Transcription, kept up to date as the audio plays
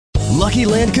Lucky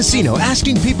Land Casino,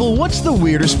 asking people, what's the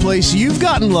weirdest place you've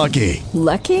gotten lucky?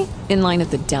 Lucky? In line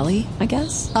at the deli, I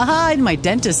guess? Aha, in my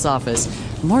dentist's office.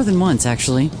 More than once,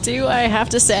 actually. Do I have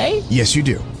to say? Yes, you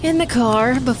do. In the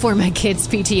car before my kids'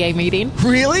 PTA meeting.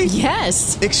 Really?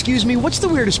 Yes. Excuse me, what's the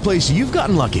weirdest place you've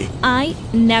gotten lucky? I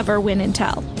never win and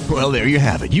tell. Well, there you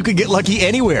have it. You can get lucky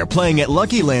anywhere, playing at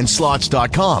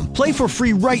LuckyLandSlots.com. Play for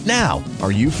free right now.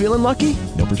 Are you feeling lucky?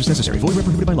 No purchase necessary. Void where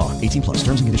prohibited by law. 18 plus.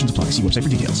 Terms and conditions apply. See website for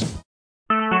details.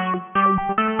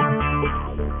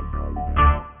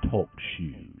 Talk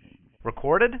shoes.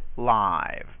 Recorded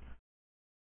live.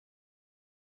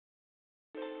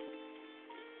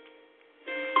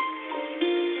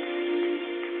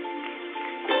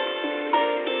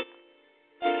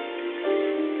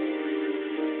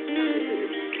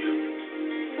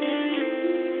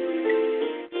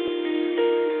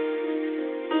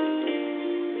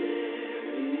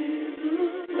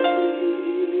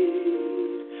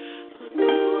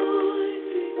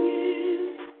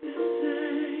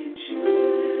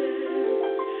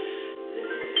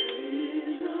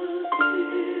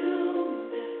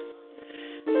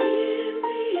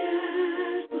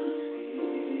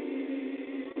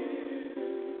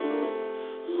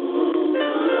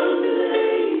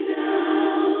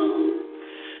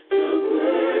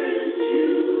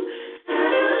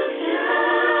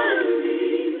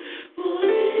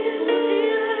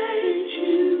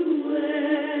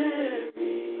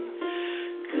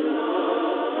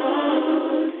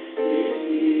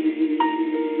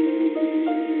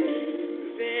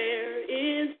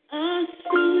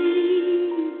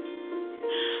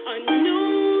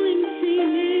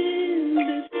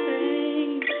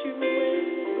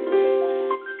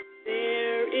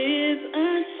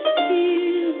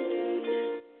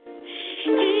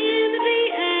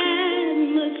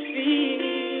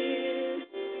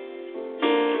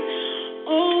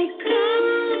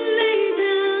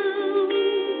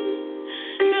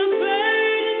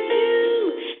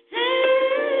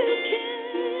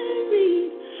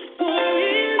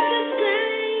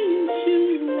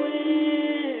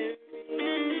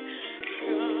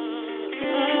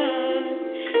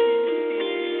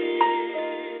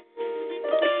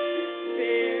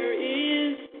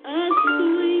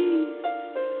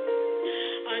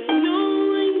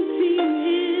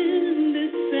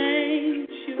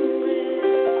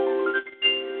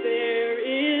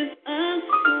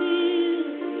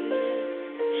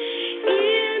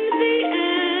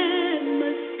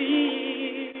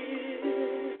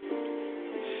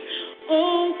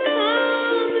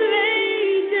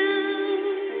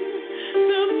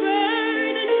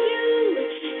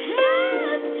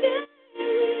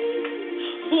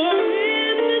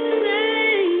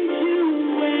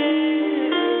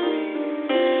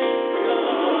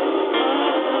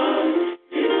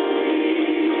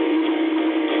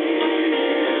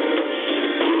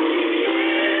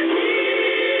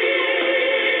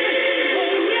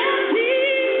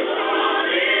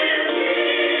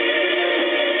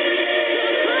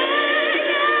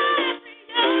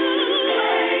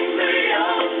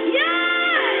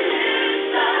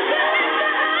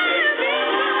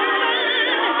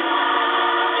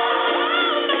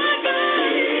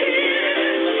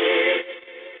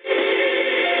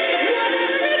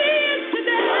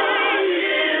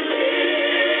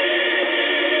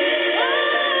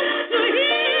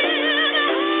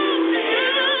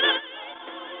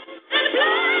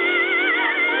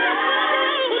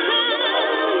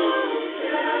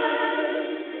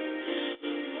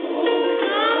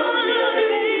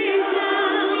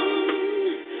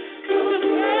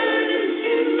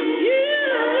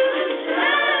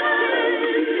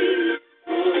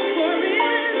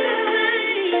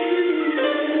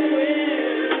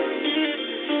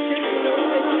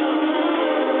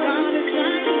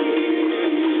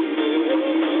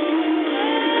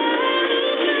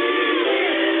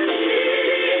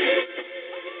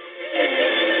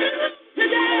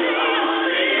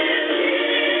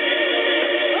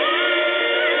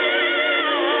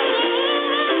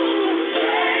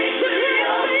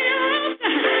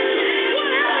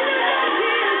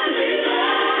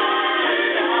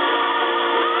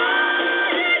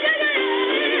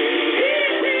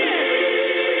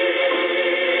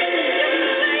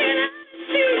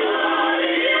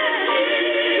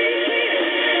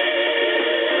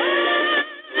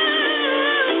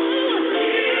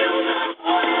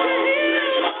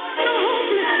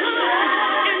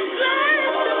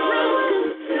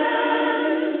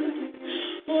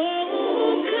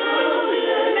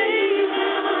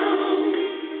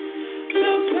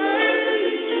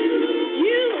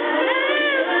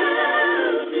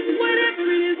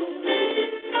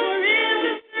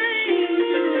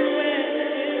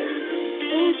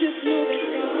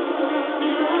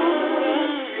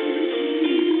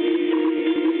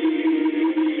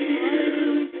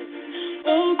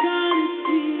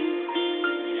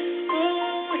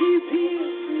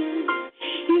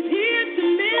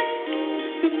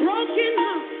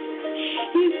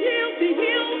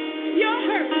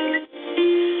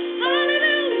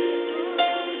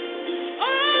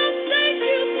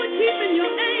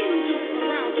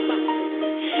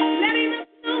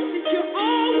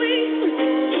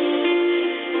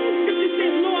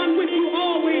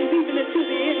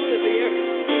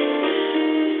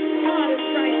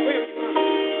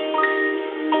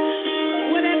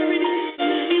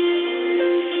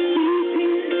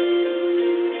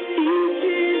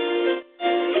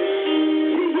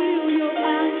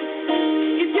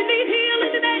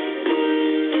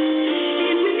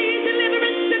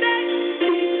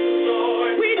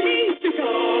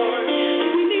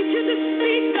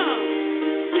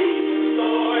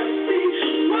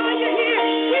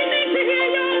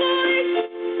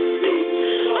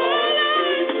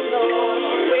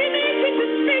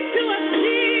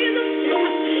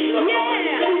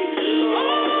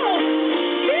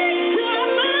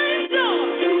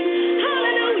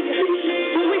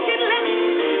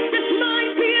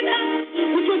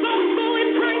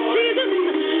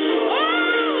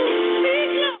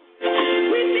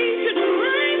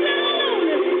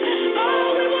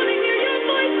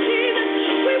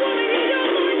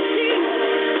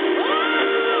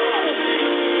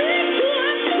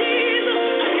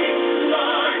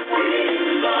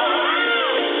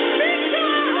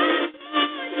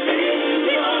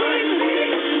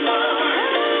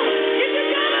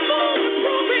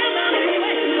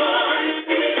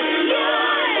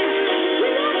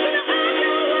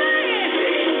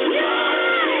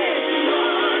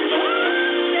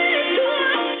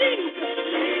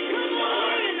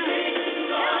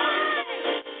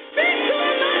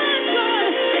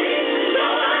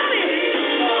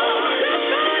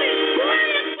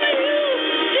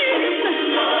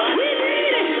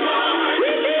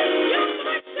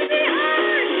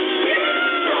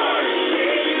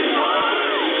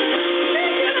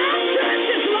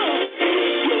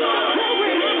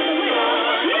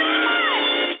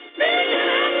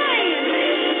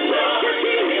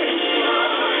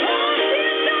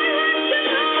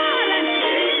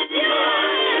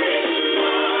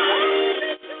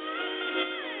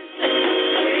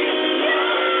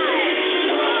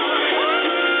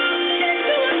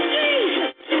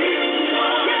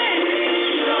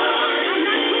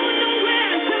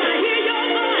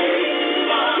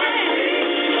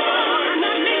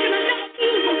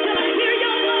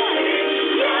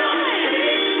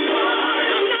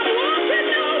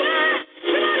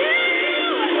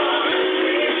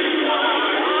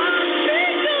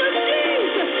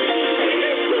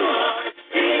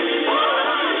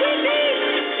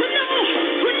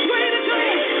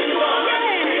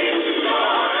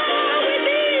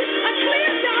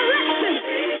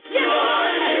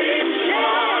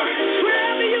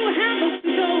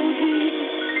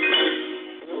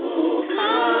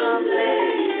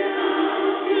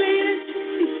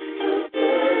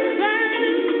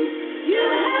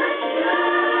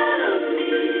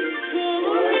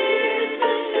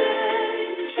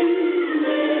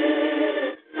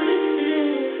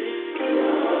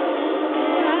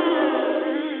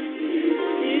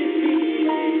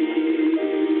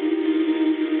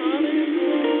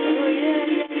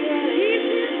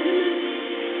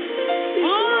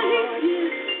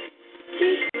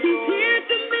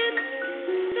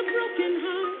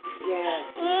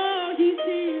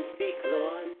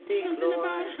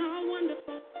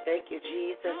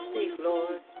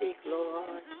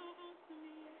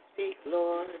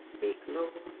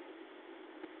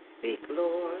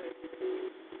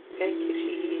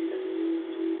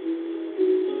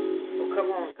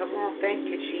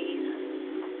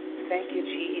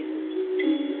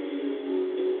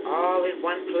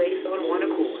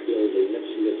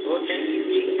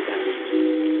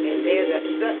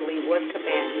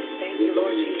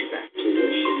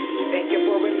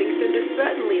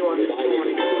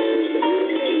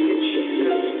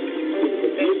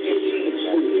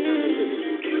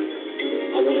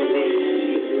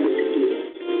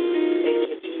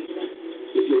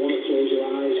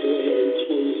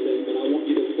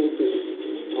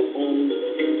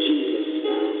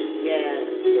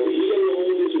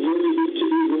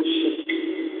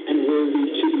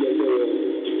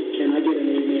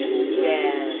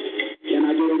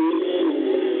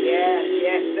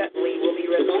 Yes, certainly. We'll be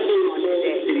reflecting on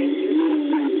today. Thank you,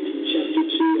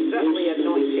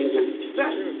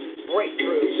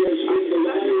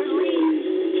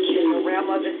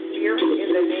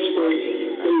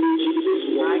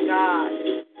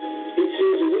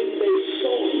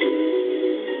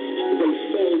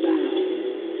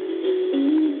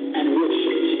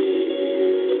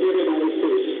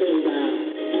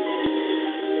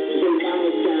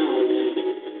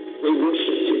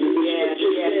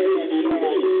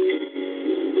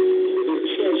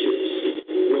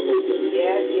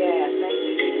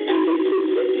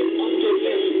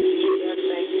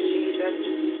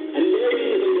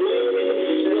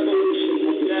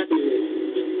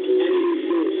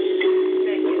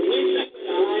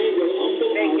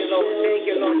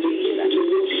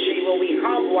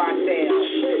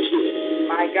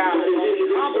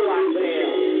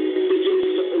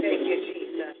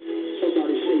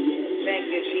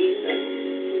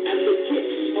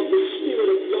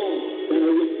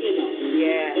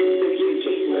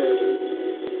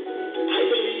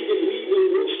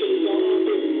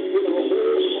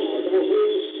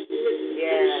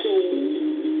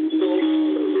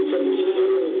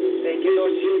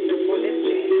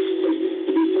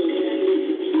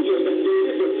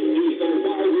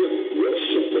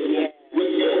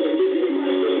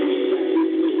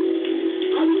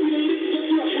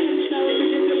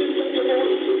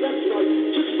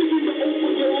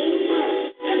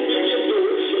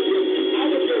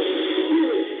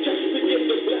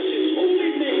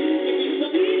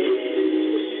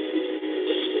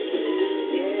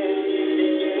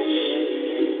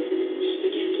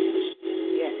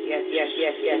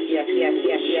 yes, yes,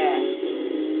 yes, yes.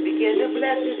 Begin to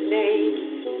bless his name.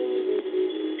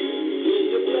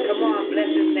 Come on, bless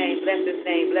his name, bless his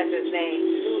name, bless his name.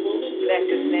 Bless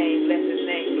his name, bless his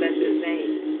name, bless his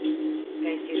name.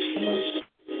 Thank you, Jesus.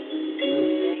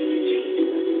 Thank you,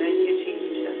 Jesus. Thank you,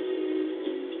 Jesus.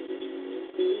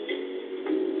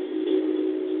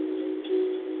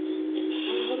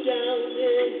 Bow down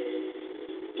and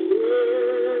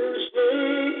worship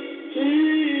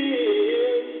him.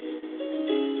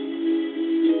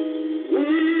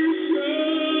 Worship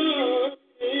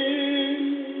him.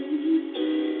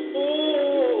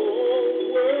 Oh,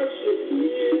 worship him.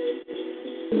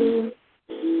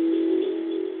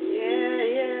 Yeah,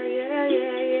 yeah, yeah,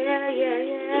 yeah, yeah, yeah,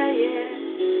 yeah, yeah.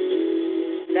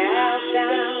 Bow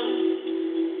down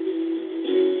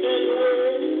and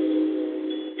worship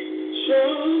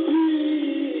him.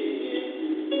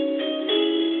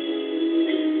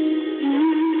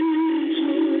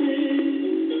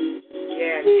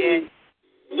 Yes, yes.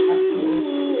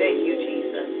 Thank you,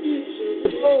 Jesus.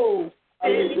 Oh,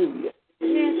 hallelujah.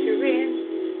 Enter in.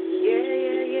 Yeah,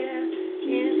 yeah, yeah.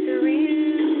 Enter in.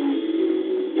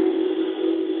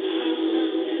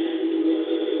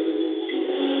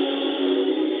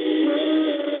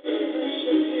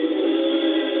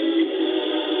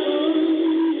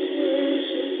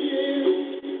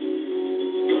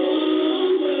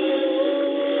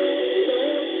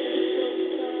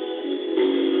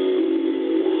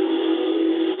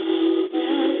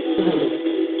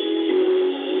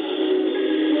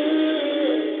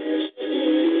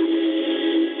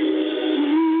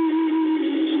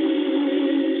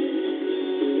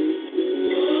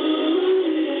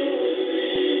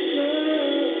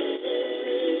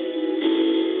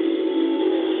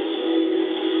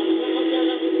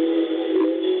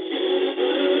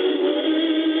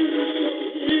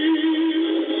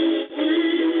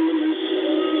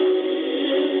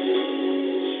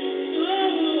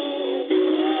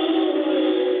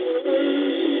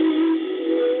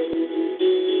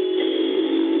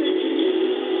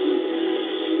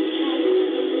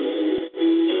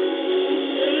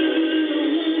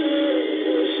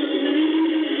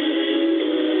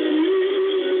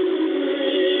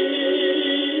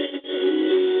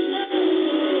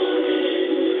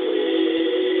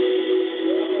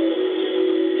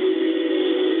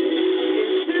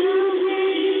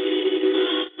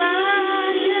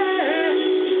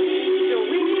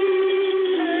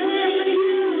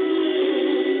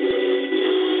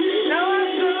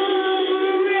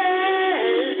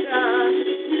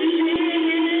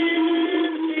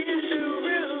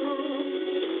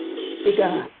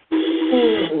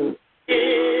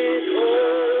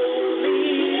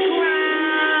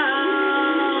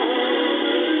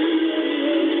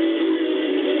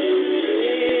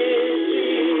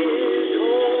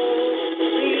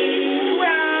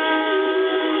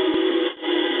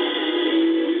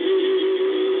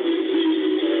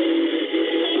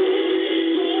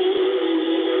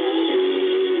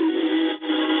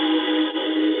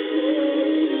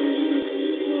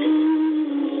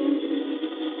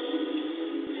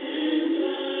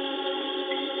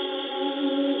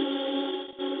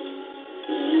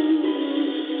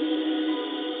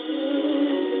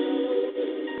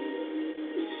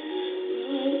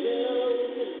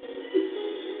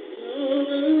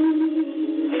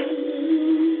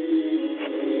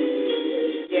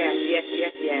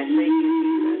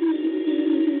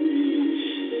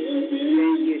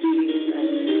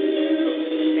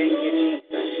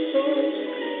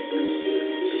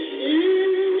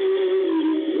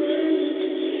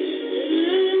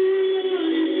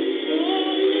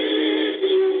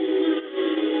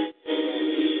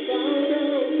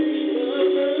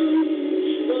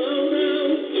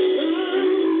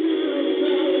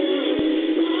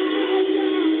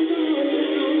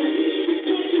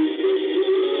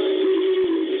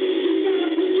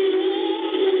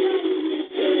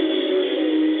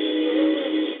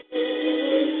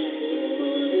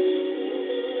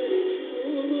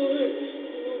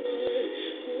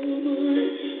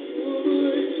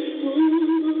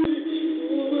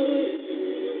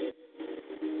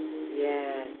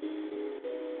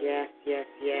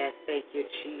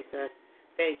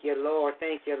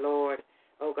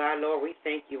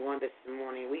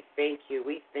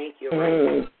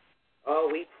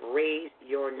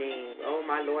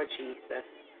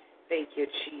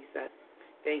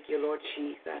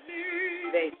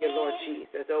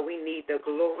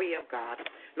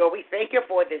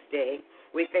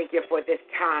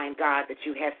 God. That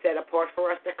you have set apart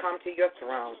for us to come to your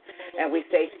throne. And we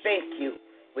say thank you.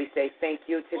 We say thank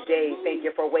you today. Thank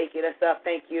you for waking us up.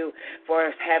 Thank you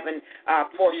for having a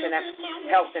portion of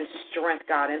health and strength,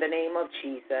 God, in the name of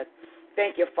Jesus.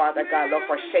 Thank you, Father God, Lord,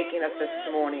 for shaking us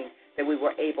this morning that we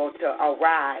were able to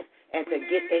arise and to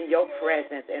get in your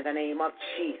presence in the name of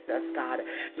Jesus, God.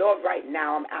 Lord, right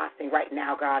now, I'm asking right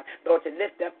now, God, Lord, to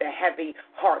lift up the heavy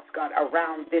hearts, God,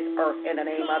 around this earth in the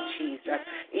name of Jesus,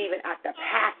 even at the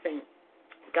passing,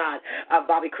 God, of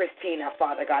Bobby Christina,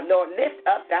 Father God. Lord, lift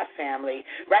up that family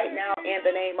right now in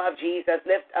the name of Jesus.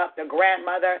 Lift up the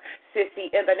grandmother,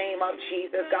 Sissy, in the name of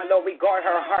Jesus. God, Lord, we guard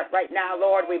her heart right now,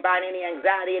 Lord. We bind any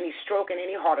anxiety, any stroke, and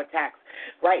any heart attacks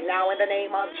right now in the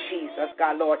name of Jesus,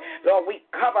 God, Lord. Lord, we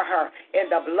cover her in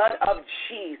the blood of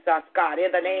Jesus, God,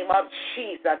 in the name of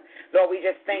Jesus. Lord, we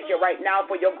just thank you right now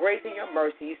for your grace and your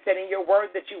mercy. You said in your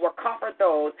word that you will comfort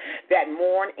those that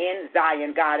mourn in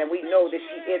Zion, God, and we know that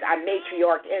she is a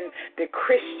matriarch in the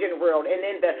Christian world and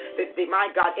in the my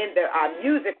God, in the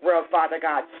music world, Father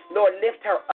God. Lord, lift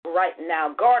her up right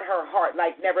now. Guard her heart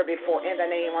like never before in the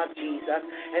name of Jesus.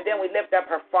 And then we lift up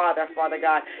her father, Father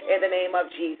God, in the name of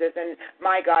Jesus. And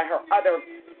my God, her other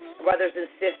brothers and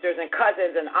sisters and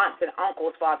cousins and aunts and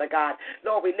uncles, Father God.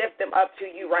 Lord, we lift them up to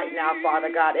you right now, Father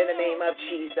God, in the name of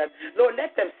Jesus. Lord,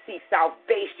 let them see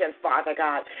salvation, Father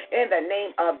God, in the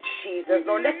name of Jesus.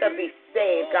 Lord, let them be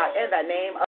saved, God, in the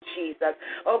name of Jesus.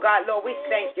 Oh, God, Lord, we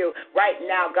thank you right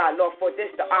now, God, Lord, for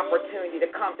this the opportunity to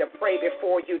come to pray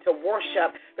before you, to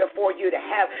worship before you, to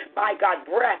have, my God,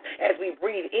 breath as we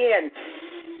breathe in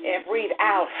and breathe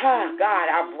out, God,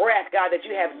 our breath, God, that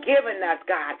you have given us,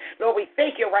 God. Lord, we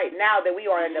thank you right now that we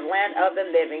are in the land of the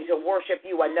living to worship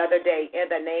you another day in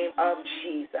the name of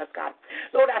Jesus, God.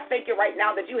 Lord, I thank you right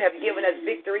now that you have given us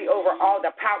victory over all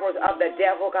the powers of the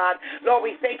devil, God. Lord,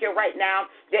 we thank you right now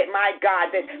that, my God,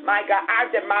 our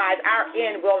demise, our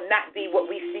end will not be what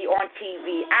we see on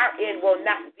TV. Our end will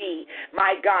not be,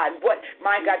 my God, what,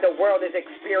 my God, the world is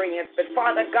experiencing. But,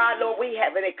 Father God, Lord, we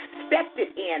have an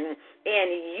expected end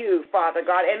in you, Father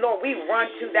God. And, Lord, we run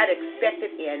to that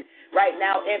expected end right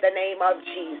now in the name of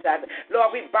Jesus.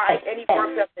 Lord, we bind any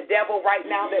works of the devil right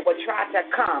now that will try to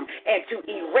come and to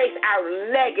erase our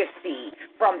legacy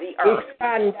from the earth.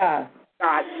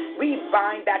 God, we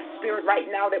bind that spirit right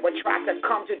now that will try to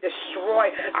come to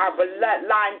destroy our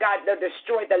bloodline, God, to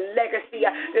destroy the legacy,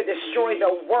 to destroy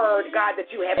the word, God, that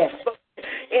you have spoken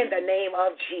in the name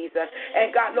of Jesus.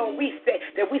 And, God, Lord, we say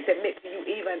that we submit to you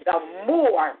even the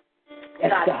more,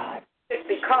 God. It's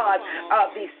because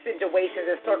of these situations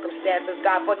and circumstances,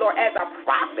 God. But, Lord, as a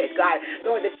prophet, God,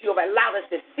 Lord, that you have allowed us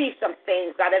to see some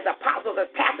things, God, as apostles,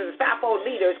 as pastors, as fivefold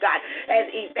leaders, God, as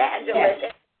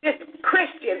evangelists, as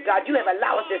Christians, God, you have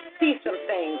allowed us to see some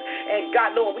things. And,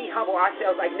 God, Lord, we humble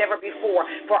ourselves like never before,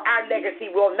 for our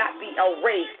legacy will not be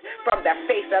erased from the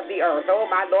face of the earth. Oh,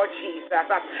 my Lord Jesus.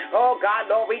 Oh, God,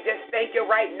 Lord, we just thank you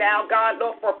right now, God,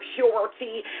 Lord, for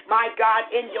purity, my God,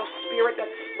 in your spirit.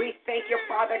 We thank you,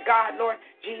 Father God, Lord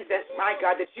Jesus, my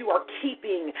God, that you are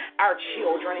keeping our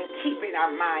children and keeping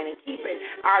our mind and keeping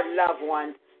our loved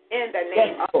ones in the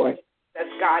name of Jesus.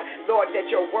 God, Lord,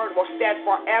 that your word will stand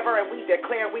forever, and we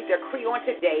declare, we decree on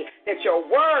today that your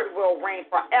word will reign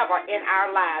forever in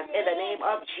our lives in the name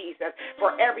of Jesus.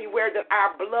 For everywhere that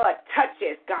our blood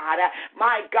touches, God,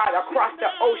 my God, across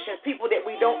the oceans, people that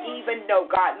we don't even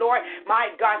know, God, Lord,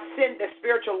 my God, send the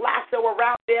spiritual lasso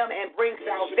around them and bring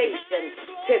salvation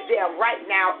to them right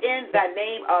now in the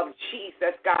name of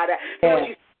Jesus, God. Lord,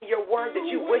 you your word that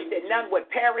you wish that none would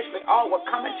perish, but all would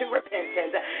come into repentance.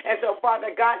 And so,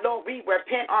 Father God, Lord, we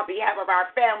repent on behalf of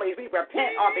our families. We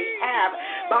repent on behalf,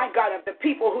 my God, of the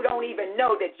people who don't even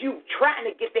know that you trying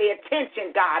to get their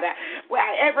attention, God.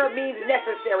 Whatever means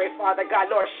necessary, Father God,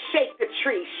 Lord, shake the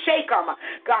tree. Shake them,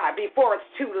 God, before it's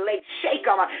too late. Shake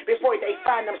them before they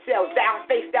find themselves down,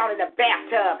 face down in the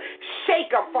bathtub. Shake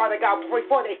them, Father God,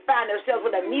 before they find themselves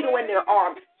with a needle in their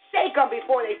arm. Shake them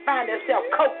before they find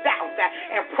themselves coked out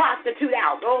and prostitute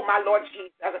out. Oh, my Lord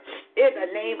Jesus. In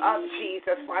the name of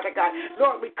Jesus, Father God.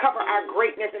 Lord, we cover our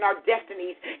greatness and our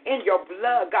destinies in your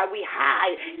blood, God. We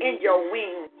hide in your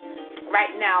wings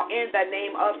right now in the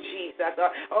name of Jesus.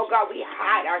 Oh, God, we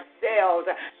hide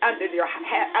ourselves under your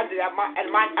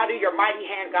mighty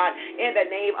hand, God, in the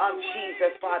name of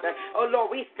Jesus, Father. Oh,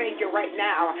 Lord, we thank you right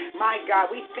now. My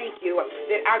God, we thank you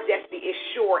that our destiny is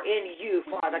sure in you,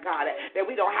 Father God, that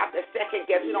we don't have to second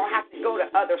guess. We don't have to go to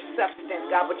other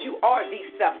substance, God, but you are the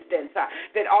substance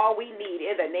that all we need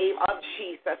in the name of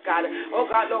Jesus, God. Oh,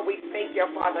 God, Lord, we thank you,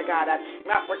 Father God,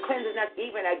 for cleansing us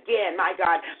even again, my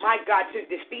God, to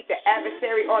defeat the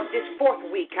adversary on this fourth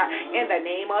week in the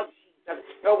name of Jesus. Jesus.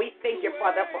 Lord, we thank you,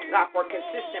 Father, God, for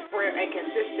consistent prayer and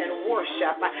consistent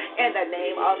worship in the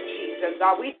name of Jesus.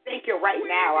 God, we thank you right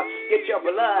now that your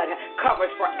blood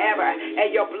covers forever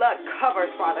and your blood covers,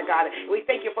 Father God. We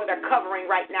thank you for the covering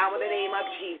right now in the name of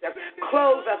Jesus.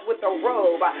 Clothe us with the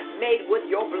robe made with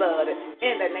your blood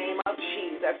in the name of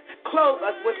Jesus. Clothe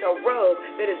us with the robe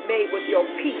that is made with your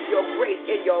peace, your grace,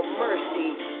 and your mercy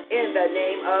in the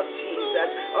name of Jesus.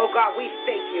 Oh God, we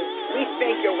thank you. We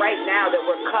thank you right now that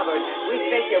we're covered. We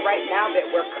thank you right now that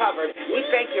we're covered. We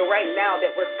thank you right now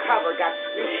that we're covered, God.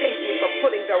 We thank you for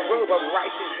putting the robe of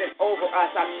righteousness over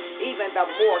us, even the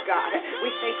more, God.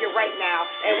 We thank you right now,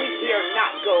 and we dare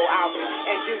not go out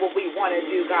and do what we want to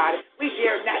do, God. We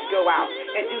dare not go out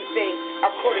and do things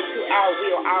according to our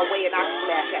will, our way, and our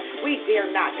flesh. We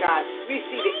dare not, God. We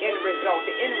see the end result.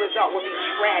 The end result will be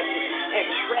tragic and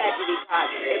tragedy, God,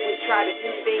 if we try to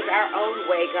do things our own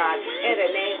way, God, in the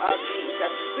name of Jesus.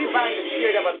 We bind the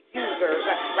spirit of abusers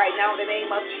right now in the name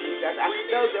of Jesus.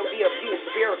 Those that will be abused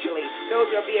spiritually, those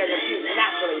that will be abused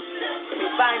naturally. We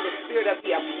bind the spirit of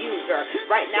the abuser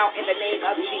right now in the name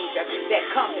of Jesus that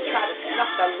comes to try to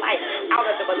snuff the life out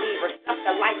of the believer, snuff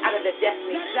the life out of the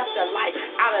destiny, snuff the life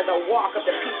out of the walk of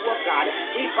the people of God.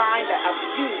 We bind the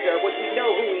abuser, which we know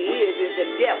who he is the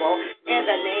devil, in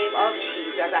the name of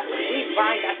Jesus. We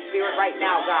bind that spirit right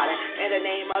now, God, in the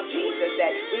name of Jesus,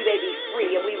 that we may be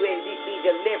free and we may be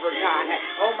delivered, God.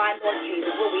 Oh, my Lord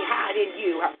Jesus, when we hide in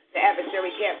you, the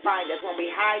adversary can't find us. When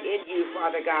we hide in you,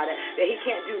 Father God, that he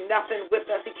can't do nothing with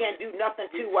us. He can't do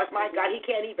nothing to us, my God. He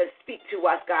can't even speak to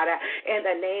us, God, in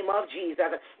the name of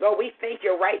Jesus. Lord, we thank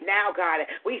you right now, God.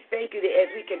 We thank you that as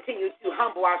we continue to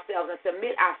humble ourselves and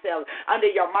submit ourselves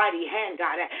under your mighty hand,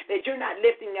 God, that you're not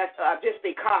lifting us up just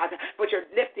because, but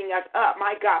you're lifting us up,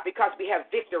 my God, because we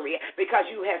have victory, because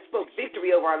you have spoke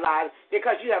victory over our lives,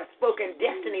 because you have spoken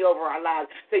destiny over our lives.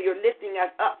 So you're lifting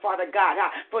us up, Father God,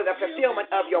 for the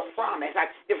fulfillment of your promise,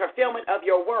 the fulfillment of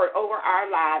your word over our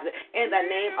lives in the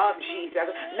name of Jesus.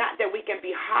 Not that we can be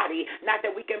haughty, not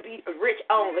that we can be rich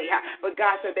only, but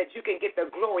God, so that you can get the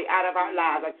glory out of our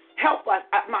lives. Help us,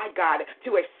 my God,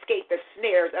 to escape the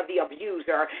snares of the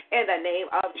abuser in the name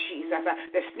of Jesus.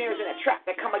 The snares and the trap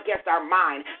that come against our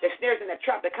mind, the snares and the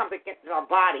trap that comes against our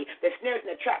body, the snares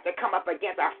and the trap that come up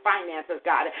against our finances,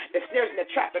 God, the snares and the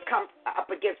trap that come up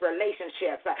against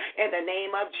relationships in the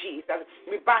name of Jesus.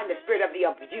 We bind the spirit of the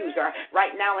abuser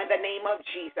right now in the name of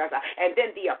Jesus. And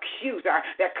then the accuser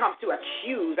that comes to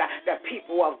accuse the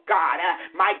people of God.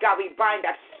 My God, we bind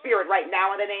that spirit right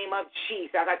now in the name of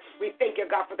Jesus. We thank you,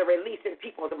 God, for the release in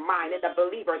people's mind, in the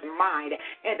believer's mind,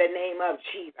 in the name of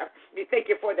Jesus. We thank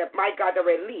you for the, my God, the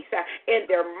release in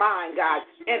their mind, God,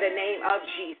 in the name of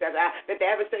Jesus. That the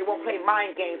adversary won't play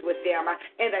mind games with them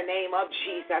in the name of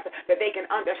Jesus. That they can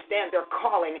understand their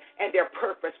calling and their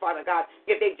purpose, Father God,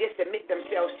 if they just submit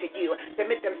themselves to you,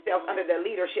 submit themselves under the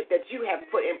leadership that you have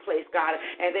put in place, God,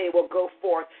 and they will go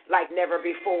forth like never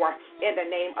before in the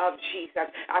name of Jesus.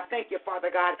 I thank you, Father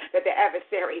God, that the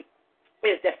adversary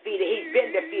is defeated. He's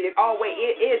been defeated. Always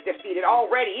is defeated.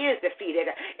 Already is defeated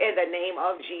in the name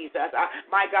of Jesus.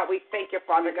 My God, we thank you,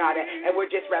 Father God, and we're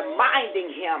just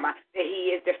reminding him that he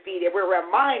is defeated. We're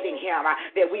reminding him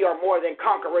that we are more than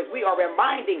conquerors. We are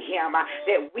reminding him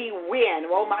that we win.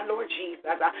 Oh, my Lord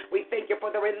Jesus, we thank you for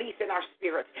the release in our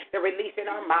spirit, the release in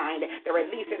our mind, the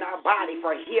release in our body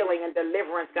for healing and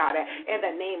deliverance, God, in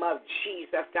the name of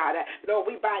Jesus, God. Lord,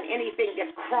 we bind anything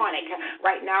that's chronic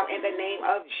right now in the name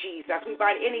of Jesus. We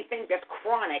bind anything that's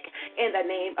chronic in the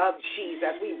name of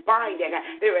Jesus. We bind it.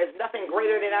 There is nothing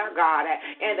greater than our God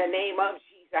in the name of Jesus.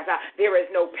 There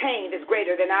is no pain that's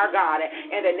greater than our God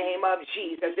in the name of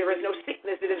Jesus. There is no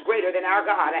sickness that is greater than our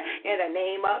God in the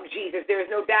name of Jesus. There is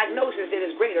no diagnosis that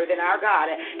is greater than our God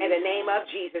in the name of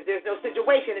Jesus. There's no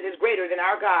situation that is greater than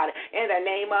our God in the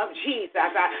name of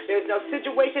Jesus. There's no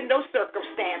situation, no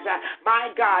circumstance,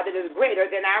 my God, that is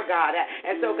greater than our God.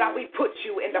 And so, God, we put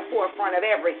you in the forefront of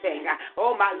everything.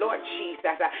 Oh, my Lord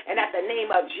Jesus. And at the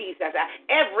name of Jesus,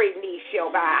 every knee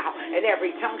shall bow and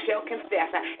every tongue shall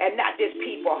confess, and not just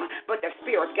people, but the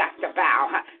spirit got to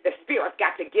bow. The spirit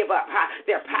got to give up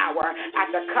their power at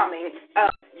the coming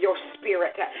of your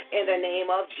spirit in the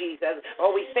name of Jesus. Oh,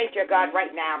 we thank you, God,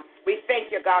 right now. We thank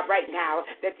you, God, right now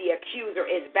that the accuser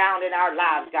is bound in our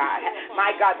lives, God. My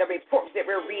God, the reports that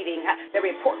we're reading, the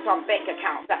reports on bank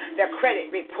accounts, the credit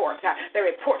reports, the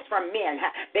reports from men,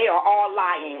 they are all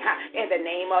lying in the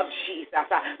name of Jesus.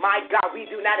 My God, we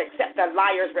do not accept the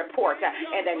liar's report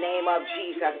in the name of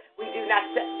Jesus. We do not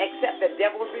accept the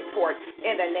devil's report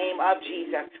in the name of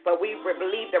Jesus, but we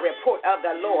believe the report of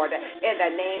the Lord in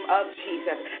the name of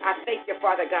Jesus. I thank you,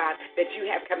 Father God, that you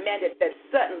have commanded that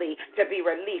suddenly to be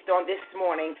released on this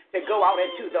morning to go out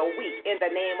into the week in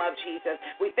the name of Jesus.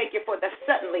 We thank you for the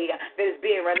suddenly that is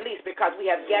being released because we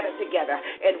have gathered together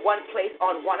in one place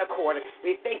on one accord.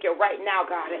 We thank you right now,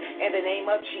 God, in the name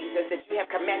of Jesus, that you have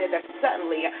commanded us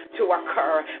suddenly to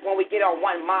occur when we get on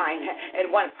one mind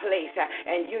and one place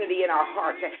and unity in our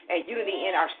heart and unity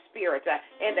in our spirit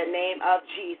in the name of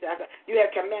Jesus. You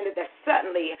have commanded us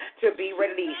suddenly to be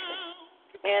released.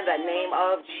 In the name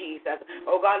of Jesus.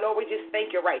 Oh, God, Lord, we just thank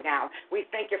you right now. We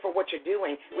thank you for what you're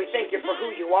doing. We thank you for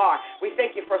who you are. We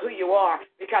thank you for who you are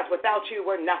because without you,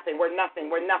 we're nothing. We're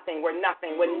nothing. We're nothing. We're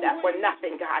nothing. We're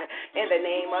nothing, God. In the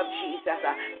name of Jesus.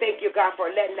 Thank you, God, for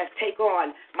letting us take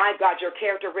on, my God, your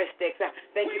characteristics.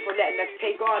 Thank you for letting us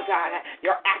take on, God,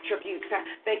 your attributes.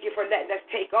 Thank you for letting us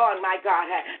take on, my God,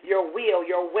 your will,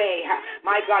 your way.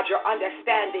 My God, your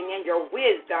understanding and your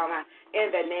wisdom. In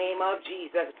the name of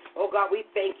Jesus. Oh, God, we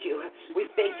thank you.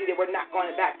 We thank you that we're not going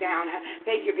to back down.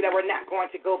 Thank you that we're not going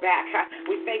to go back.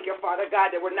 We thank you, Father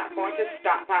God, that we're not going to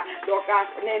stop. Lord God,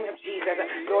 in the name of Jesus.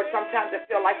 Lord, sometimes I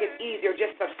feel like it's easier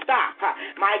just to stop.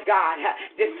 My God,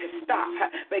 just to stop.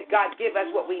 But God, give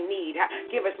us what we need.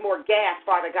 Give us more gas,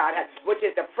 Father God, which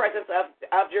is the presence of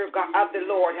the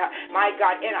Lord, my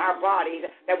God, in our bodies,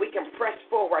 that we can press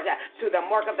forward to the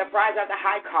mark of the prize of the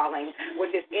high calling,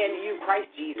 which is in you,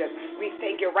 Christ Jesus. We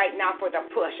thank you right now for the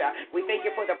push. We thank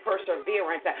you for the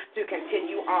perseverance to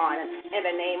continue on in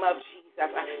the name of Jesus.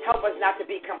 Help us not to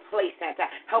be complacent.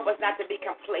 Help us not to be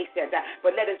complacent,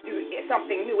 but let us do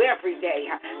something new every day.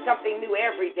 Something new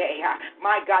every day.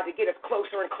 My God, to get us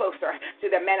closer and closer to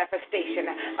the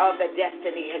manifestation of the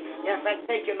destiny. And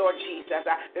thank you, Lord Jesus,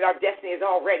 that our destiny is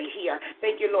already here.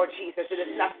 Thank you, Lord Jesus, that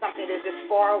it's not something that is just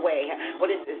far away, but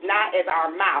it is not as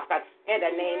our mouth. In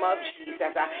the name of Jesus,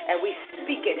 and we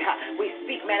speak it. We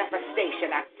speak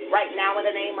manifestation right now in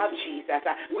the name of Jesus.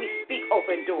 We speak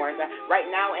open doors right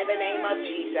now in the name of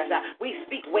Jesus. We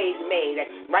speak ways made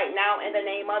right now in the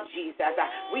name of Jesus.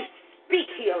 We speak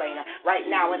healing right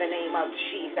now in the name of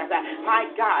Jesus. My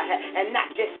God, and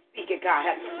not just speak it, God.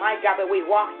 My God, but we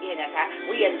walk in it.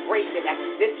 We embrace it.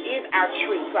 This is our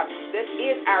truth. This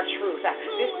is our truth.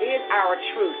 This is our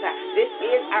truth. This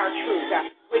is our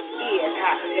truth. Which is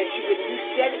that you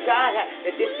said, God,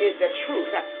 that this is the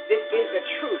truth. This is the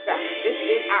truth. This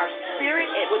is our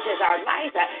spirit, which is our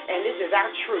life, and this is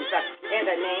our truth in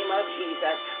the name of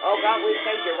Jesus. Oh, God, we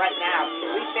thank you right now.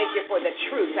 We thank you for the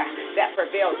truth that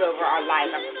prevails over our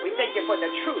life. We thank you for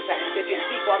the truth that you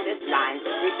speak on this line.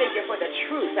 We thank you for the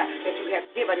truth that you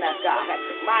have given us, God.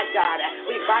 My God,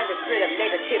 we bind the spirit of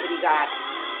negativity, God,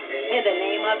 in the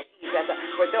name of Jesus,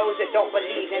 for those that don't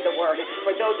believe in the word,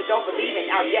 for those that don't believe in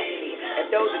our destiny,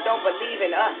 and those that don't believe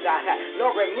in us, God,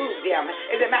 Lord, remove them.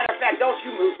 As a matter of fact, don't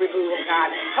you remove them, God.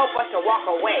 Help us to walk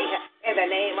away in the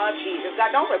name of Jesus.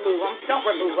 God, don't remove them. Don't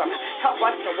remove them. Help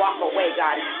us to walk away,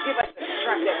 God. Give us the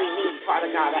strength that we need, Father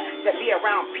God, to be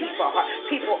around people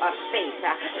of faith.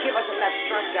 Give us enough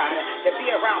strength, God, to be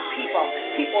around people,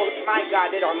 my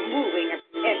God, that are moving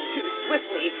into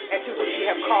swiftly into what you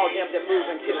have called them to move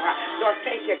into. Lord,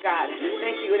 thank you, God.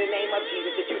 Thank you in the name of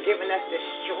Jesus that you've given us the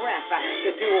strength to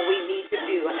do what we need to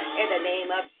do in the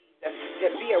name of Jesus, to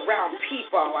be around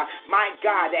people, my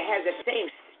God, that has the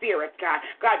same spirit, God.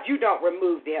 God, you don't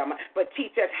remove them, but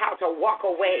teach us how to walk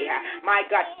away. My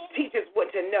God, teach us what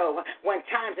to know when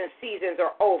times and seasons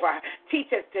are over.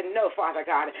 Teach us to know, Father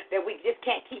God, that we just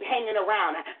can't keep hanging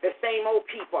around the same old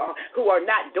people who are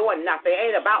not doing nothing,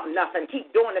 ain't about nothing, keep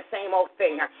doing the same old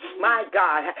thing. My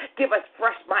God, give us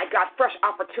fresh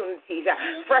opportunities,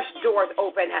 fresh doors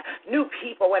open, new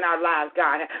people in our lives,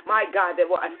 God. My God, that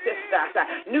will assist us,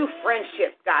 new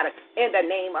friendships, God, in the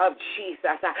name of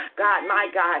Jesus. God, my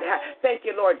God, thank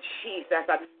you, Lord Jesus.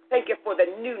 Thank you for the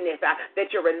newness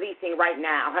that you're releasing right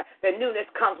now. The newness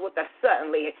comes with us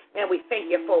suddenly, and we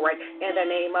thank you for it in the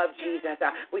name of Jesus.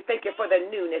 We thank you for the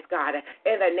newness, God,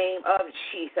 in the name of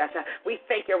Jesus. We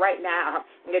thank you right now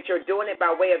that you're doing it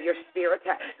by way of your spirit.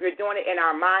 You're doing it in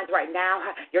our minds right now.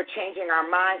 You're changing our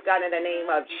minds, God, in the name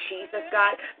of Jesus,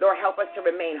 God. Lord, help us to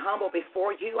remain humble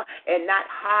before you and not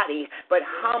haughty, but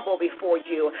humble before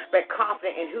you, but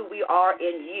confident in who we are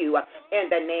in you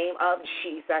in the name of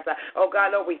Jesus. Oh,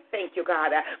 God, Lord, we thank you,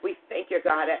 God. We thank you,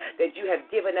 God, that you have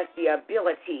given us the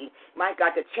ability, my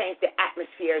God, to change the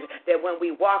atmospheres, that when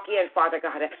we walk in, Father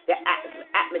God, the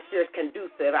atmosphere is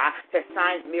conducive to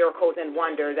signs, miracles, and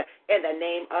wonders in the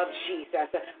name of Jesus.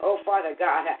 Oh, Father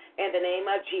God, in the name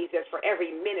of Jesus, for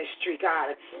every ministry,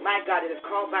 God, my God, it is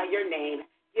called by your name.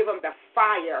 Give them the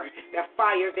fire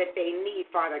that they need,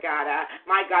 Father God.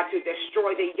 My God, to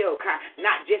destroy the yoke.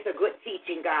 Not just a good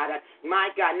teaching, God. My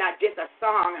God, not just a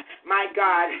song. My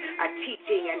God, a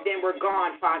teaching and then we're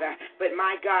gone, Father. But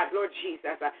my God, Lord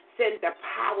Jesus, send the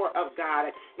power of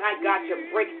God. My God, to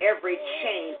break every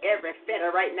chain, every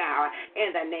fetter right now.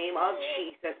 In the name of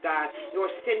Jesus, God.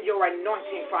 Lord, send your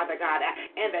anointing, Father God.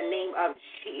 In the name of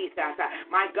Jesus.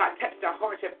 My God, touch the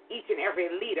hearts of each and every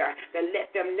leader to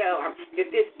let them know that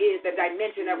this is the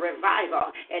dimension of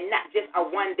revival and not just a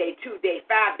 1-day, 2-day,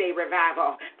 5-day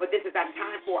revival, but this is a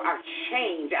time for our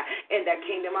change in the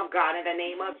kingdom of God in the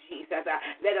name of Jesus.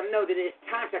 Let them know that it's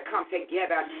time to come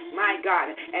together, my God,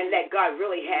 and let God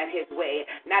really have his way,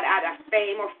 not out of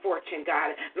fame or fortune,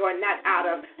 God, Lord, not out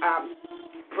of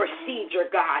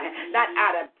procedure, God, not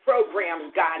out of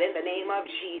programs, God, in the name of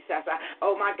Jesus.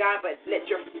 Oh, my God, but let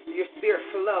your spirit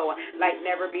flow like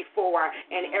never before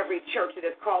in every church that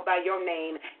is called by your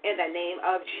name, in the name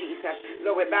of Jesus.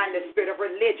 Lord, we bind the spirit of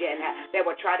religion that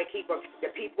will try to keep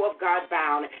the people of God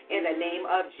bound in the name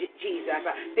of Jesus,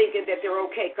 thinking that they're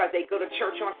okay because they go to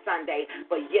church on Sunday,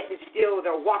 but yet and still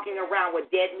they're walking around with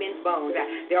dead men's bones.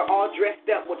 They're all dressed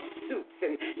up with suits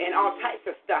and all types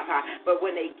of stuff, but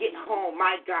when they get home,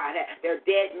 my God, they're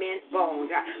dead men's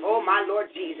bones. Oh, my Lord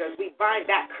Jesus, we bind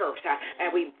that curse and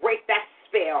we break that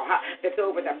spell that's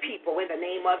over the people in the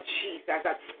name of Jesus.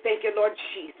 Thank you, Lord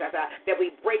Jesus, that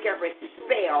we break every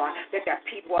spell that the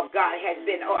people of God has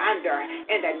been under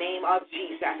in the name of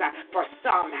Jesus. For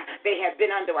some, they have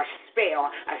been under a spell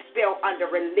under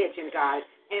religion, God,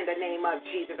 in the name of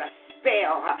Jesus. A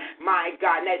spell, my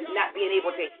God, not being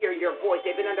able to hear your voice.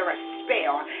 They've been under a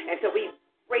spell, and so we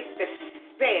break the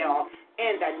spell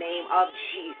in the name of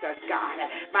Jesus, God.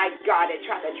 My God, they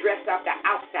try to dress up the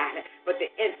outside, but the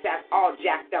inside all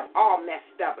jacked up, all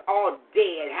messed up, all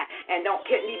dead, and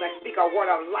couldn't even speak a word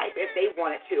of life if they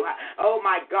wanted to. Oh,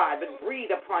 my God, but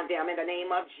breathe upon them in the name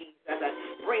of Jesus.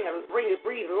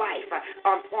 Breathe life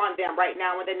upon them right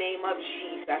now in the name of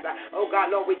Jesus. Oh, God,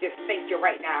 Lord, we just thank you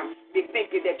right now. We thank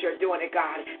you that you're doing it,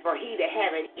 God. For he that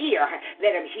have an ear,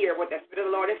 let him hear what the Spirit of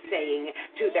the Lord is saying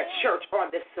to the church on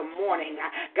this morning.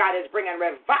 God is bringing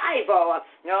revival,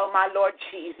 oh, my Lord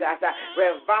Jesus,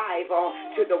 revival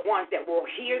to the ones that will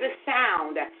hear the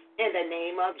sound in the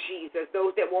name of Jesus.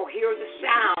 Those that will hear the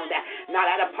sound, not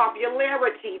out of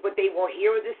popularity, but they will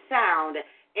hear the sound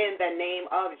in the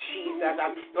name of Jesus.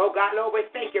 Oh, God, Lord, we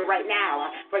thank you right now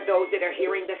for those that are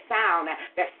hearing the sound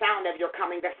of your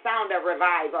coming, the sound of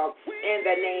revival in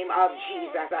the name of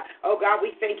Jesus. Oh, God,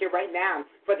 we thank you right now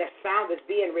for the sound that's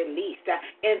being released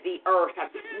in the earth.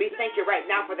 We thank you right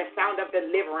now for the sound of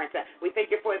deliverance. We thank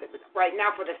you right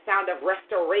now for the sound of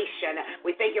restoration.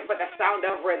 We thank you for the sound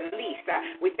of release.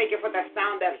 We thank you for the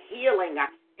sound of healing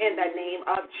in the name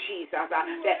of Jesus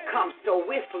that comes so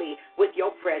swiftly with your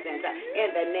presence in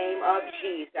the name of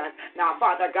Jesus. Now,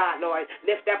 Father God, Lord,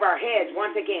 lift up our heads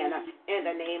once again in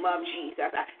the name of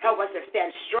Jesus. Help us to stand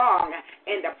strong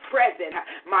in the presence,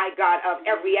 my God, of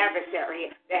every adversary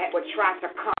that would try to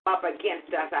come up against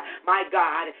us, my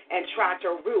God, and try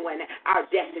to ruin our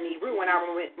destiny, ruin our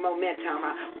momentum,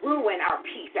 ruin our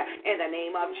peace in the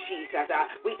name of Jesus.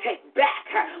 We take back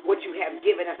what you have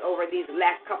given us over these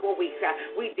last couple of weeks.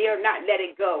 We dare not let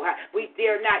it go. We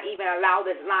dare not even allow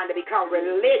this line to become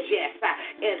religious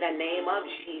in the name of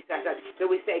Jesus. So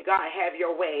we say, God, have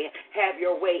your way. Have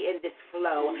your way in this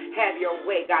flow. Have your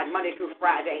way, God, Monday through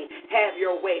Friday. Have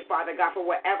your way, Father God, for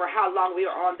how long we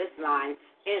are on this line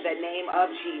in the name of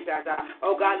Jesus.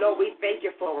 Oh, God, Lord, we thank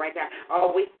you for right now.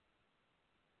 Oh, we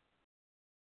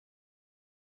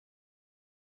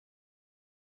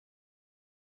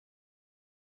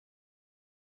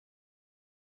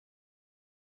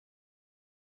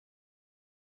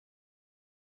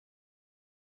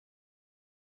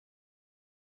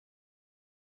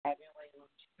have your way, Lord.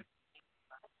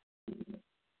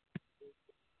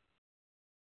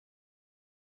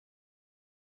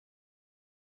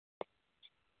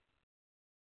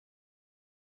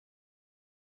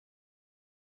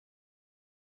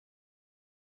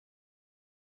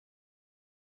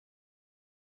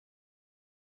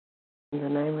 In the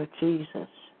name of Jesus.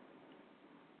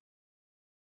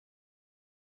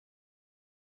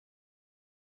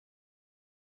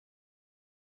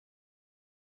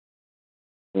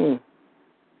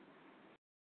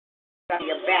 On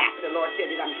your back, the Lord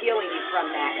said that I'm healing you from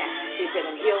that. He said,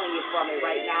 I'm healing you from it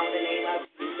right now in the name of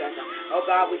Jesus. Oh,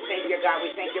 God, we thank you, God.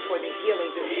 We thank you for the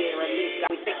healing that's being released,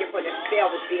 God. We thank you for the spell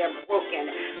that's being broken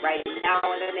right now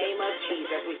in the name of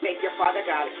Jesus. We thank you, Father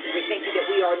God. We thank you that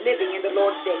we are living in the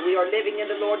Lord's day. We are living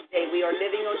in the Lord's day. We are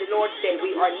living on the Lord's day.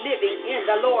 We are living in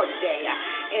the Lord's day.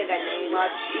 in the name of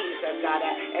Jesus, God.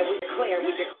 And we declare,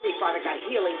 we decree, Father God,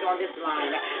 healings on this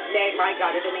line. My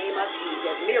God, in the name of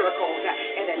Jesus, miracles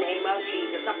in the name of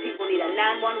Jesus. Some people need a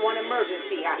 911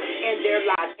 emergency in their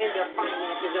lives, in their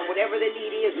finances, and whatever the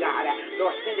need is, God.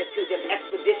 Lord, send it to them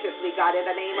expeditiously, God, in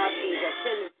the name of Jesus.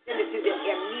 Send it to them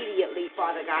immediately,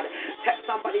 Father God. Touch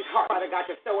somebody's heart, Father God,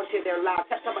 to sow into their lives.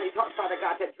 Touch somebody's heart, Father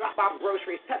God, to drop off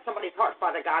groceries. Touch somebody's heart,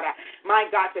 Father God, my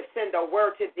God, to send a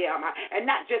word to them. And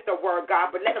not just a word,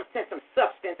 God, but let them send some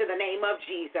substance in the name of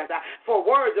Jesus. For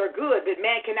words are good, but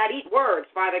man cannot eat words,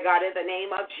 Father God, in the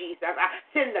name of Jesus.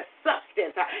 Send the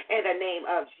substance in the name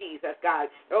of Jesus, God.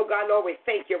 Oh, God, Lord, we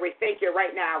thank you. We thank you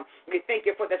right now. We thank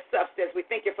you for the substance. We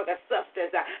thank you for the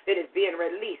substance that is being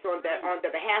released on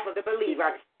the behalf of the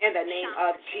believer in the name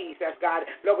of Jesus, God.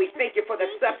 Lord, we thank you for the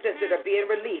substance that are being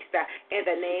released in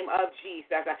the name of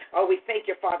Jesus. Oh, we thank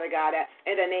you, Father God,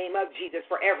 in the name of Jesus,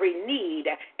 for every need,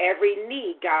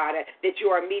 God, that you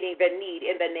are meeting the need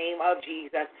in the name of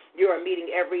Jesus. You are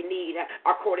meeting every need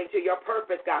according to your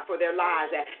purpose, God, for their lives.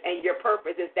 And your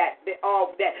purpose is that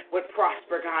all that would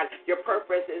prosper, God. Your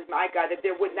purpose is, my God, that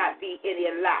there would not be any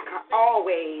lack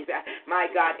always, my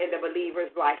God, in the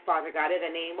believer's life, Father God, in the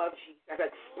name of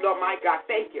Jesus. Lord, my God,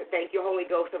 thank you. Thank you, Holy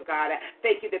Ghost of God.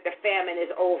 Thank you that the famine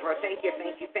is over. Thank you that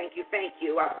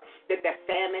the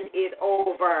famine is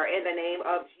over in the name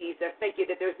of Jesus. Thank you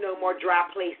that there's no more dry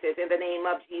places in the name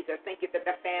of Jesus. Thank you that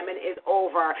the famine is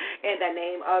over in the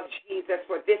name of Jesus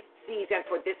for this season,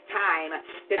 for this time.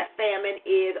 The famine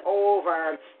is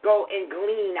over. Go and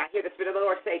glean. I hear the Spirit of the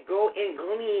Lord say, go and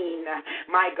glean,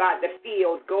 my God, the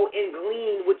field. Go and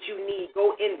glean what you need.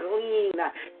 Go and glean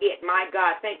it, my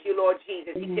God. Thank you, Lord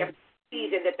Jesus.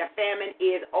 Season that the famine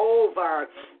is over.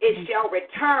 It shall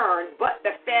return, but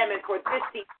the famine for this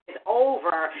season is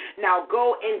over. Now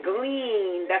go and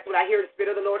glean. That's what I hear the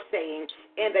Spirit of the Lord saying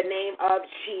in the name of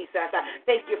Jesus.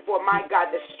 Thank you for, my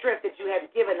God, the strength that you have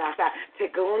given us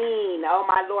to glean. Oh,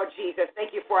 my Lord Jesus.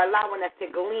 Thank you for allowing us to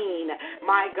glean.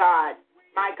 My God,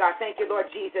 thank you,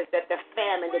 Lord Jesus, that the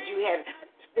famine that you have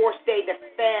forestayed the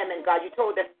famine, God. You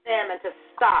told the famine to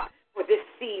stop for this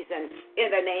season in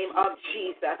the name of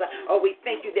Jesus. Oh, we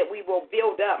thank you that we will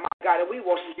build up, my God, and we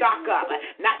will stock up,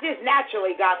 not just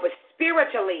naturally, God, but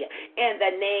spiritually in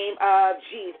the name of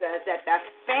Jesus, that the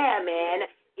famine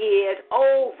is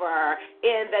over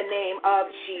in the name of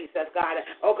Jesus, God.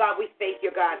 Oh, God, we thank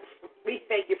you, God. We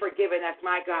thank you for giving us,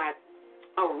 my God,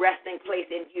 a resting place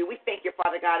in you. We thank you,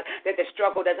 Father God, that the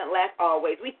struggle doesn't last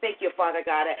always. We thank you, Father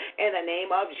God, in the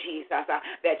name of Jesus,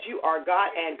 that you are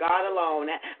God and God alone.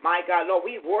 My God, Lord,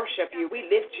 we worship you. We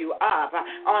lift you up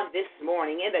on this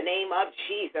morning in the name of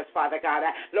Jesus, Father God.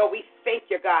 Lord, we thank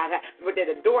you, God, for the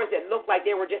doors that looked like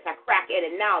they were just a crack in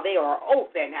it, now they are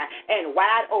open and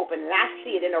wide open. And I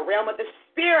see it in the realm of the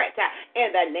Spirit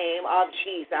in the name of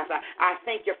Jesus. I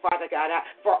thank you, Father God,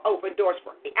 for open doors.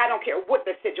 I don't care what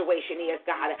the situation is,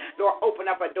 God. Lord,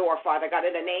 open up a door, Father God,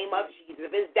 in the name of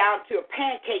Jesus. If it's down to a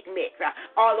pancake mix,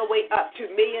 all the way up to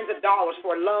millions of dollars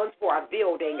for loans for a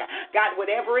building. God,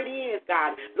 whatever it is,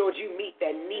 God, Lord, you meet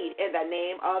the need in the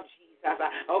name of Jesus.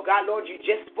 Oh, God, Lord, you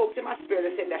just spoke to my spirit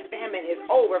and said the famine is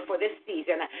over for this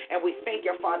season. And we thank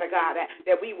you, Father God,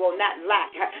 that we will not lack,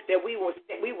 that we will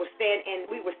stand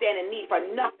in need for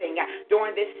nothing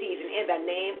during this season in the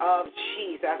name of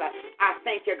Jesus. I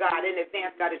thank you, God, in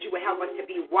advance, God, that you will help us to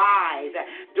be wise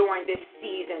during this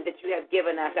season that you have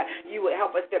given us. You will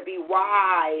help us to be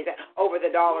wise over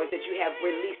the dollars that you have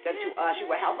released unto us. You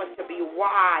will help us to be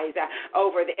wise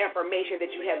over the information that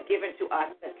you have given to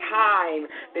us, the time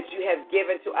that you have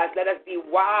given to us. Let us be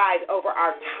wise over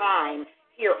our time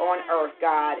here on earth,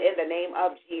 God, in the name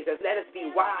of Jesus. Let us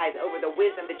be wise over the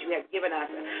wisdom that you have given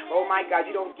us. Oh, my God,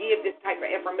 you don't give this type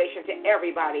of information to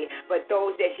everybody, but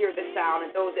those that hear the sound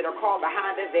and those that are called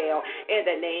behind the veil in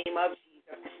the name of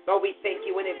Jesus. Lord, we thank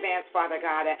you in advance, Father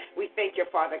God. We thank you,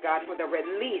 Father God, for the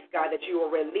release, God, that you are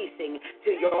releasing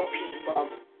to your people.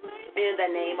 In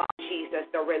the name of Jesus,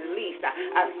 the release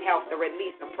of health, the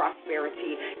release of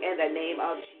prosperity, in the name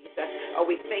of Jesus. Oh,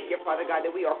 we thank you, Father God,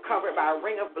 that we are covered by a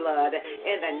ring of blood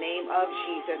in the name of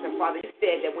Jesus. And Father, you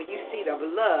said that when you see the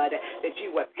blood, that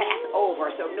you would pass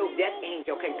over, so no death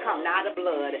angel can come nigh the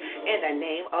blood in the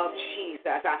name of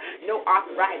Jesus. No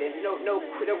arthritis, no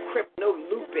cripple, no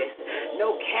lupus,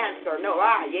 no cancer, no,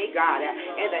 God,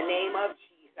 in the name of Jesus.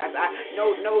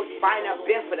 No spina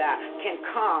bifida can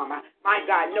come. My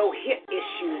God, no hip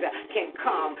issues can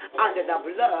come under the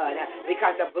blood,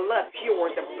 because the blood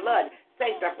cures, the blood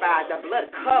sanctifies, the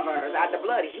blood covers, the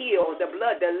blood heals, the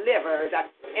blood delivers.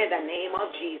 in the name of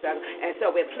Jesus. And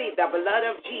so we plead the blood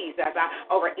of Jesus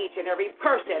over each and every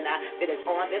person that is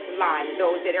on this line, and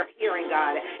those that are hearing,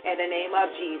 God, in the name of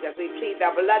Jesus. We plead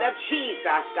the blood of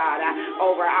Jesus, God,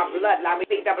 over our bloodline. We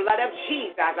plead the blood of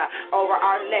Jesus over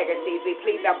our legacies. We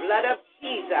plead the blood of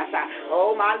Jesus,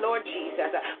 oh my Lord Jesus,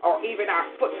 or even our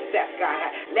footsteps, God.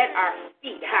 Let our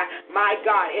feet, my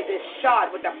God, it is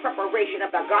shod with the preparation of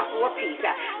the gospel of peace.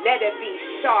 Let it be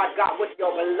shod, God, with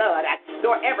your blood.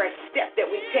 Lord, every step that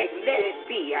we take, let it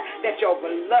be that your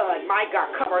blood, my God,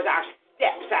 covers our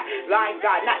steps. My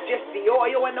God, not just the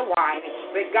oil and the wine,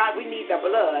 but God, we need the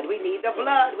blood. We need the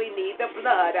blood. We need the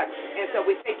blood. And so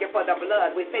we thank you for the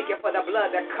blood. We thank you for the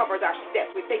blood that covers our steps.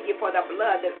 We thank you for the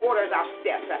blood that orders our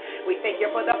steps. We thank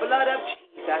you for the blood of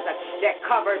Jesus that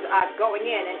covers us going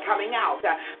in and coming out.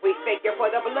 We thank you for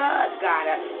the blood, God,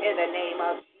 in the name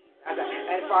of Jesus.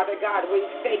 And Father God, we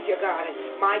thank you, God.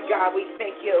 My God, we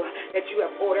thank you that you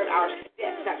have ordered our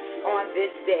steps on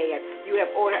this day. You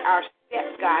have ordered our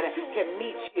steps, God, to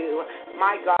meet you.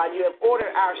 My God, you have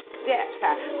ordered our steps,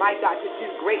 my God, to do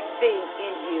great things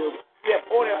in you. You have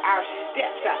ordered our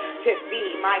steps to be,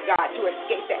 my God, to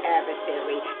escape the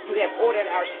adversary. You have ordered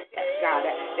our steps, God,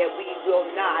 that we will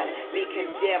not be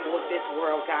condemned with this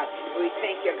world, God. We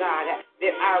thank you, God,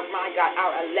 that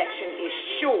our election is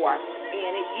sure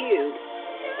in you.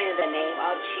 In the name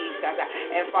of Jesus.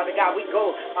 And Father God, we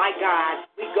go, my God,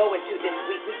 we go into this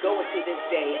week, we go into this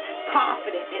day,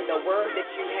 confident in the word that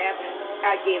you have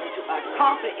given to us,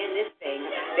 confident in this thing,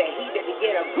 that he that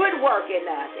began a good work in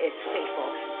us is faithful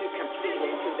to complete it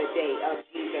into the day of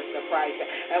Jesus the Christ.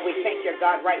 And we thank you,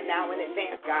 God, right now in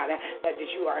advance, God, that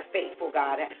you are faithful,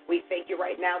 God. We thank you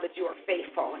right now that you are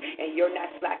faithful and you're not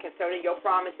slack concerning your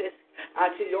promises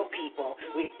to your people.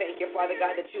 We thank you, Father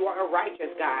God, that you are a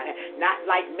righteous God, not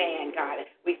like man, God.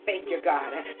 We thank you,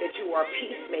 God, that you are a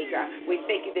peacemaker. We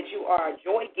thank you that you are a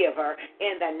joy giver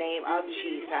in the name of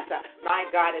Jesus. My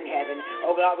God in heaven,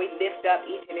 oh God, we lift up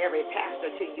each and every pastor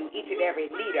to you, each and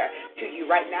every leader to you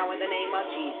right now in the name of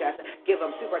Jesus. Give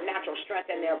them supernatural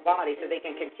strength in their body so they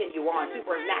can continue on,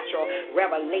 supernatural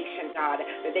revelation, God,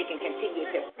 that they can continue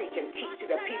to preach and teach to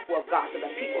the people of God so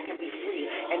the people can be free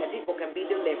and the people can be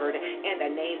delivered in the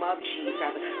name of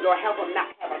Jesus. Lord, help them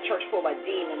not have a church full of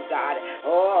demons, God.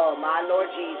 Oh, my Lord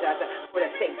Jesus, for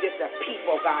the sake just of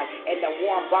people, God, and the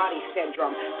warm body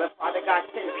syndrome. But Father God,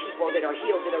 send people that are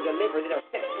healed, that are delivered, that are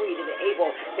set free, that are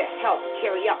able to help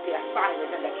carry out the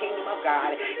assignments in the kingdom of God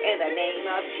in the name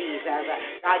of Jesus.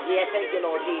 God, yeah, thank you,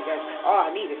 Lord Jesus. All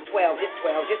I need is 12, just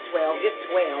 12, just 12, just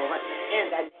 12 in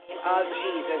the name of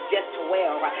Jesus, just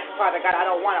 12. Father God, I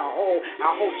don't want a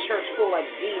whole church full of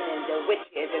demons and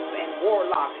witches and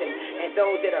warlocks and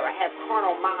those that have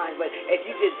carnal minds. But if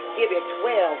you just give it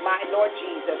 12, my Lord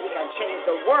Jesus, we can change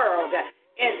the world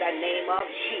in the name of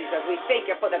Jesus. We thank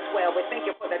you for the 12. We thank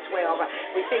you for the 12.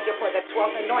 We thank you for the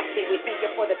 12th anointing. We thank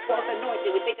you for the 12th anointing.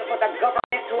 We thank you for the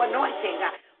governmental anointing.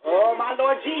 Oh, my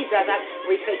Lord Jesus,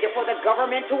 we thank you for the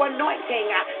governmental anointing.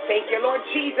 Thank you, Lord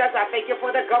Jesus. I thank you for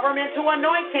the governmental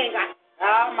anointing.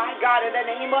 Oh, my God, in the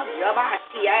name of God.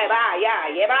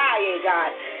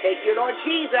 Thank you, Lord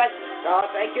Jesus. Oh,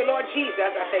 thank you, Lord Jesus.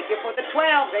 I thank you for the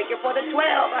 12. Thank you for the 12.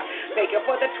 Thank you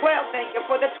for the 12. Thank you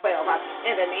for the 12.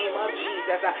 In the name of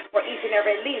Jesus. For each and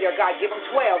every leader, God, give them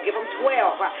 12. Give them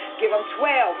 12. Give them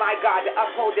 12, my God, to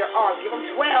uphold their arms. Give them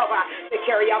 12 to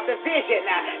carry out the vision.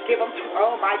 Give them,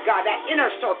 oh, my God, that inner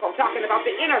circle. I'm talking about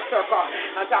the inner circle.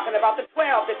 I'm talking about the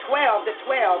 12, the 12, the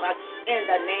 12. In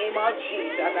the name of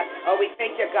Jesus. Oh, we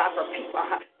thank you, God, for people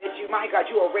that you, my God,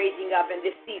 you are raising up in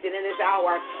this season, in this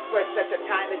hour, for such a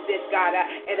time as this, God,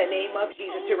 in the name of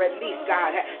Jesus, to release,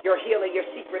 God, your healing, your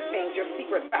secret things, your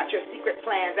secret thoughts, your secret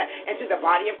plans into the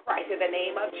body of Christ in the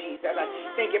name of Jesus.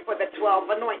 Thank you for the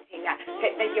 12 anointing.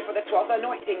 Thank you for the 12th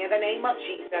anointing in the name of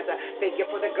Jesus. Thank you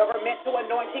for the governmental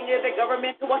anointing and the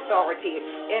governmental authority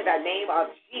in the name of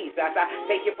Jesus.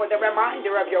 Thank you for the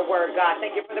reminder of your word, God.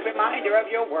 Thank you for the reminder of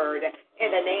your word. In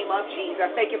the name of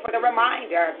Jesus. Thank you for the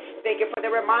reminder. Thank you for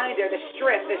the reminder, the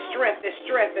strength, the strength, the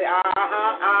strength.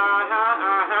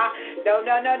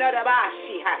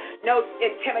 No,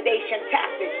 intimidation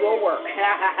tactics will work.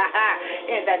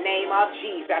 In the name of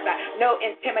Jesus. No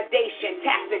intimidation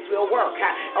tactics will work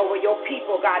over your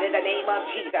people, God, in the name of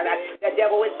Jesus. The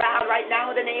devil is bound right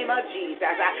now in the name of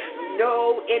Jesus.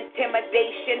 No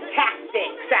intimidation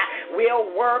tactics will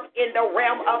work in the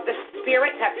realm of the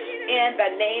spirit in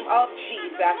the name of Jesus.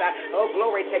 Oh,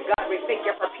 glory to God. We thank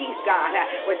you for peace, God.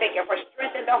 We thank you for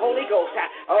strength in the Holy Ghost.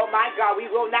 Oh, my God, we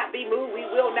will not be moved. We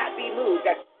will not be moved.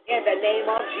 In the name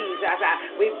of Jesus.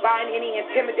 We bind any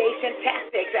intimidation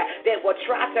tactics that will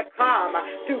try to come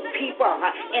through people,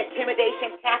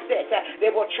 intimidation tactics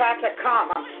that will try to come,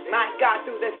 my God,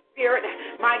 through the spirit,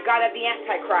 my God, of the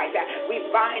Antichrist. We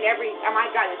bind every, my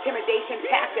God, intimidation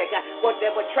tactic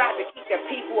that will try to keep the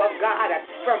people of God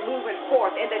from moving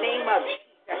forth in the name of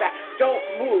Jesus. Don't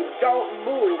move, don't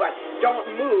move, don't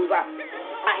move.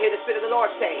 I hear the Spirit of the Lord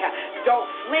say, don't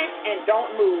flinch and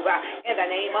don't move in the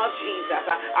name of Jesus.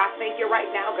 I thank you right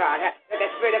now, God, that the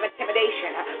spirit of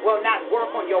intimidation will not work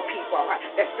on your people.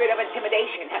 The spirit of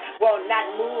intimidation will not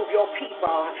move your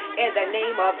people in the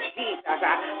name of Jesus.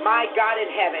 My God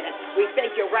in heaven, we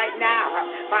thank you right now.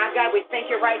 My God, we thank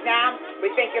you right now.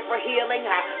 We thank you for healing.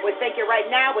 We thank you right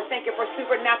now. We thank you for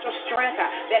supernatural strength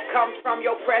that comes from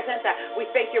your presence. We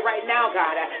thank you right now,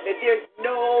 God, that there's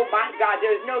no, my God,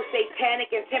 there's no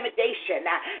satanic intimidation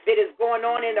that is going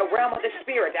on in the realm of the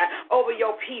spirit over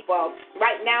your people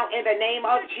right now in the name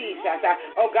of Jesus.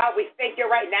 Oh God, we thank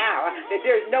you right now that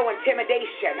there's no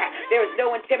intimidation. There's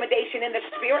no intimidation in the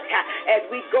spirit as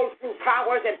we go through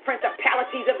powers and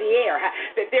principalities of the air,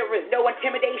 that there is no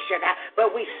intimidation,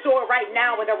 but we soar right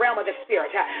now in the realm of the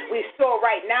spirit. We soar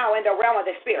right now in the realm of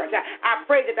the spirit. I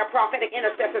pray that the prophetic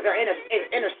intercessors are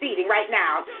interceding right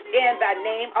now in the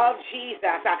name of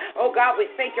Jesus. Oh God, we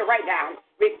thank you right now.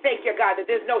 We thank you, God, that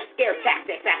there's no scare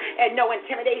tactics and no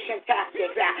intimidation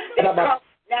tactics that come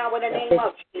now in the name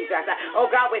of Jesus. Oh,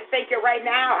 God, we thank you right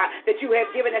now that you have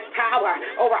given us power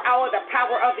over all the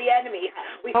power of the enemy.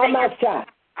 We thank you, God,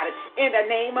 in the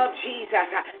name of Jesus,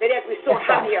 that as we soar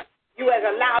higher, you have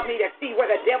allowed me to see where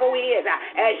the devil is,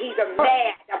 and he's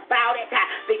mad about it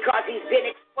because he's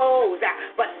been exposed.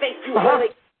 But thank you,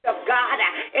 Holy of God,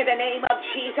 in the name of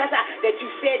Jesus, that you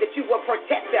said that you will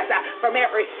protect us from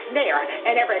every snare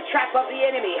and every trap of the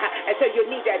enemy. And so you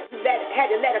need to let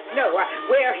us know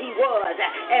where he was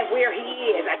and where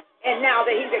he is. And now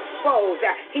that he's exposed,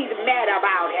 he's mad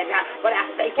about it. But I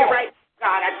thank you right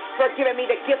now, God, for giving me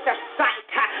the gift of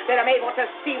sight that I'm able to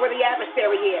see where the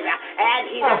adversary is. And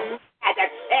he's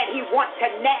and he wants to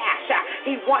gnash.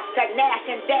 He wants to gnash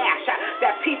and dash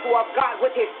the people of God with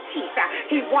his teeth.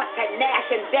 He wants to gnash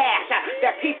and dash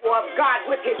the people of God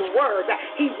with his words.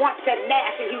 He wants to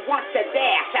gnash and he wants to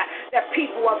dash the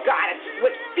people of God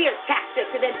with fear tactics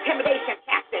and intimidation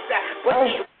tactics. But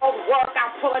it won't work.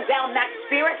 I'm pulling down that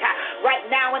spirit right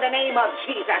now in the name of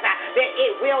Jesus. That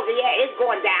it will, it's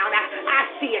going down. I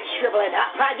see it shriveling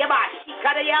up. I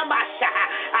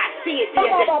see it.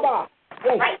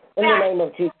 Right. In the name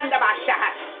of Jesus. In the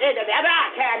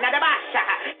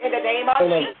name of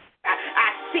Jesus. I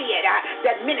see it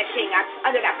diminishing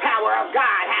under the power of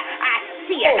God. I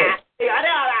see it.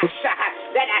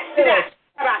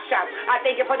 I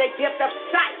thank you for the gift of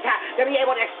sight to be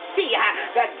able to see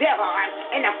the devil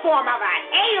in the form of an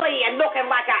alien, looking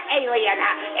like an alien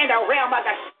in the realm of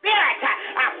the spirit.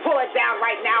 I pull it down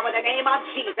right now in the name of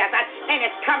Jesus, and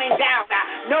it's coming down.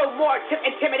 No more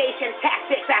intimidation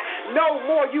tactics. No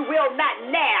more. You will not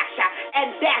gnash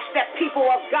and dash the people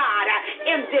of God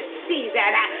in this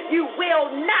season. You will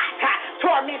not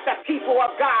torment the people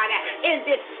of God in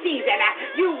this season.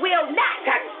 You will not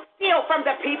steal from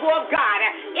the people of God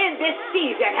in this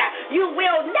season. You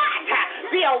will not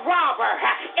be a robber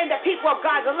in the people of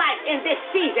God's life in this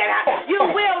season. You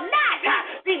will not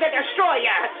be the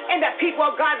destroyer in the people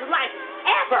of God's life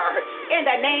ever in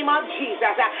the name of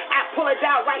Jesus. I pull it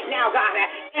down right now, God,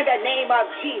 in the name of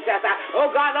Jesus. Oh,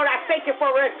 God, Lord, I thank you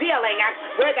for revealing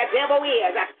where the devil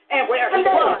is and where he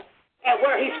was and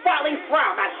where he's falling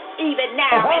from even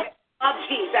now. Of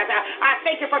Jesus. I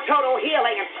thank you for total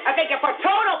healing. I thank you for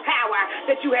total power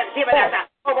that you have given us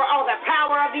over all the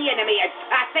power of the enemy.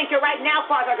 I thank you right now,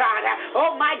 Father God,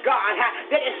 oh my God,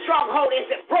 that his stronghold is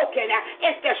broken,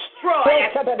 it's destroyed.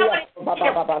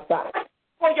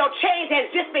 For your chains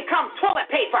has just become toilet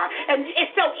paper, and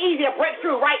it's so easy to break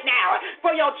through right now.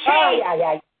 For your chains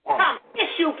become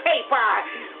tissue paper.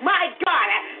 My God,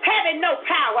 having no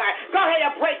power, go ahead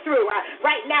and break through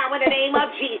right now in the name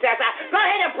of Jesus. Go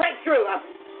ahead and break through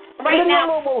right now,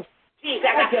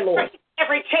 Jesus.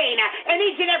 Every chain and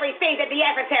each and everything that the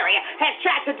adversary has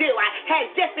tried to do has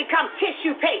just become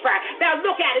tissue paper. Now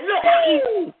look at it. Look how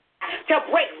easy to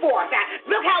break forth.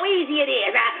 Look how easy it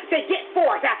is to get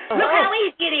forth. Look how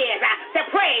easy it is to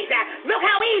praise. Look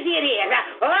how easy it is.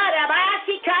 Oh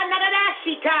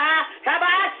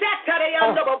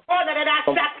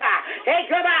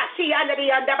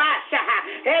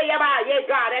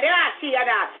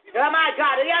my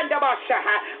God,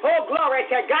 oh glory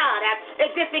to God.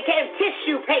 It just became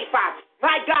tissue paper.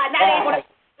 My God, not able to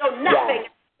do nothing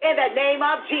in the name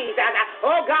of Jesus.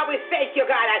 Oh, God, we thank you,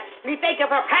 God. We thank you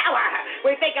for power.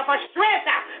 We thank you for strength.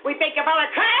 We thank you for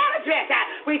encouragement.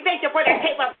 We thank you for the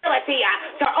capability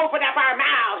to open up our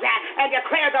mouths and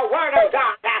declare the word of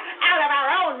God out of our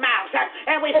own mouths.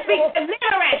 And we speak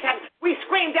deliverance. We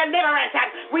scream deliverance.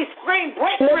 We scream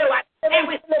breakthrough. And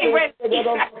we scream release in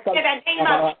the name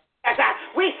of Jesus.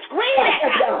 We scream it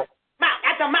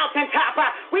at the mountaintop.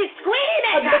 We scream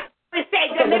it. We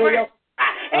say deliverance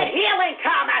and healing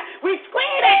come. We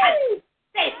scream it.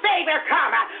 Say favor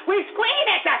come. We scream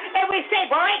it. And we say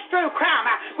breakthrough come.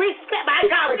 My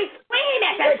God, we scream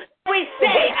it. We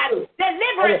say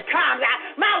deliverance comes.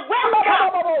 My wealth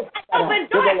comes. My open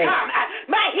door comes.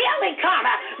 My healing comes.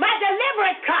 My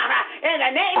deliverance comes. In the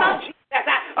name of Jesus.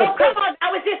 Oh, come on.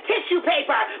 Now it's just tissue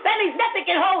paper. That means nothing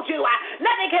can hold you.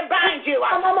 Nothing can bind you.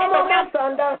 Oh,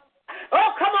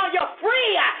 come on. You're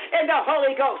free in the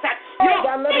Holy Ghost. You're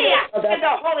free in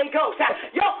the Holy Ghost.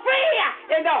 You're free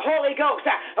in the Holy Ghost.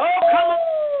 Oh, come on.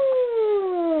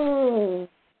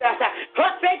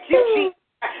 Thank you, Jesus.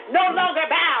 No longer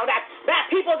bound by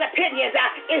people's opinions.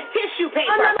 It's tissue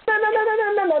paper.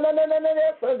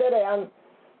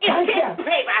 It's tissue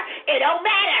paper. It don't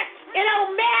matter. It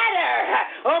don't matter.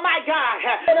 Oh, my God.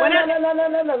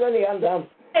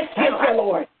 Thank you,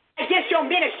 Lord. Against your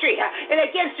ministry and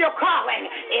against your calling.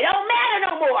 It don't matter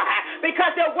no more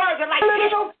because the words are like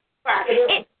tissue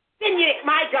paper.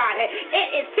 My God,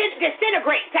 it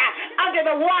disintegrates under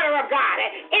the water of God.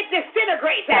 It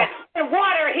disintegrates when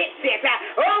water hits it.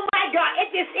 Oh, my God,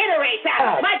 it disintegrates.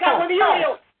 My God, when the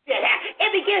oil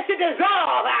it begins to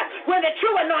dissolve when the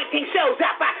true anointing shows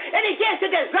up. It begins to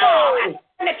dissolve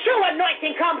when the true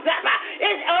anointing comes up.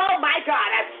 Oh, my God,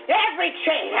 every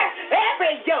chain,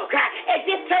 every yoke, it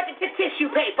just turns into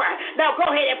tissue paper. Now go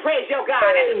ahead and praise your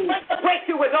God. The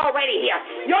breakthrough is already here.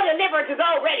 Your deliverance is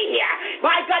already here.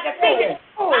 My God, the thing is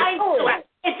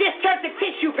it just turns to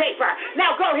tissue paper.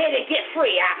 Now go ahead and get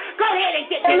free. Go ahead and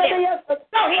get delivered.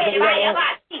 Go ahead. It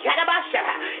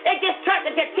just turns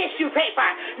into tissue paper.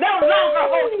 No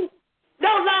longer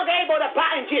able to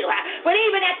bind you. But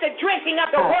even at the drinking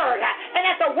of the word and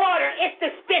at the water, it's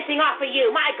dispensing off of you.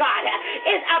 My God,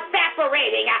 it's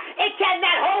evaporating. It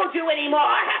cannot hold you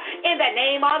anymore. In the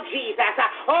name of Jesus.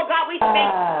 Oh, God, we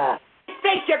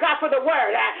thank you, God, for the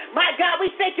word. My God, we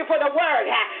thank you for the word.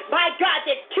 My God,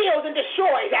 that kills and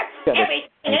destroys every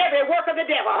work of the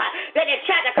devil that is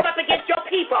trying to come up against your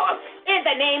people. In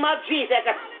the name of Jesus.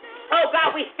 Oh,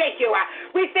 God, we thank you.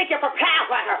 We thank you for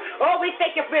power. Oh, we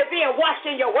thank you for being washed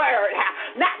in your word.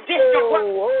 Not just your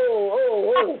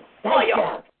word.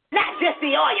 Oil. Not just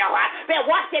the oil,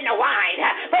 but washed in the wine.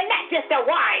 But not just the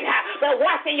wine, but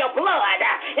washed in your blood.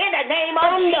 In the name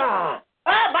of Jesus.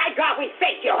 Oh, my God, we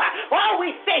thank you. Oh,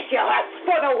 we thank you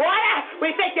for the water.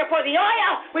 We thank you for the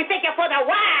oil. We thank you for the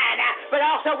wine. But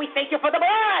also we thank you for the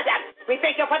blood. We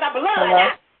thank you for the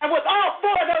blood. And with all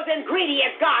four of those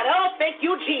ingredients, God, oh, thank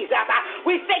you, Jesus.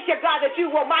 We thank you, God, that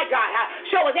you will, my God,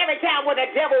 show us every time where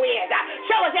the devil is.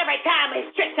 Show us every time his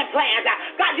tricks and plans.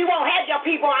 God, you won't have your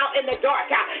people out in the dark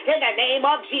in the name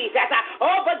of Jesus.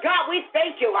 Oh, but God, we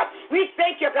thank you. We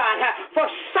thank you, God, for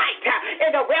sight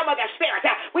in the realm of the Spirit.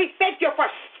 We thank you for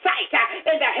sight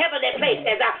in the heavenly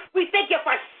places. We thank you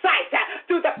for sight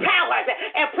through the powers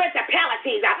and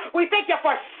principalities. We thank you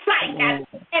for sight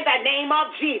in the name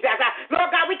of Jesus. Lord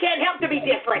God, we can't help to be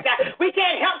different. We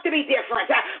can't help to be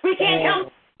different. We can't help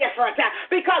different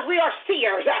because we are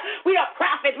seers. We are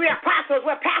prophets. We are apostles.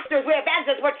 We're pastors. We're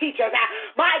evangelists. We're teachers.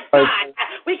 My God,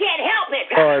 we can't help it.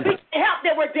 We can't help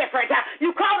that we're different.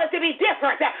 You call us to be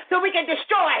different so we can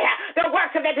destroy the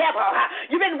works of the devil.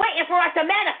 You've been waiting for us to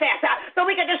manifest so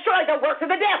we can destroy the works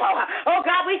of the devil. Oh,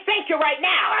 God, we thank you right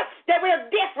now that we're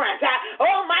different.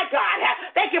 Oh, my God.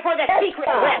 Thank you for the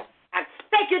secret weapon.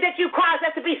 Thank you that you caused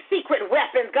us to be secret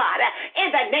weapons, God,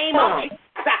 in the name of Jesus.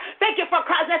 Thank you for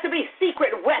causing us to be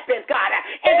secret weapons, God,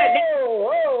 in the name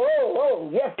of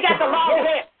Jesus. Yes. We got the long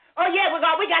hair. Oh, yeah, we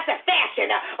got the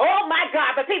fashion. Oh, my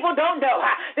God, but people don't know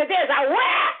that there's a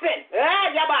weapon.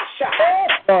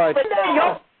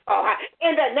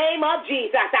 In the name of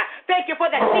Jesus. Thank you for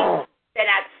the secret.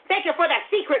 Thank you for the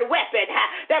secret weapon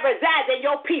that resides in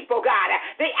your people, God.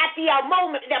 At the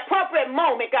appropriate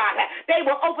moment, God, they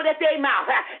will open up their mouth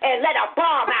and let a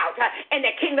bomb out in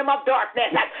the kingdom of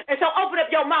darkness. And so open up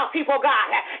your mouth, people,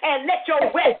 God, and let your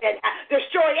weapon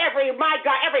destroy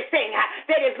everything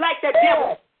that is like the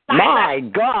devil. My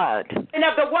God. And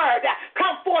of the word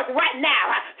come forth right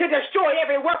now to destroy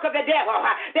every work of the devil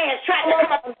that has tried to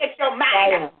come up against your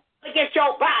mind, against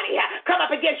your body, come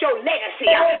up against your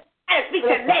legacy. I speak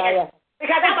to negative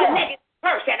because I'm a negative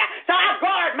person. So I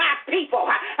guard my people.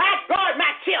 I guard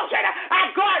my children.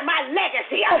 I guard my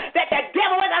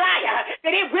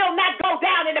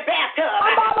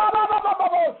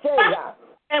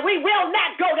we will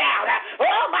not go down.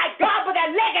 Oh, my God, but the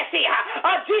legacy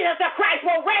of Jesus the Christ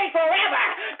will reign forever.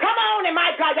 Come on, and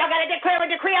my God, y'all got to declare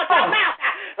and decree out your mouth.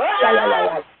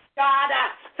 Oh, God,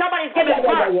 somebody's giving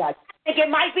birth. I think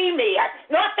it might be me.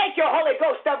 Lord, thank you, Holy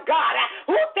Ghost of God.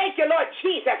 Thank you, Lord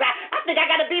Jesus. I think I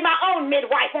got to be my own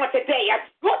midwife on today.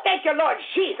 Thank you, Lord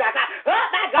Jesus. Oh,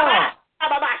 my God.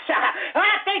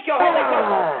 I thank you, Holy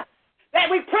Ghost. That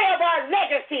we pray of our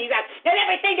legacies and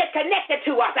everything that's connected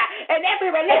to us and every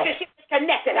relationship that's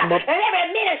connected and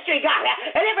every ministry, God,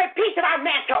 and every piece of our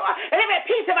mantle and every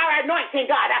piece of our anointing,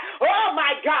 God. Oh,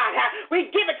 my God, we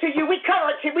give it to you. We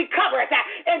cover it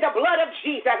in the blood of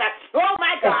Jesus. Oh,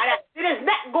 my God, it is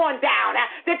not going down,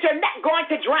 that you're not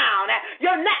going to drown.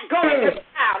 You're not going to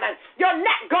drown. You're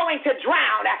not going to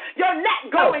drown. You're not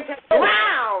going to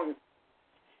drown.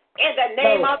 In the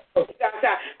name of Jesus,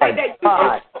 that you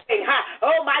are going,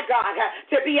 oh my God,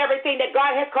 to be everything that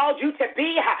God has called you to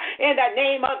be. In the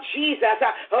name of Jesus,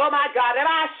 oh my God,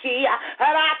 hey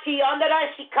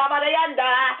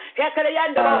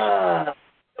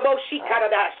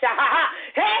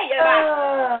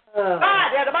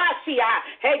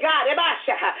God,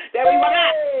 that we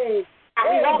won't.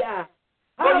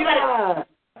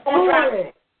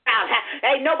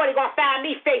 Ain't nobody gonna find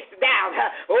me face down.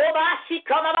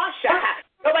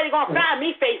 Nobody gonna find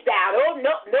me face down. Oh,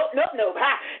 no.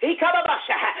 He come up.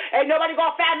 Ain't nobody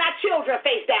gonna find my children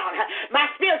face down. My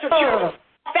spiritual children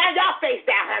find y'all face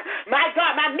down. My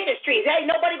God, my ministries. Ain't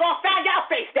nobody gonna find y'all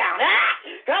face down.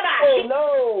 Come on. Oh,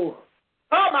 no.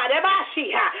 Oh, my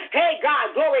Demashi. Hey,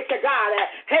 God, glory to God.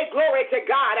 Hey, glory to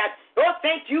God. Oh,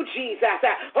 thank you, Jesus.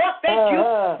 Oh, thank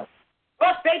you.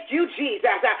 Oh, thank you,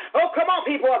 Jesus. Oh, come on,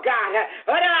 people of God.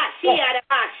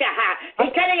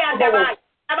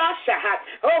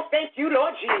 Oh, thank you,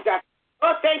 Lord Jesus.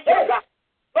 Oh, thank you, God.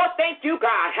 Oh, thank you,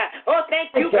 God. Oh, thank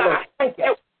you, God. That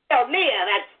we shall live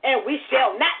and we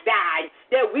shall not die.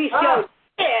 That we shall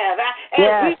live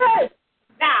and we shall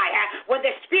die. When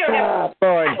the Spirit of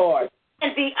God in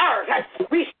the earth,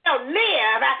 we shall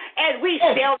live and we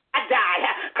shall not die.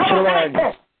 Come on,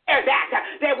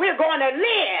 that we're going to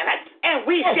live and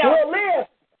we shall live.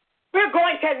 We're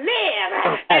going to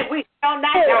live and we shall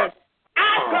not die.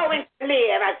 I'm going to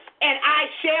live and I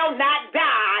shall not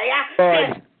die.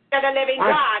 To the living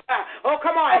God. Oh,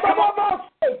 come on.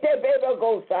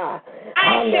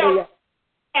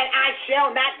 I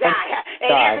shall not die.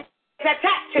 And everything is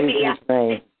attached to me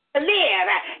to live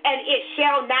and it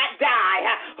shall not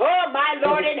die. Oh, my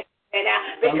Lord in heaven,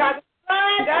 because of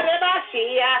the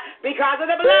blood, because of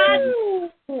the blood,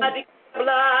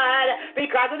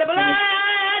 because of the blood,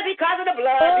 because of the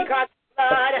blood, because of the blood,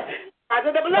 because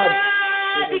of the blood,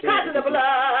 because of the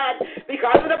blood,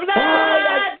 because of the blood, because of the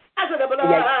blood, because of the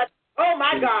blood. Oh,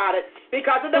 my God,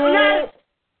 because of the blood,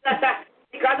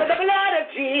 because of the blood of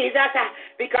Jesus,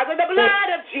 because of the blood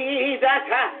of Jesus,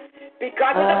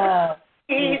 because of the blood of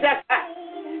Jesus,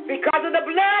 because of the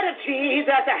blood of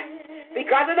Jesus,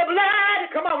 because of the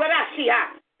blood, come on,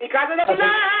 because of the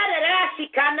blood,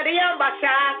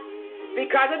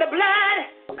 because of the blood,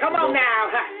 come on now,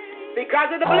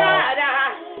 because of the blood,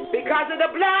 because of the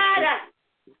blood,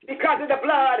 because of the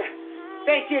blood,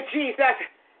 thank you, Jesus,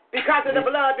 because of the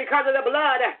blood, because of the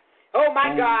blood, oh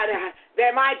my God,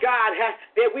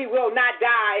 that we will not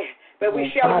die, but we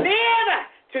shall live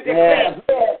to declare.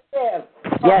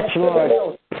 Yes,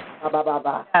 Lord.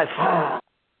 Yes.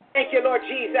 Thank you, Lord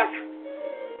Jesus.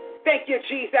 Thank you,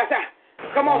 Jesus.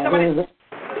 Come on, somebody.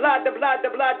 Blood, the blood, the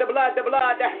blood, the blood, the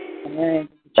blood.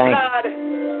 Blood,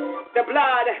 the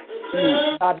blood.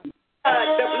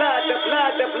 The blood, the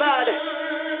blood, the blood.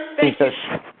 Thank you.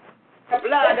 The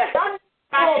blood.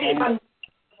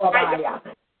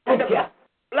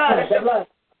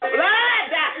 Blood.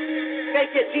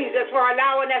 Thank you, Jesus, for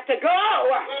allowing us to go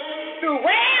through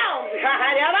realms.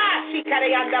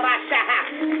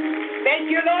 Thank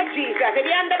you, Lord Jesus.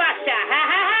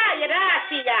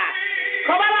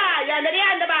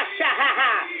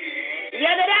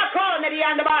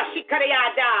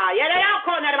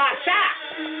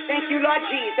 Thank you, Lord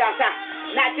Jesus.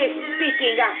 Not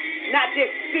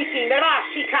just speaking,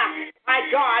 my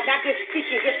God, not just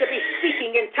speaking, just to be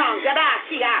speaking in tongues,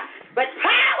 but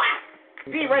power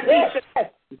be released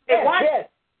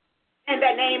in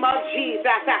the name of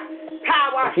Jesus.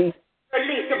 Power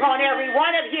released upon every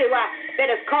one of you that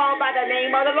is called by the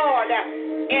name of the Lord.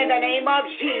 In the name of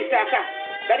Jesus.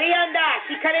 That's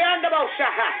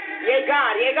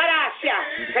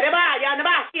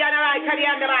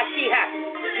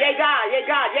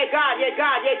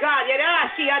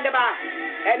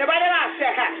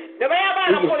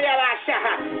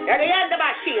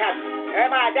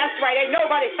right. Ain't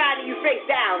nobody finding you face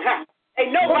down.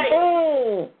 Ain't nobody.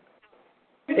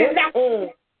 You did not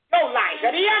your life.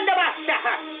 At the end of our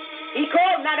shaha. He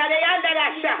called not at the end of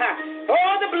that shaha.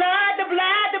 Oh, the blood, the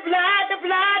blood, the blood, the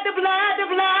blood, the blood, the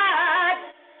blood.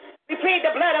 We plead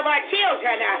the blood of our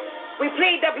children. We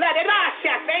plead the blood of our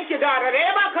shaha. Thank you, daughter. Thank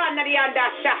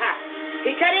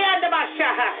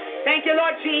you,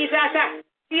 Lord Jesus.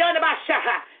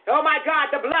 Oh, my God,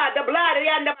 the blood of the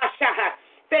end of our shaha.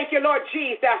 Thank you, Lord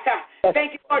Jesus.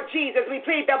 Thank you, Lord Jesus. We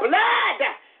plead the blood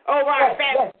over our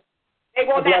family. They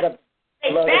will not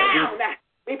stay down.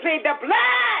 We plead the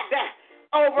blood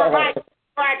over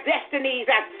our destinies.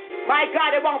 My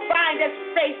God, it won't find us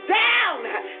face down.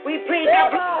 We plead the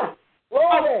blood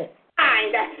over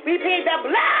mind. We plead the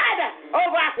blood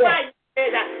over our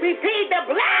finances. We plead the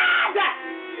blood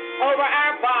over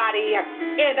our body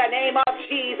in the name of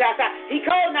Jesus.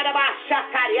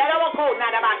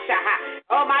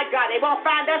 Oh my God, they won't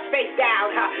find us face down.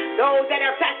 Those that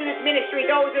are attached to this ministry,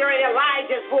 those that are in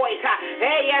Elijah's voice, that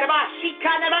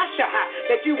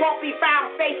you won't be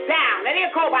found face down.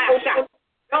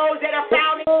 Those that are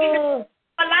found in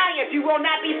alliance, you will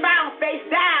not be found face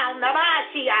down.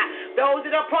 Those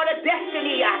that are part of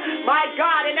Destiny, my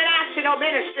God, International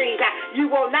Ministries, you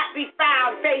will not be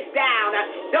found face down.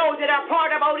 Those that are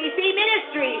part of ODC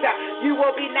Ministries, you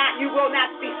will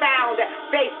not be found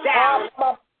face down.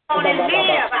 Come on and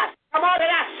live. Come on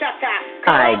and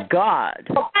My God.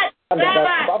 And they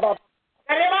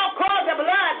won't call the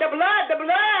blood.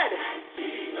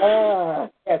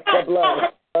 Yes, the blood.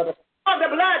 Oh, the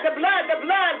blood,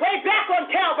 way back on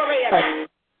Calvary. Hey,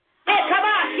 come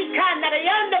on,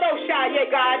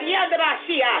 God,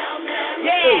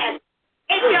 yes.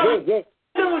 It don't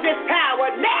lose its power.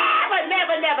 Never.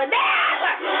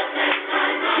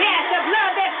 Yes, the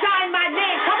blood that signed my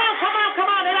name. Come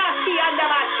on, and I'll see under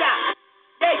my shot.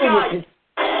 Hey, God.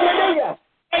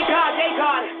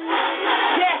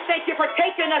 Yes, thank you for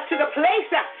taking us to the place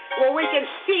where we can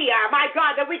see, my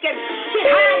God, that we can sit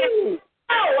high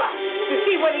to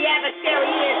see where the adversary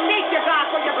is. Thank you,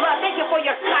 God, for your blood. Thank you for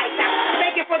your sight.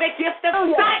 Thank you for the gift of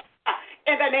sight.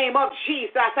 In the name of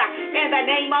Jesus. In the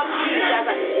name of Jesus.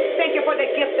 Thank you for the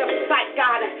gift of sight,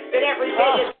 God, that every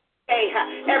day is a day.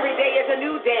 Every day is a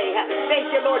new day.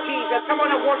 Thank you, Lord Jesus. Come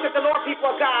on and worship the Lord,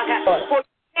 people of God. For your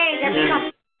name has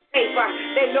become safe.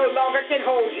 They no longer can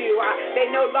hold you.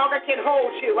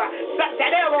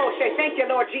 Thank you,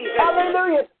 Lord Jesus.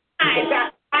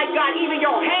 Hallelujah. My God, even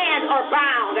your hands are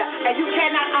bound, and you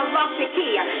cannot unlock the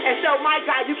key. And so, my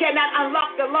God, you cannot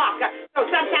unlock the lock. So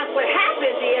sometimes what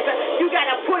happens is you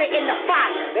got to put it in the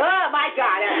fire. Oh, my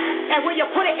God. And when you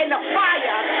put it in the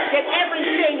fire, then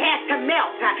everything has to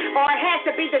melt, or it has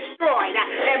to be destroyed.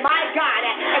 And my God,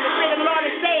 and the Spirit of the Lord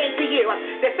is saying to you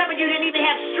that some of you didn't even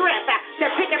have strength to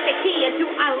pick up the key and to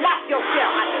unlock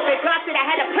yourself. But God said, I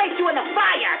had to place you in the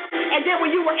fire. And then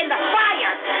when you were in the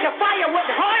fire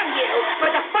wouldn't harm you,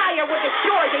 but the fire would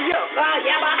destroy the yoke. My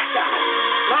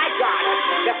God,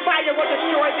 the fire would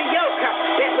destroy the yoke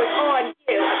that was on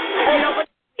you. If you don't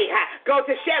believe me, go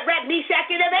to Shadrach,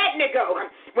 Meshach, and Abednego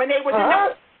when they were in the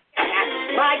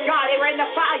my God, they were in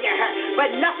the fire, but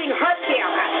nothing hurt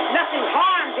them, nothing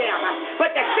harmed them.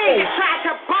 But the thing that tried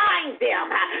to bind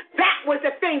them, that was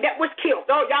the thing that was killed.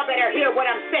 Oh, y'all better hear what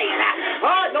I'm saying.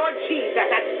 Oh, Lord Jesus,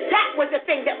 that was the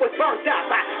thing that was burnt up.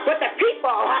 But the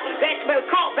people that were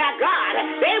called by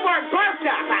God, they weren't burnt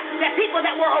up. The people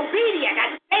that were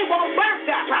obedient, they weren't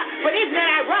burnt up. But isn't it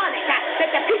ironic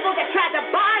that the people that tried to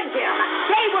bind them,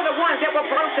 they were the ones that were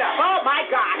burnt up? Oh, my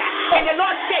God. And the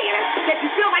Lord said that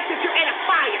you feel like that you're in a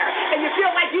fire and you feel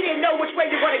like you didn't know which way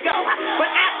you're going to go. But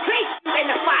I placed you in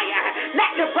the fire,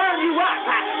 not to burn you up,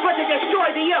 but to destroy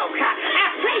the yoke. I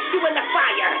placed you in the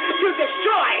fire to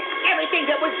destroy everything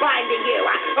that was binding you.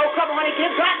 Oh, come on and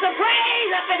give God some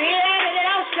praise up in here.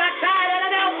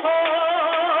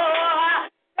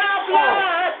 The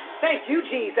blood. Thank you,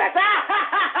 Jesus.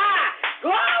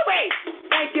 Glory.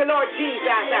 Thank you, Lord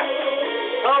Jesus.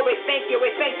 Oh, we thank you. We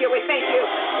thank you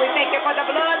for the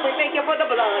blood. We thank you for the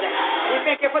blood.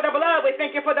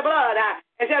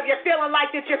 And so if you're feeling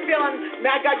like that,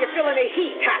 my God, you're feeling the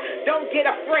heat, don't get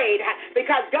afraid,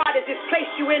 because God has just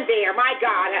placed you in there, my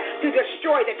God, to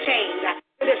destroy the chains,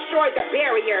 to destroy the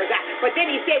barriers. But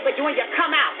then he said, but when you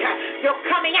come out, you're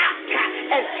coming out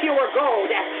as pure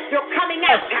gold. You're coming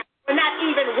out not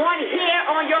even one hair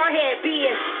on your head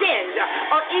being singed,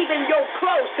 or even your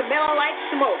clothes smelling like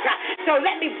smoke. So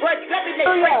let me break to you.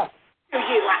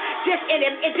 Just in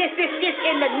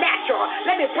the natural.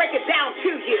 Let me break it down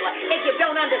to you. If you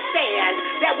don't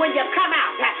understand that when you come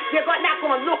out, you're not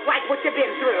going to look like what you've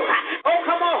been through. Oh,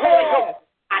 come on, Holy Ghost.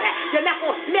 You're not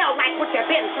going to smell like what you've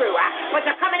been through, but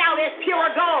you're coming out as is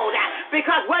pure gold.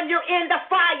 Because when you're in the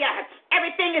fire,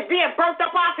 everything is being burnt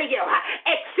up off of you,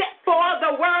 except for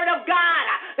the word of God.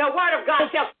 The word of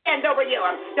God shall stand over you.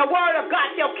 The word of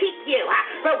God shall keep you.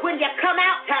 But when you come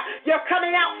out, you're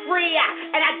coming out free.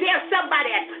 And I dare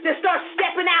somebody to start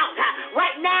stepping out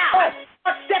right now.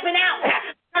 Start stepping out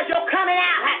because you're coming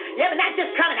out. You're not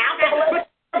just coming out, but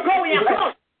you're going out.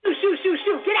 Come on, shoot.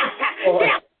 Get out. Get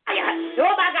out.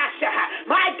 Oh my gosh,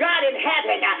 my God in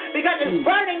heaven, because it's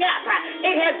burning up.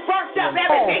 It has burnt up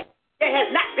everything. It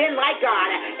has not been like God.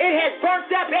 It has burnt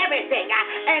up everything.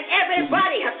 And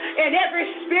everybody and every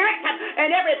spirit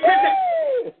and every person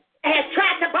has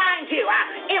tried to bind you.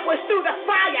 It was through the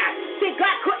fire. See,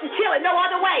 God couldn't kill it no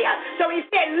other way. So he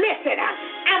said, listen,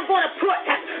 I'm going to put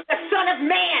the Son of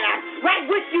Man right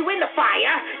with you in the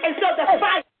fire. And so the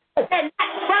fire will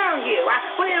not burn you,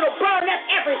 but it will burn up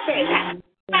everything.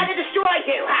 Try to destroy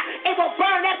you. It will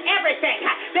burn up everything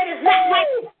that is not like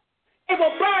you. It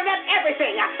will burn up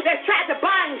everything that's tried to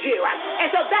bind you.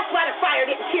 And so that's why the fire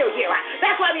didn't kill you.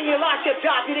 That's why when you lost your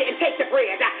job, you didn't take the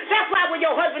bread. That's why when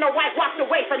your husband or wife walked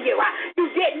away from you, you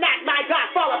did not, my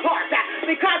God, fall apart.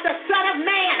 Because the Son of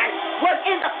Man was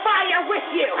in the fire with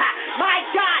you. My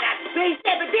God. He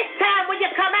said, but this time when you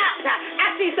come out,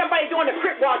 I see somebody doing the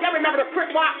crip walk. Y'all remember the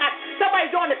crip walk? Somebody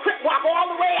doing the crip walk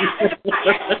all the way out in the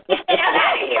fire. He said, I'm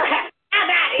out of here. I'm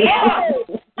out of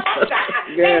here.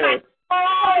 Good.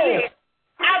 Oh, yeah.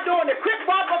 I'm doing the quick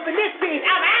walk of Ministries.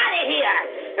 I'm out of here.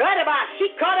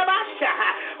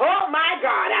 Oh, my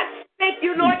God. Thank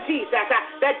you, Lord Jesus.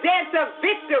 The dance of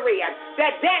victory, the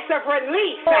dance of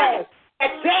release, the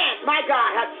dance, my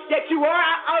God, that you are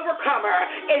an overcomer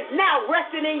is now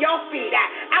resting in your feet.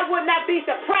 I would not be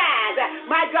surprised,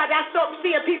 my God, I start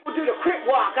seeing people do the quick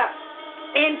walk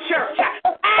in church.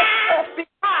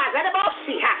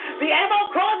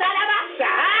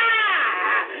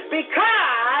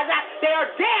 Because they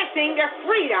are dancing their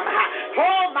freedom.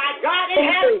 Oh, my God in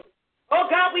heaven.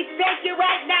 Oh, God, we thank you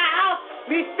right now.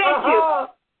 We thank you.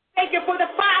 Thank you for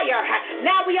the fire.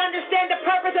 Now we understand the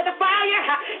purpose of the fire.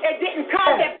 It didn't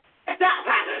come to burn us up,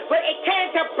 but it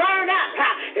came to burn up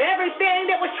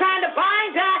everything that was trying to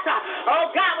bind us.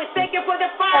 Oh, God, we thank you for the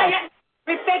fire.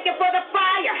 We thank you for the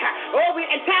fire. Oh,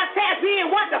 in times past, we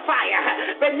didn't want the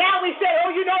fire. But now we say,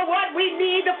 oh, you know what? We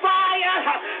need the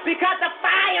fire because the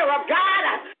fire of God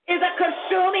is a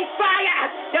consuming fire.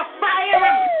 The fire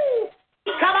of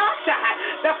come on,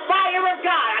 the fire of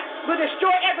God will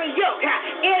destroy every yoke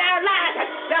in our lives.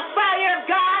 The fire of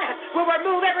God will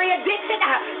remove every addiction.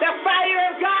 The fire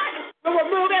of God will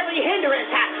remove every hindrance.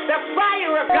 The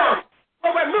fire of God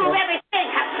will remove everything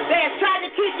that is trying to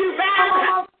keep you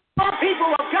bound. People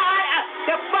of God,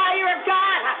 the fire of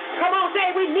God. Come on,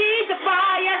 say we need the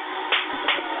fire.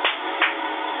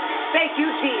 Thank you,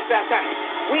 Jesus.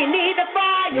 We need the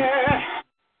fire.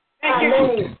 Thank you.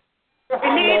 We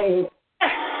need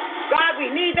God, we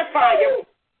need the fire.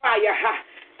 Fire.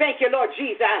 Thank you, Lord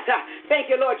Jesus. Thank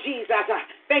you, Lord Jesus.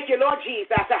 Thank you, Lord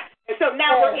Jesus. And so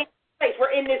now we're in place.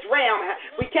 We're in this realm.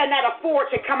 We cannot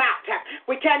afford to come out.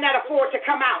 We cannot afford to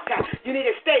come out. You need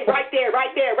to stay right there,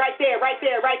 right there, right there, right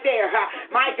there, right there.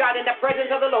 My God, in the presence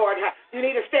of the Lord. You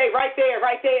need to stay right there,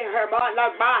 right there.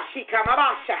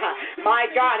 My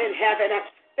God in heaven.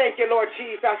 Thank you, Lord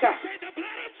Jesus.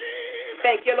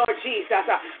 Thank you, Lord Jesus.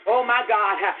 Oh, my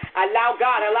God. Allow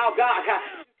God to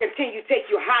continue to take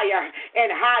you higher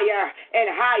and higher and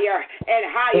higher and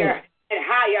higher and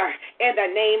higher in the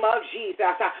name of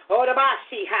Jesus. Oh,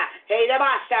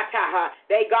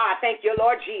 hey, God, thank you,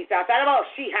 Lord Jesus.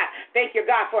 Thank you,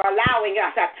 God, for allowing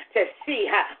us to see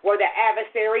where the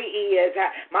adversary is,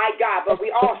 my God, but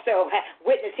we also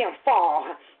witness him fall.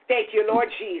 Thank you, Lord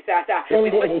Jesus.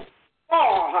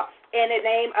 Fall in the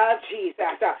name of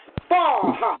Jesus.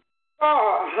 Fall.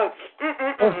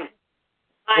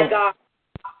 My God.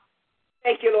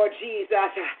 Thank you, Lord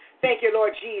Jesus. Thank you,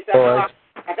 Lord Jesus. Lord.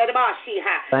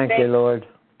 Thank you, Lord.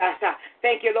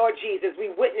 Thank you, Lord Jesus. We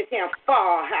witness him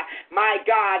fall. My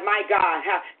God, my God.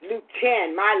 Luke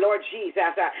 10, my Lord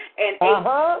Jesus. And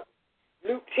 8,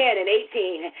 Luke 10 and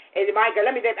 18. And my God,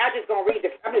 I'm just going to read,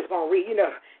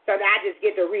 so that I just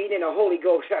get to read in the Holy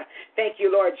Ghost. Thank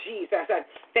you, Lord Jesus.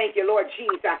 Thank you, Lord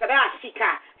Jesus.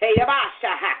 Hey,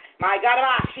 my God,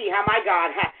 my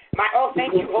God. Oh,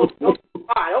 thank you, Holy Ghost.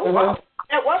 Oh, wow.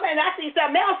 That woman, I see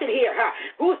something else in here.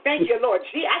 Thank you, Lord.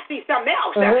 Gee, I see something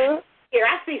else here.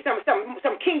 I see some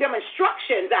kingdom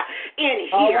instructions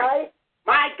in here. All right.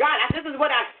 My God, this is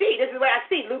what I see. This is what I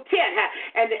see. Luke 10.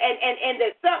 And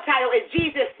the subtitle is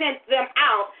Jesus sent them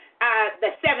out,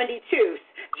 the 72.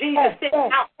 Jesus sent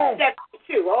out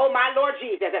 72. Oh, my Lord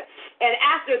Jesus. And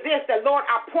after after this, the Lord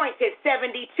appointed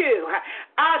 72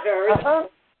 others,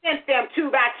 sent them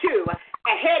 2 by 2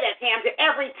 ahead of him to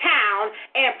every town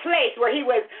and place where he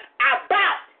was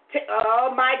about to,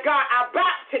 about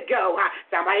to go.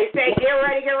 Somebody say, get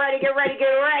ready,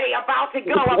 about to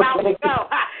go.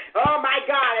 Oh, my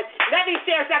God. Let me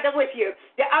share something with you.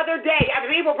 The other day,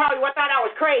 people probably thought I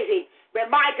was crazy,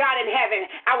 but my God in heaven,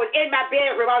 I was in my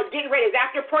bedroom. I was getting ready. It was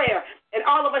after prayer, and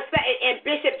all of a sudden, in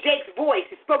Bishop Jake's voice,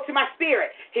 it spoke to my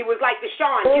spirit. He was like,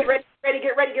 Deshaun, get ready.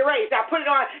 So I put it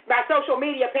on my social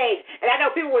media page, and I know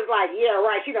people was like, yeah,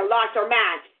 right, she done lost her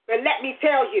mind. But let me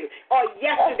tell you,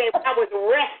 yesterday when I was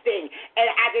resting, and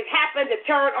I just happened to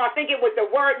turn on, I think it was the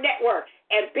Word Network,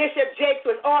 and Bishop Jakes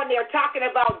was on there talking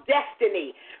about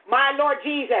destiny. My Lord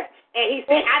Jesus. And he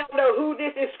said, I don't know who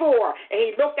this is for. And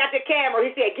he looked at the camera.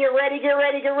 He said, get ready.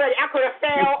 I could have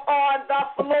fell on the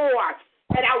floor.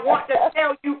 And I want to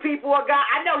tell you, people of God,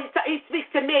 I know he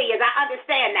speaks to millions. I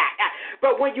understand that.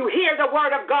 But when you hear the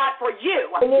word of God for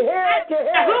you,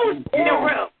 who's in the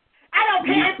room? I don't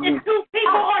care if it's 2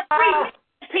 people or 3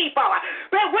 people.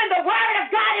 But when the word of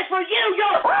God is for you,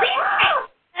 your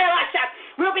spirit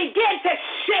will begin to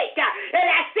shake. And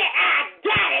I said, I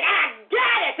got it.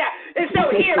 And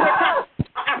so here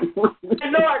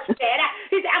the Lord said,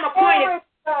 he said, I'm appointed.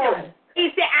 He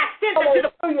said, I sent them to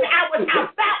the place I was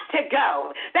about to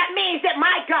go. That means that,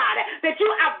 my God, that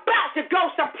you're about to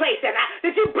go someplace, and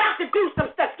that you're about to do some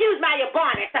stuff. Excuse my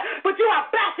ebonics, but you're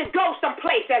about to go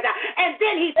someplace. And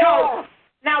then he told,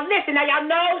 now listen, now y'all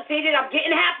know, see that I'm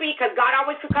getting happy because God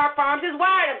always confirms his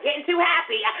word. I'm getting too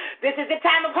happy. This is the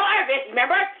time of harvest.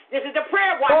 Remember, this is the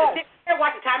prayer watch. This is the prayer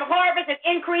watch, the time of harvest and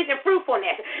increase and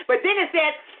fruitfulness. But then it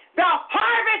says, the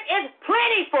harvest is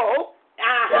plentiful,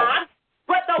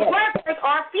 but the workers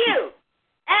are few.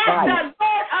 As the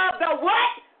Lord of the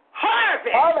what?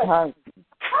 Harvest.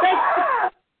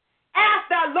 As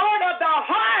the Lord of the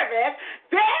harvest,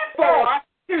 therefore,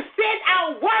 to send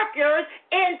out workers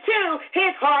into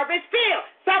his harvest field.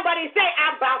 Somebody say,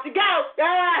 I'm about to go.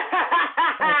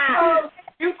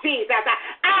 You Jesus.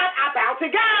 I'm about to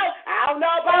go. I don't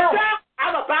know about you.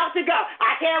 I'm about to go.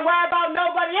 I can't worry about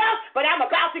nobody else, but I'm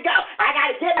about to go. I got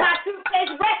to get my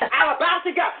suitcase ready. I'm about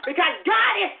to go because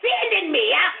God is sending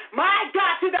me, my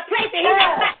God, to the place that he's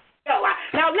about to go.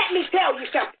 Now, let me tell you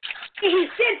something. He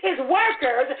sent his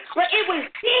workers, but it was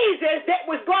Jesus that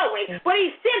was going. But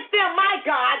he sent them, my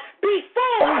God,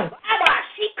 before.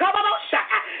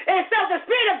 And so the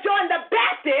spirit of John the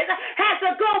Baptist has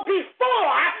to go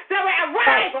before the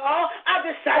arrival of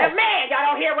the Son of Man. Y'all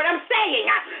don't hear what I'm saying.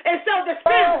 And so the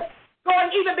spirit going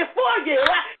even before you,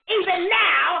 even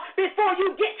now, before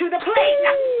you get to the place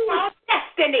of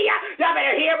destiny. Y'all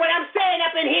better hear what I'm saying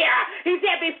up in here. He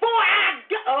said, before I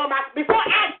get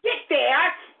there,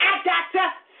 I got to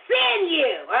send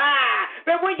you.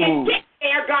 But when you get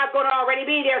there, God's going to already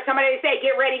be there. Somebody say,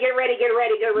 get ready. Now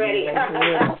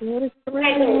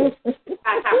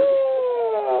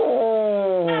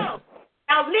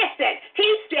listen,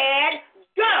 he said,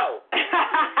 go.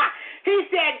 He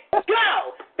said,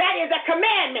 go. That is a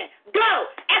commandment. Go.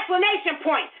 Exclamation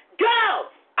point. Go.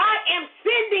 I am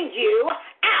sending you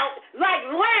out like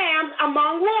lambs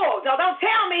among wolves. Now, don't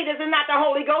tell me this is not the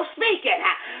Holy Ghost speaking.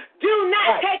 Do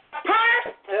not take a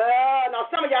purse. Now,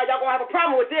 some of y'all going to have a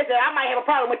problem with this. I might have a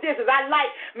problem with this. I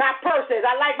like my purses.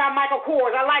 I like my Michael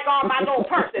Kors. I like all my little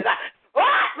purses.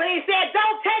 But he said,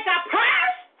 don't take a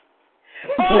purse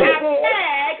or a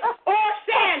bag or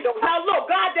sandals. Now, look,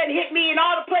 God done hit me in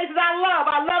all the places I love.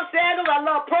 I love sandals. I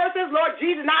love purses. Lord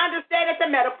Jesus, and I understand it's a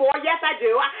metaphor. Yes, I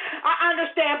do. I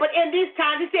understand. But in these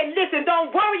times, he said, listen, don't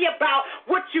worry about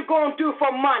what you're going to do for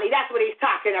money. That's what he's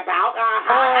talking about.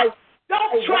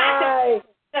 Don't try to...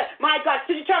 My God,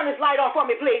 could you turn this light on for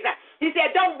me, please? He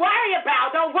said, don't worry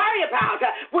about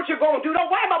what you're going to do. Don't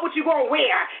worry about what you're going to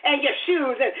wear and your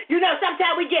shoes. And,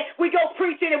 sometimes we go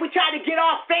preaching and we try to get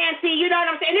all fancy. You know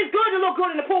what I'm saying? It's good to look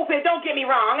good in the pulpit, don't get me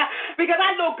wrong, because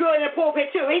I look good in the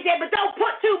pulpit too. He said, but don't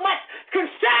put too much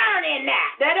concern in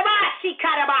that.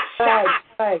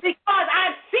 Because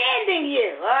I'm sending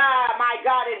you. My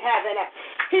God in heaven.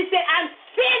 He said, I'm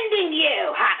sending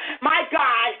you, my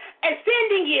God, and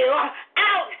sending you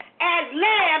out as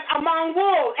lambs among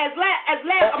wolves, as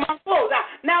lambs among wolves.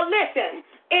 Now listen,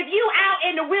 if you out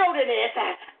in the wilderness,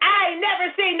 I ain't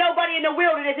never seen nobody in the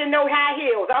wilderness in no high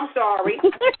heels. I'm sorry.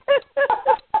 And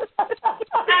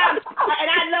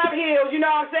I love heels, you know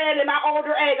what I'm saying? In my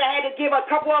older age, I had to give a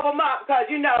couple of them up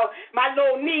because, my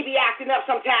little knee be acting up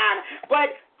sometimes.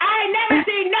 But I ain't never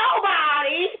seen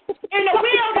nobody in the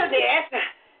wilderness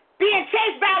being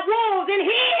chased by wolves in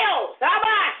heels.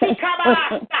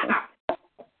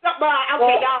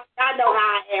 Okay, y'all know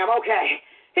how I am. Okay.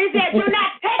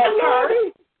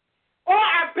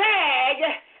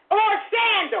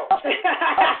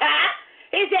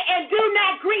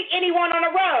 anyone on the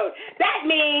road. That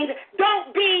means don't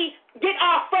get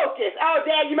off focus. Oh,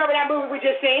 Dad, you remember that movie we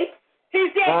just seen? He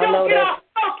said, don't get off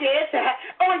focus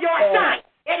on your assignment.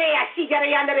 He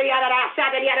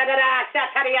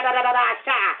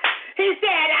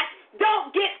said,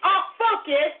 don't get off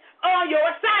focus on your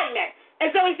assignment. And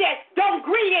so he said, don't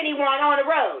greet anyone on the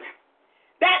road.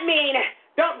 That means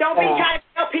don't be trying to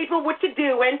tell people what you're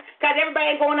doing, because everybody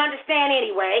ain't going to understand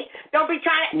anyway. Don't be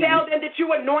trying to tell them that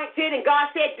you're anointed and God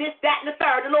said this, that, and the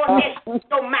third. The Lord said, shut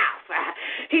your mouth.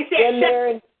 He said,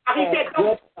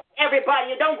 don't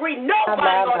everybody, don't greet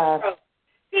nobody on the road.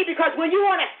 See, because when you're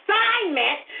on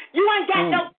assignment, you ain't got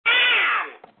no time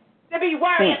to be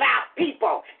worried about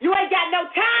people. You ain't got no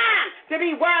time to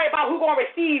be worried about who's going to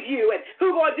receive you and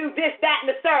who's going to do this, that,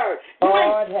 and the third. You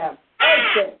ain't got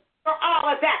time for all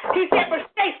of that. He said, but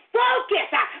stay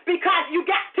focused because you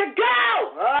got to go.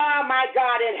 Oh, my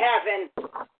God in heaven.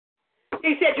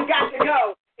 He said, you got to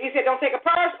go. He said, don't take a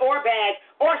purse or a bag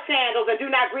or sandals and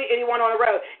do not greet anyone on the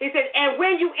road. He said, and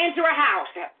when you enter a house,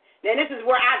 then this is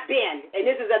where I've been, and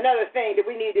this is another thing that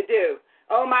we need to do.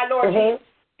 Oh, my Lord Jesus.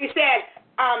 He said,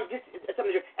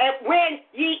 and when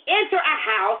ye enter a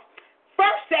house,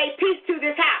 first say peace to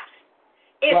this house.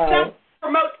 If someone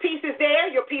promotes peace is there,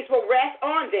 your peace will rest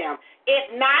on them.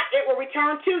 If not, it will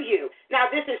return to you. Now,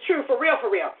 this is true for real, for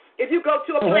real. If you go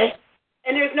to a place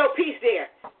and there's no peace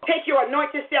there, take your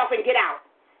anointed self and get out.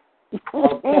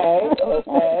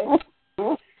 Okay.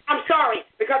 I'm sorry,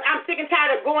 because I'm sick and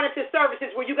tired of going into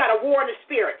services where you got a war in the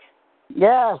spirit.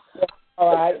 Yes.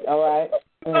 All right.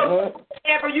 So,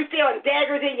 whenever you feeling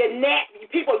daggers in your neck,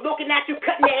 people looking at you,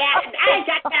 cutting their ass, I ain't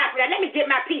got time for that. Let me get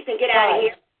my peace and get out of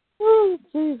here. Oh,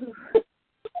 Jesus.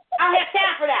 I don't have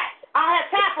time for that. I don't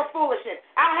have time for foolishness.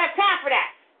 I don't have time for that.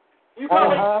 You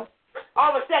probably,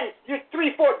 all of a sudden, you're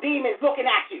 3-4 demons looking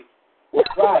at you.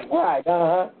 Right.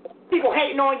 People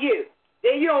hating on you.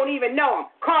 Then you don't even know them,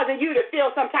 causing you to feel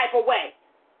some type of way.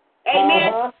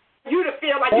 Amen? You to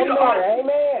feel like you don't want to.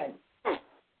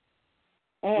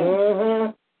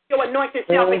 Amen. Your anointed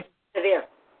self is there.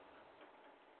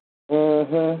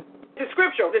 This is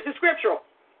scriptural.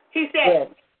 He said,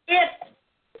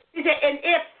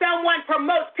 if someone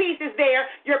promotes peace is there,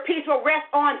 your peace will rest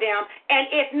on them, and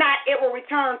if not, it will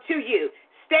return to you.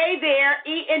 Stay there,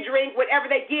 eat and drink whatever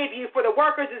they give you, for the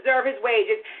workers deserve his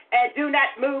wages, and do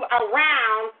not move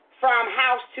around from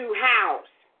house to house.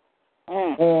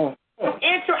 You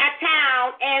enter a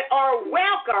town and are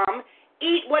welcome.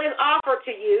 Eat what is offered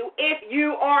to you. If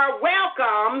you are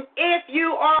welcome. Eat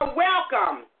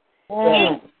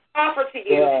offered to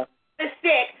you. The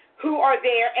sick who are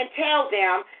there, and tell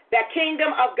them the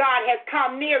kingdom of God has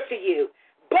come near to you.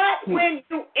 But when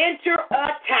you enter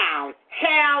a town,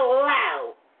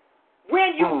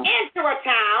 when you enter a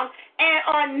town and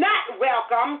are not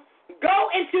welcome, go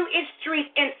into its streets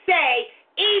and say,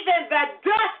 even the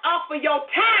dust off of your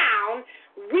town,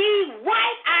 we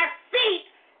wipe our feet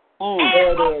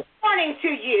and are warning to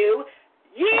you,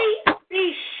 ye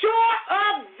be sure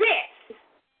of this,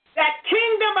 the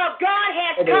kingdom of God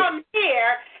has come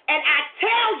near, and I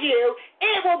tell you,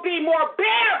 it will be more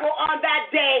bearable on that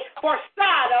day for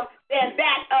Sodom than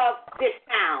that of this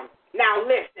town. Now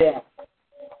listen.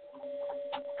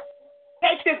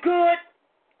 Take the good,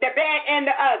 the bad, and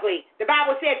the ugly. The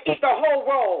Bible says eat the whole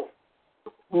roll.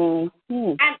 I'm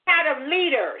tired of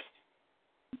leaders.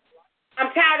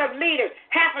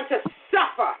 Having to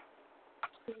suffer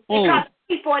because of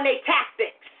people and their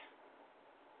tactics.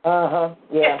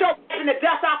 It's so taking the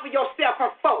dust off of yourself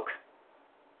from folk.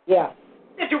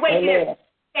 Situations,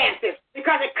 circumstances,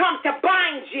 because it comes to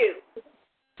bind you.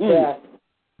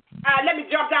 Let me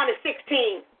jump down to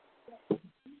 16.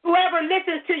 Whoever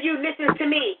listens to you listens to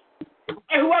me,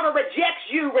 and whoever rejects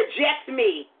you rejects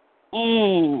me.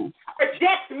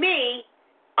 Rejects me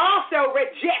also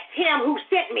rejects him who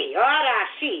sent me.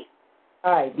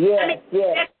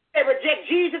 They reject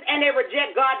Jesus and they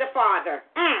reject God the Father.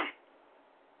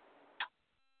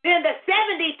 Then the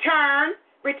 70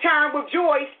 returned with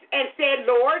joy and said,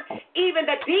 Lord, even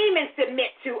the demons submit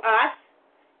to us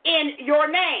in your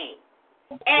name.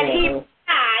 And he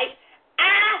replied,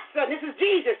 this is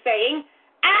Jesus saying,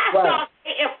 I saw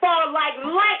it fall like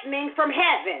lightning from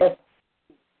heaven.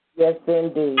 Yes,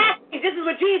 indeed. This is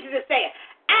what Jesus is saying.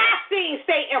 I seen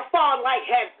Satan fall like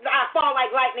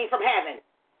lightning from heaven.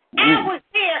 I was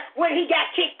there when he got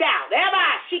kicked out.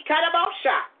 She cut him off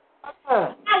shot.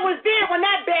 I was there when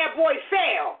that bad boy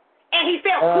fell, and he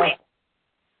fell quick.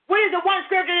 What is the one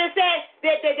scripture that says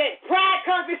that pride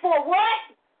comes before what?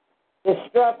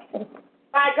 Destruction.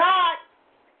 By God.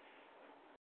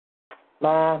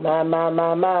 My.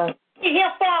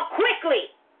 He'll fall quickly.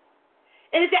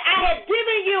 And he said, I have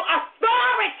given you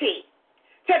authority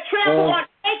to trample on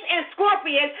snakes and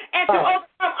scorpions and to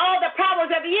overcome all the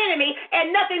powers of the enemy,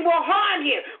 and nothing will harm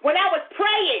you. When I was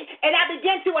praying and I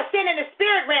began to ascend in the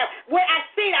spirit realm, what I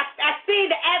seen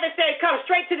the adversary come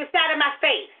straight to the side of my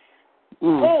face.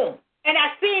 And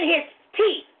I seen his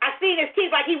teeth. I seen his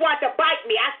teeth like he wanted to bite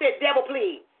me. I said, devil,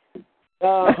 please.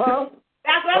 That's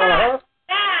what I said.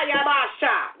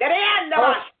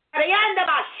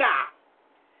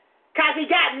 Because he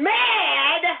got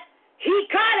mad, he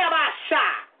cut him a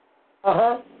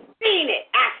shot. Seen it.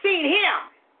 I seen him.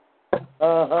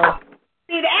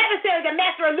 See, the adversary is a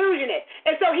master illusionist.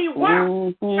 And so he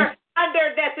works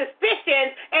under the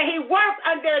suspicions, and he works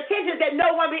under intentions that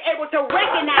no one will be able to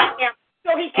recognize him.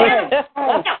 So he can't.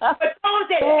 But those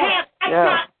that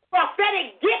have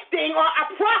prophetic gifting or a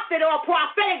prophet or a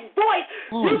prophetic voice,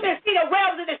 you can see the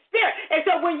realms of the spirit. And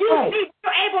so when you're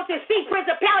able to see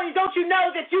principalities, don't you know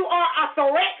that you are a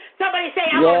threat? Somebody say,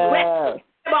 I'm a threat.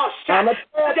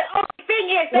 The only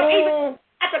thing is, don't even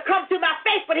have to come to my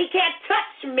face, but he can't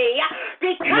touch me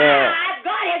because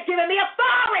God has given me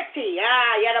authority.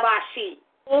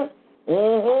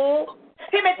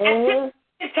 Timothy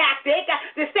tactic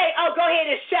to say, oh, go ahead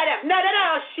and shut up. No,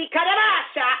 she cut him off,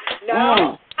 shot.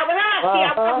 No, I will not see,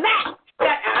 I will not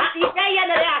shut up.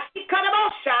 She cut him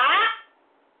off, shot.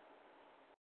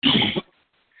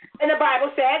 And the Bible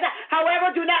says,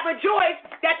 however, do not rejoice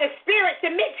that the Spirit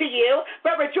submit to you,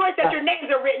 but rejoice that your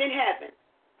names are written in heaven.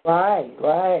 Right.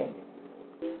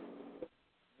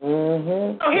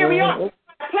 So here we are,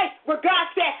 a place where God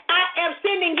said, I am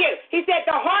sending you. He said,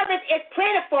 the harvest is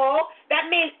plentiful. That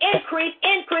means increase.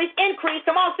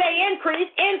 Come on, say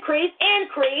increase.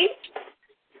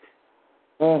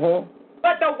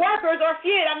 But the workers are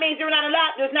few. That means there's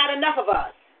not enough of us.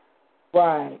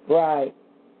 Right.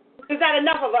 There's not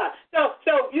enough of us.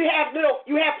 So you have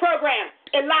programs,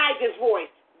 Elijah's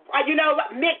voice,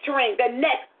 mentoring the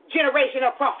next generation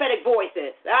of prophetic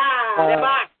voices.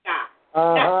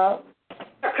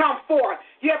 To come forth.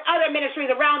 You have other ministries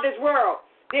around this world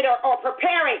that are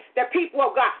preparing the people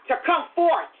of God to come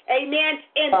forth, amen,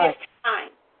 in this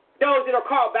time. Those that are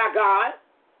called by God.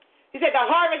 He said the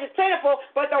harvest is plentiful,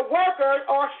 but the workers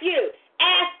are few.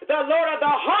 Ask the Lord of the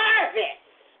harvest.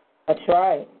 That's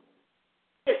right.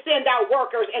 To send out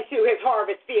workers into his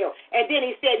harvest field. And then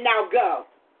he said, now go.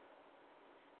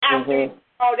 After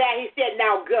all that, he said,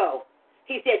 now go.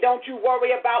 He said, don't you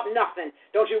worry about nothing.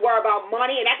 Don't you worry about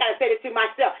money. And I got to say this to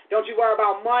myself. Don't you worry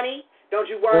about money. Don't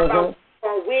you worry about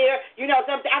where.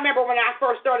 I remember when I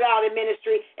first started out in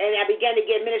ministry and I began to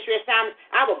get ministry assignments,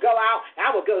 I would go out,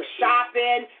 I would go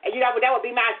shopping. And, that would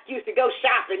be my excuse to go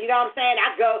shopping. You know what I'm saying?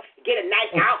 I'd go get a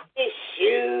nice outfit,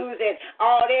 shoes, and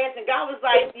all this. And God was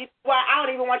like, I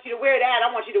don't even want you to wear that. I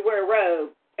want you to wear a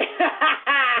robe.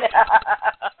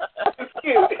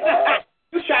 Cute.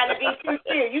 You trying to be too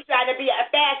cute. You trying to be a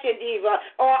fashion diva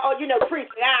or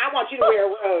preaching. I want you to wear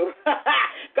a robe.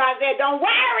 God said, don't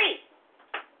worry.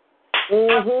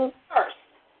 First,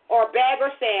 or bag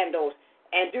or sandals,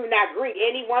 and do not greet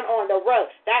anyone on the road.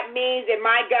 That means that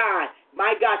my God,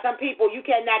 some people you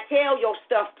cannot tell your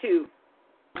stuff to.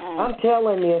 I'm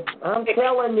telling you.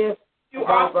 You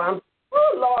are.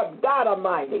 Lord God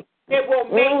Almighty. It will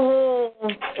make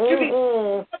you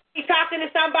be talking to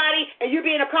somebody and you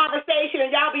be in a conversation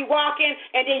and y'all be walking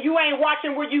and then you ain't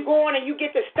watching where you going and you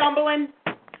get to stumbling.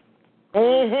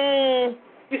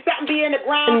 You something be in the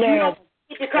ground you don't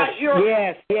see because you're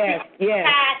yes.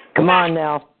 Come on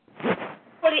now.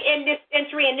 Put it in this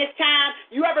entry in this time.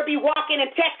 You ever be walking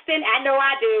and texting? I know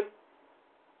I do.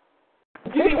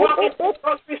 You be walking to the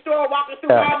grocery store, walking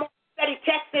through Walmart, steady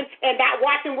texting and not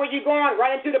watching where you're going,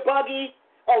 running to the buggy.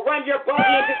 Or run your buggy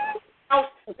into the house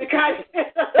because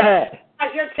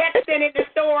you're texting in the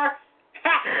store.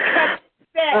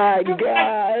 My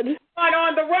God.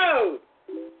 On the road.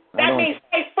 That means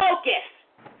stay focused.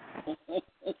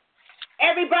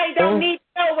 Everybody don't need to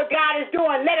know what God is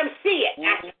doing. Let them see it.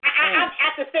 I'm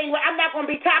at the thing where I'm not going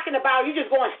to be talking about it. You're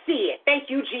just going to see it. Thank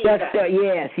you, Jesus.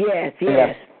 Yes.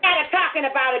 Instead of talking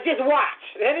about it, just watch.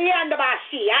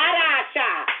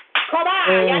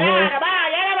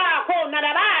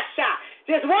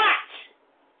 Just watch.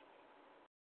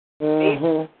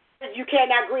 You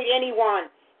cannot greet anyone.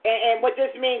 And what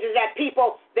this means is that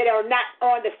people that are not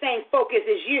on the same focus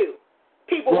as you,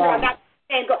 people who are not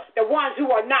the ones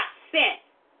who are not sent.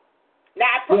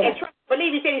 Now, and trust and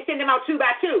believe, he said he sent them out 2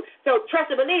 by 2. So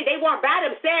trust and believe, they weren't by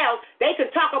themselves. They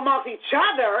could talk amongst each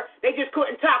other. They just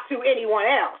couldn't talk to anyone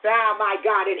else. Oh, my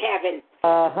God in heaven.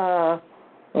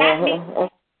 That means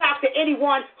talk to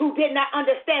anyone who did not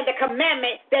understand the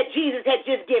commandment that Jesus had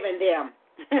just given them.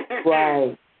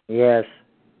 Right. Yes.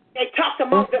 They talked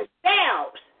among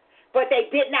themselves, but they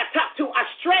did not talk to a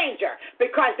stranger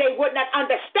because they would not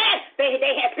understand. They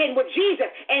had been with Jesus,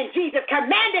 and Jesus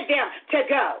commanded them to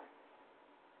go.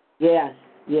 Yes,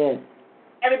 yes.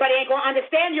 Everybody ain't going to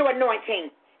understand your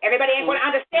anointing. Everybody ain't going to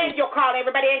understand your call.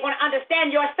 Everybody ain't going to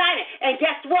understand your assignment. And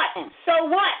guess what? So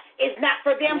what? It's not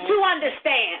for them to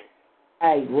understand.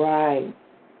 Right.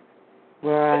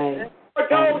 For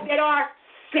those that are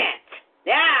sent.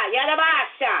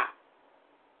 Yadabasha.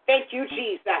 Thank you,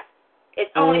 Jesus.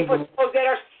 It's only for those that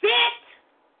are sent.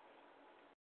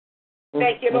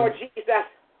 Thank you, Lord Jesus.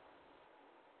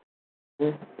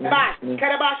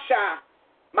 Kadabasha.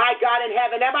 My God in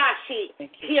heaven,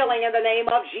 healing in the name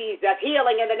of Jesus.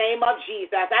 Healing in the name of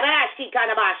Jesus.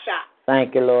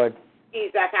 Thank you, Lord.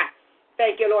 Jesus.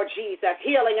 Thank you, Lord Jesus.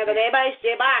 Healing in the name of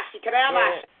Jesus.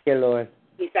 Thank you, Lord.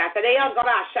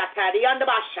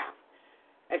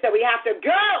 And so we have to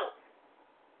go.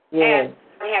 Yes. And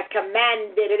I have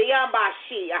commanded.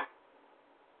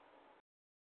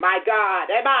 My God.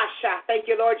 Thank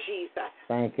you, Lord Jesus.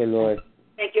 Thank you, Lord.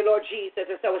 Thank you, Lord Jesus.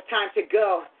 And so it's time to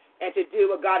go and to do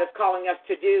what God is calling us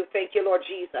to do. Thank you, Lord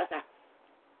Jesus.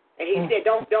 And he said,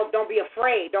 don't be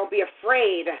afraid. Don't be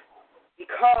afraid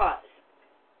because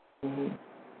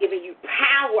giving you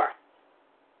power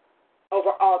over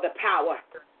all the power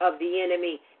of the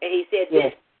enemy. And he said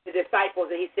this to the disciples,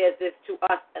 and he says this to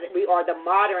us. We are the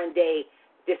modern day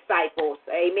disciples,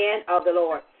 amen, of the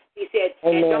Lord. He said,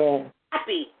 and don't be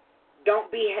happy. Don't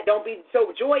be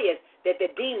so joyous that the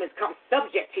demons come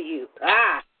subject to you.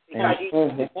 Because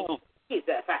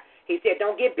Jesus. He said,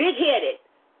 don't get big-headed.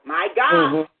 My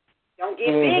God. Don't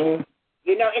get big.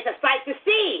 You know, it's a sight to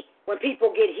see when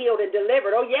people get healed and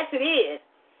delivered. Oh, yes, it is.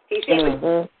 He said,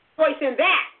 rejoice in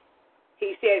that.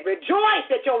 He said, rejoice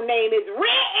that your name is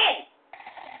written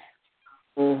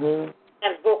in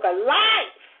the book of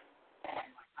life.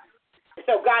 And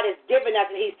so God has given us,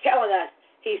 and he's telling us,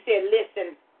 he said,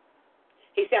 listen,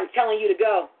 he said, I'm telling you to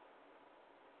go.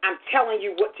 I'm telling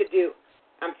you what to do.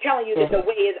 I'm telling you that the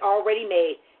way is already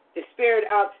made. The spirit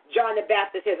of John the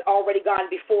Baptist has already gone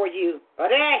before you.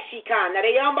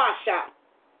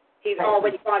 He's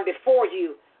already gone before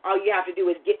you. All you have to do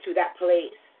is get to that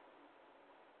place.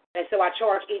 And so I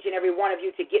charge each and every one of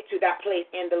you to get to that place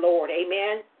in the Lord.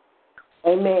 Amen?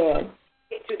 Amen.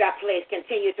 Get to that place.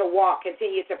 Continue to walk.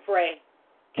 Continue to pray.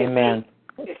 Amen.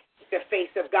 To see the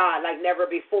face of God like never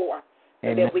before.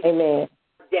 Amen. So that we can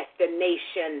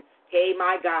destination. Hey,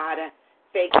 my God.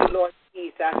 Thank you, Lord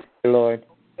Jesus. Lord.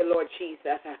 Thank you, Lord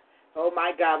Jesus. Oh,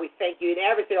 my God, we thank you. And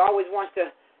everything always wants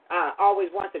to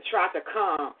try to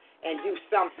come and do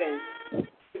something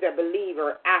to the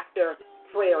believer after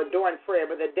prayer or during prayer,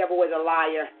 but the devil is a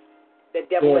liar. The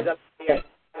devil is a liar.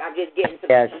 I'm just getting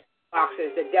some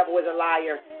boxes. The devil is a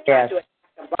liar. Trying to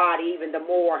attack the body even the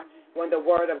more when the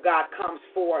word of God comes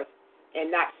forth,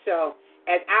 and not so.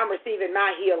 As I'm receiving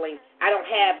my healing, I don't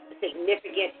have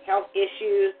significant health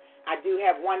issues. I do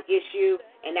have one issue,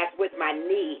 and that's with my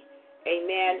knee.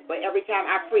 Amen. But every time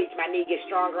I preach, my knee gets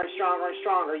stronger and stronger and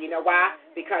stronger. You know why?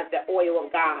 Because the oil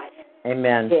of God.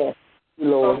 Amen. Yes,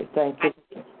 Lord. Thank you.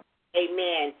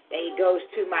 Amen. That it goes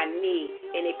to my knee,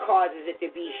 and it causes it to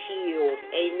be healed.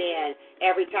 Amen.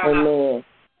 Every time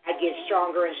I get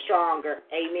stronger and stronger.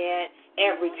 Amen.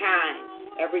 Every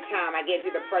time I get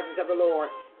into the presence of the Lord,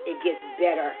 it gets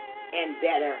better and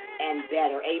better and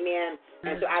better. Amen.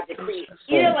 And so I decree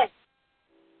healing.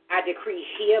 I decree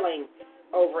healing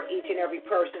over each and every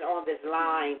person on this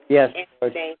line. Yes. In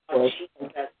the name of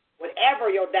Jesus. Whatever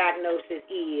your diagnosis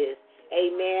is.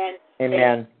 Amen.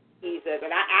 Amen. Jesus.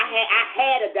 And I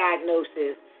had a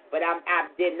diagnosis, but I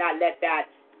did not let that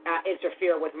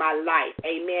interfere with my life.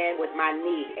 Amen. With my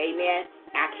knee. Amen.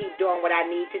 I keep doing what I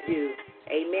need to do.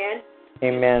 Amen.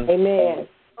 Amen. Amen.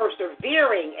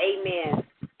 Persevering. Amen.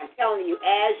 I'm telling you,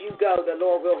 as you go, the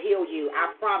Lord will heal you.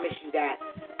 I promise you that.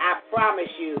 I promise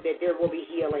you that there will be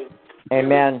healing.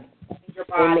 Amen. In your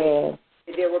body. Amen.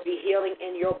 There will be healing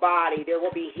in your body. There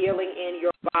will be healing in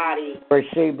your body.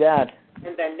 Receive that.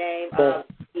 In the name of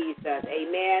Jesus.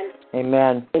 Amen.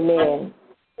 Amen. Amen.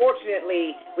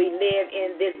 Unfortunately, we live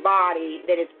in this body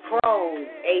that is prone,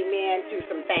 amen, to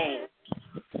some things.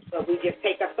 But we just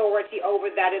take authority over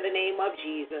that in the name of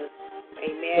Jesus.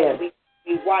 Amen. Yes.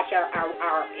 We watch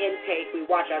our intake. We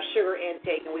watch our sugar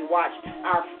intake, and we watch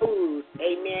our food.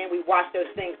 Amen. We watch those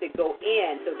things that go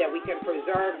in so that we can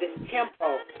preserve this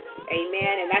temple.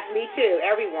 Amen. And that's me too,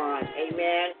 everyone.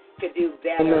 Amen. To do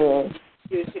better. Amen.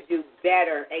 To do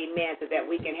better. Amen. So that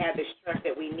we can have the strength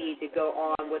that we need to go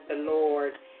on with the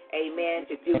Lord. Amen.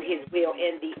 To do his will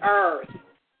in the earth.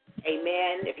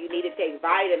 Amen. If you need to take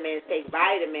vitamins, take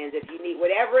vitamins. If you need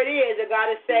whatever it is that God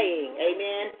is saying,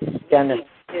 amen. Dennis.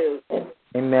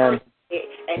 Amen.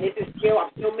 And this is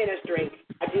I'm still ministering.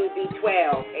 I do B12.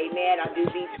 Amen. I do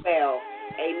B12.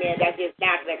 Amen. That's just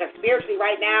natural. Because spiritually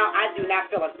right now, I do not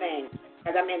feel a thing.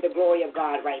 Because I'm in the glory of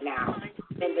God right now.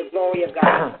 I'm in the glory of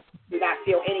God. Do not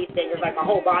feel anything. It's like my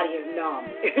whole body is numb.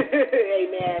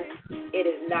 Amen. It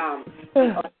is numb.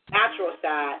 On the natural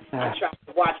side, I'm trying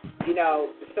to watch,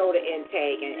 the soda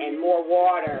intake and more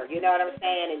water. You know what I'm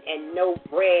saying? And no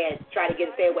bread. Try to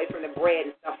stay away from the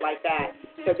bread and stuff like that.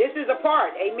 So this is a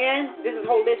part. Amen. This is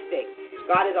holistic.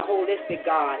 God is a holistic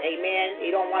God. Amen.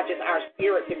 He don't want just our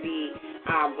spirit to be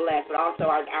blessed, but also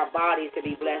our bodies to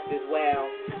be blessed as well.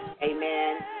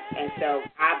 Amen. And so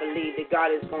I believe that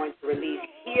God is going to release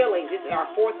healing. This is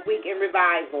our 4th week in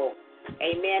revival.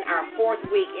 Amen. Our 4th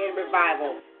week in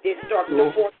revival. This starts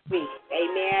the 4th week.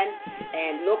 Amen.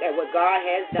 And look at what God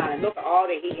has done. Look at all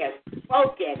that He has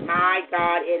spoken. My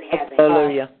God in heaven.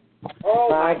 Hallelujah. Oh,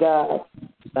 my God.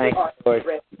 Thank you, Lord.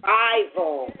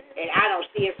 Revival. And I don't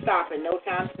see it stopping no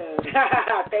time soon.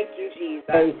 Thank you,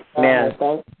 Jesus. Amen.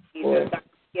 Jesus, God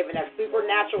has given us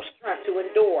supernatural strength to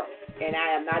endure. And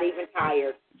I am not even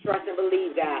tired. Trust and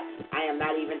believe that. I am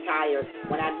not even tired.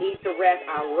 When I need to rest,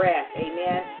 I'll rest.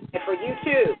 Amen. And for you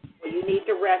too, when you need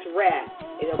to rest, rest.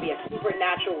 It'll be a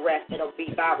supernatural rest. It'll be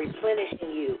by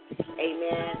replenishing you.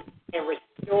 Amen. And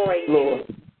restoring you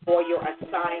for your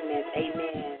assignment.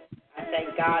 Amen. I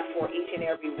thank God for each and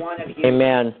every one of you.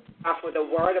 Amen. For the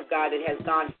word of God that has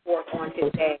gone forth on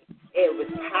today. It was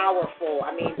powerful.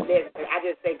 I mean, listen, I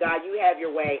just say, God, you have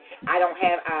your way. I don't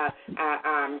have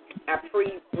a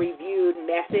pre-reviewed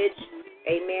message,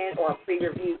 amen, or a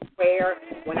pre-reviewed prayer.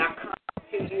 When I come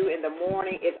to you in the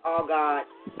morning, it's all God.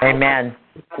 Amen.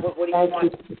 What do you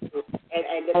want to do?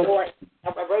 And the Lord, I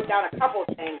wrote down a couple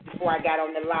of things before I got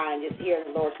on the line, just hearing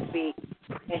the Lord speak.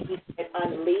 And He said,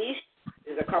 unleashed.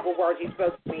 There's a couple words He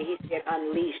spoke to me. He said,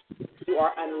 unleashed. You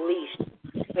are unleashed.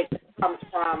 It comes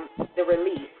from the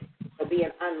release.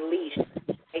 Being unleashed.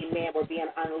 Amen. We're being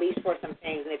unleashed for some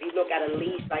things. And if you look at a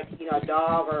leash, like, a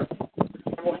dog or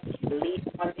animal has a leash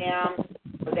on them,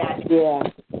 so that so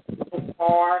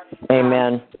far.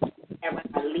 Amen. Have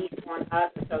a leash on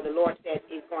us. And so the Lord said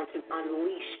He's going to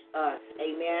unleash us.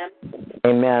 Amen.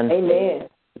 Amen. Amen.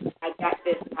 I got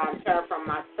this term from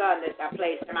my son that I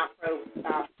play semi-pro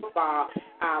football.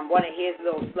 One of his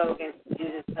little slogans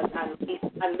uses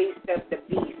unleash the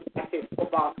beast. That's his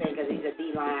football thing because he's a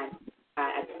D-line.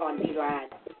 On D-line.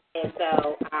 And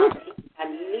so he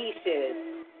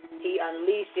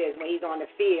unleashes when he's on the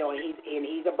field, and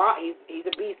he's a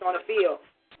beast on the field.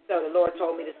 So the Lord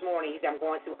told me this morning, He said, I'm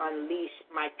going to unleash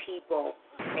my people,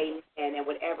 amen, and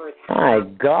whatever is happening. My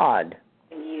God.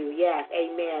 In you, yes,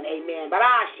 amen, amen.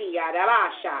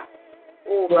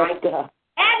 Oh, my God.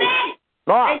 Amen!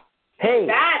 Oh, hey.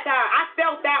 I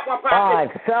felt that one, Oh,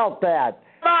 Prophet. I felt that.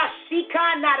 All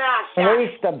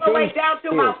the way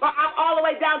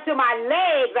down to my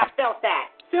legs, I felt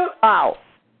that. Wow.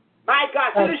 My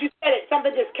God, as soon as you said it,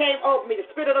 something just came over me. The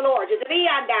Spirit of the Lord just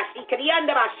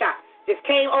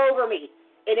came over me.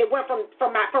 And it went from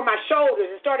my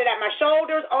shoulders. It started at my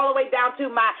shoulders all the way down to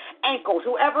my ankles.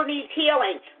 Whoever needs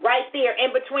healing, right there in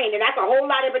between. And that's a whole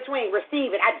lot in between.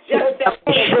 Receive it. I just felt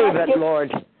it. Receive it, Lord.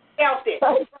 Felt it.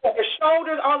 Your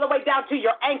shoulders all the way down to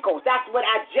your ankles. That's what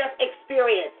I just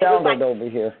experienced. Sound it over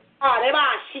here.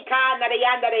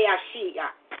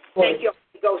 Thank you,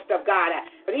 Ghost of God.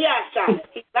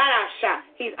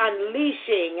 He's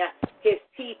unleashing His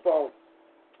people.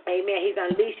 Amen. He's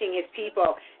unleashing His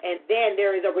people. And then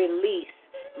there is a release.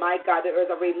 My God, there is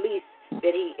a release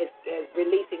that He is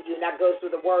releasing you. And that goes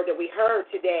through the word that we heard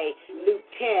today, Luke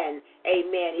 10.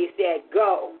 Amen. He said,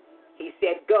 go. He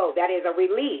said, go. That is a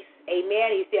release.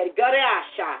 Amen. He said, go.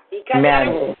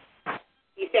 Amen.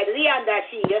 He said,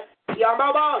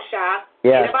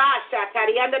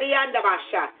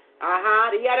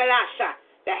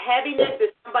 the heaviness that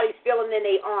somebody's feeling in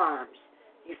their arms.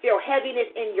 You feel heaviness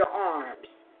in your arms.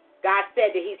 God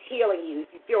said that He's healing you.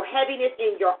 You feel heaviness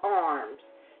in your arms.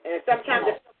 And sometimes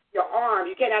it's your arms.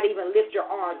 You cannot even lift your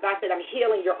arms. God said, I'm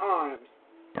healing your arms.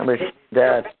 It's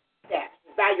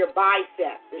by your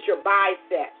biceps. It's your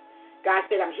biceps. God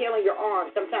said, I'm healing your arms.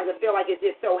 Sometimes I feel like it's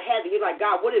just so heavy. You're like,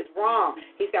 God, what is wrong?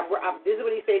 He said, this is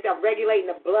what He says, I'm regulating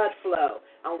the blood flow.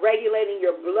 I'm regulating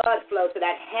your blood flow so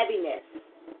that heaviness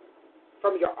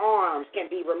from your arms can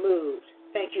be removed.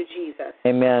 Thank you, Jesus.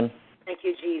 Amen. Thank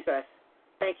you, Jesus.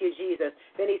 Thank you, Jesus.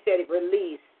 Then He said,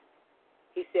 release.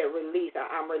 He said, release.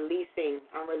 I'm releasing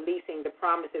the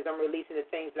promises. I'm releasing the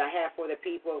things that I have for the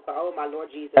people. Oh, my Lord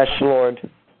Jesus. Yes, Lord.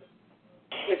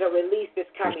 There's a release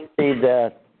that's coming. See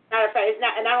that. Matter of fact, it's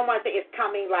not, and I don't want to say it's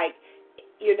coming like,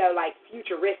 like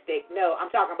futuristic. No,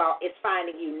 I'm talking about it's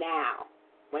finding you now.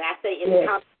 When I say it's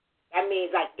coming, that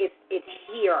means like it's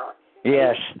here.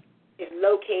 Yes. It's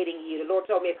locating you. The Lord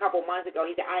told me a couple months ago,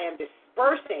 He said, I am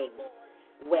dispersing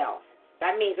wealth.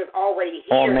 That means it's already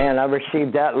here. Oh, man, I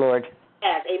received that, Lord.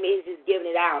 Yes, amen. He's just giving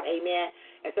it out. Amen.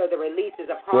 And so the release is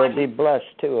upon We'll be blessed,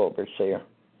 too, Overseer.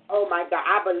 Oh, my God.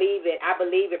 I believe it. I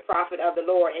believe it, prophet of the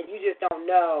Lord. And you just don't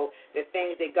know the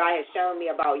things that God has shown me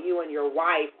about you and your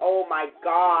wife. Oh, my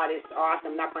God. It's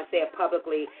awesome. I'm not going to say it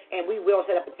publicly. And we will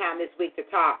set up a time this week to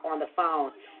talk on the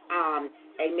phone.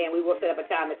 Amen. We will set up a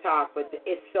time to talk. But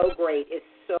it's so great. It's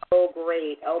so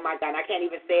great. Oh, my God. And I can't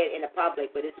even say it in the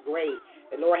public, but it's great.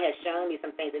 The Lord has shown me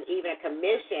some things, and even a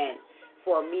commission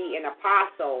for me, an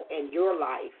apostle, in your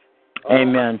life. Oh,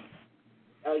 amen.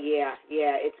 Oh, yeah,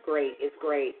 it's great. It's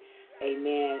great.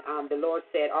 Amen. The Lord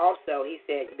said also, He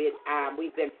said,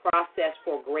 we've been processed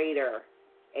for greater.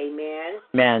 Amen.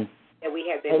 Amen. And we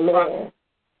have been processed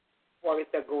for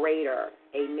the greater.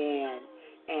 Amen.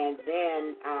 And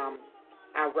then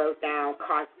I wrote down,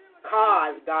 cause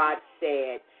God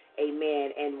said,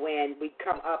 amen. And when we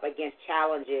come up against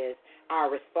challenges,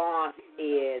 our response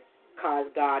is, cause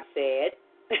God said.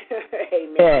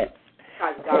 Amen.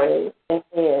 Cause God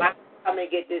said. I'm going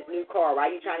to get this new car. Why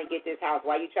are you trying to get this house?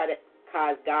 Why are you trying to?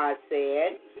 Because God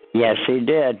said. Yes, He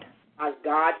did. Because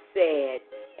God said,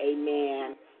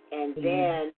 amen. And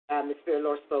then the Spirit of the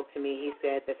Lord spoke to me. He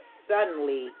said that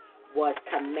suddenly was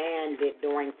commanded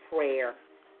during prayer.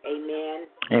 Amen.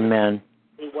 Amen.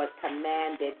 It was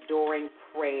commanded during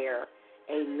prayer.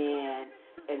 Amen.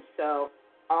 And so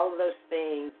all of those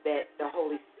things that the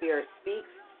Holy Spirit speaks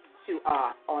to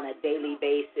us on a daily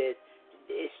basis,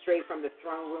 it's straight from the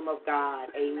throne room of God.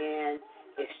 Amen.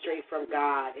 It's straight from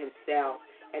God Himself.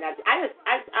 And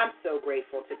I'm so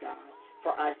grateful to God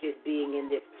for us just being in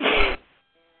this place.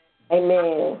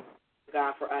 Amen.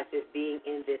 God, for us just being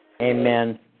in this place.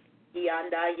 Amen. Yea,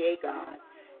 God.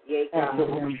 Yea, God.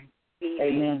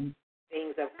 Amen.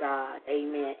 Things of God.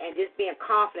 Amen. And just being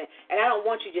confident. And I don't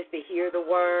want you just to hear the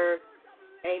word.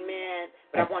 Amen.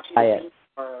 But I want you to be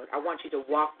the word. I want you to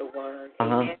walk the word.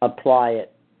 Amen. Apply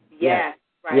it. Yes.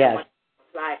 Right. Yes.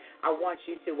 I want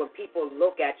you to, when people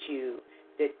look at you,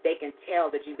 that they can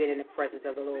tell that you've been in the presence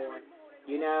of the Lord.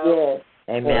 You know?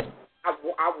 Yes. Amen.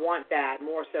 I want that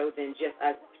more so than just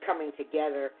us coming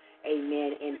together,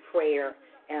 amen, in prayer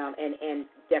and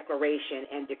declaration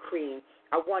and decreeing.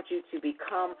 I want you to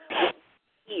become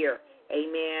here,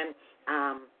 amen.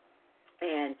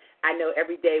 And I know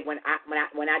every day when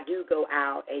I do go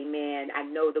out, amen, I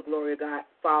know the glory of God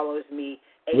follows me,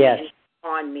 amen. Yes.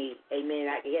 On me,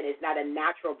 amen. Again, it's not a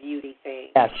natural beauty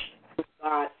thing. Yes. It's a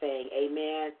God thing,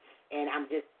 amen. And I'm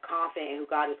just confident in who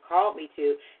God has called me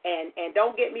to. And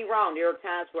don't get me wrong, there are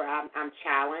times where I'm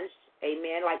challenged,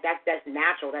 amen. Like that's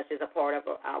natural. That's just a part of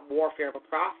a warfare of a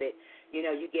prophet. You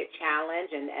know, you get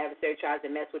challenged, and the adversary tries to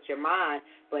mess with your mind.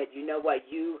 But you know what?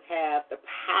 You have the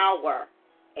power,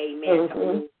 amen,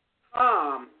 to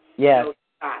calm. Yes.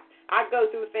 God. I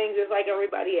go through things just like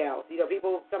everybody else. You know,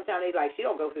 people sometimes they like, she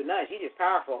don't go through nothing. She's just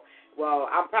powerful. Well,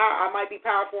 I might be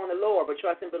powerful in the Lord, but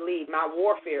trust and believe, my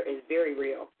warfare is very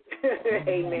real.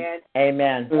 Amen.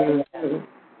 Amen.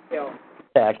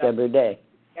 Attacked every day.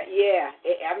 Yeah,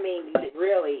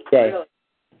 really.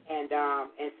 And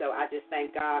so I just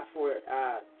thank God for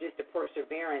just the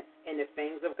perseverance in the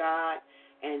things of God,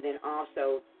 and then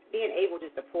also being able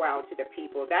just to pour out to the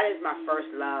people. That is my first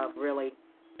love, really,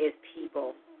 is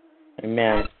people.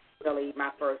 Amen. That's really my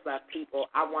first love, people.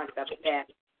 I want the best,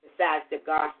 besides the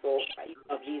gospel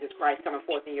of Jesus Christ coming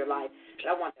forth in your life. But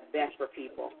I want the best for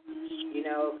people. You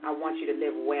know, I want you to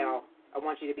live well. I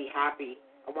want you to be happy.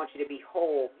 I want you to be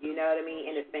whole. You know what I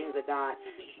mean? In the things of God.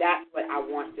 That's what I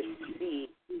want to see.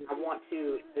 I want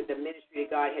to, the ministry that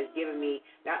God has given me,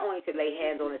 not only to lay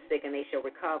hands on the sick and they shall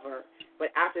recover, but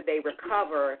after they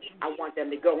recover, I want them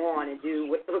to go on and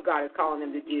do what God is calling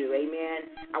them to do.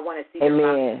 Amen. I want to see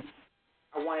Amen.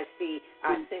 I want to see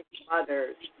single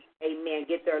mothers, amen,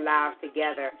 get their lives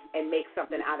together and make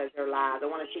something out of their lives.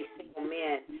 I want to see single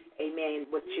men,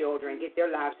 amen, with children, get their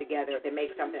lives together and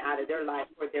make something out of their life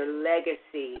for their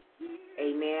legacy.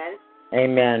 Amen.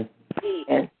 Amen. See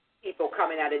people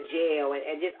coming out of jail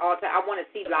and just all time. I want to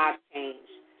see lives change.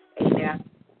 Amen.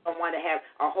 I don't want to have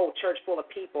a whole church full of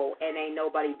people and ain't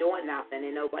nobody doing nothing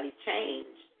and nobody's changed.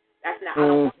 That's not.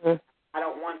 I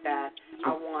don't want that.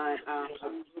 I want a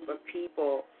group of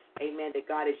people, amen, that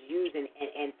God is using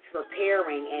and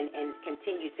preparing and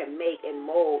continue to make and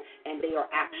mold, and they are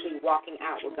actually walking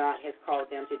out what God has called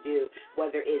them to do,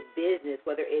 whether it's business,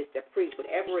 whether it's to preach,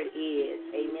 whatever it is.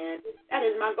 Amen. That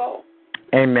is my goal.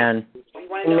 Amen.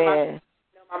 You want to know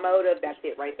my motive? That's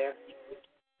it right there.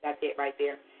 That's it right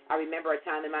there. I remember a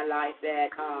time in my life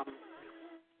that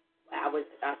I was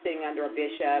sitting under a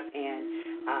bishop,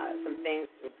 and some things,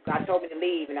 God told me to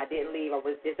leave, and I didn't leave. I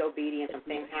was disobedient. Some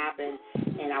things happened,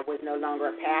 and I was no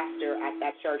longer a pastor at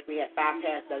that church. We had 5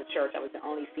 pastors at the church. I was the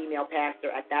only female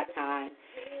pastor at that time.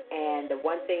 And the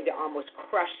one thing that almost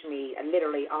crushed me,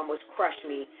 literally almost crushed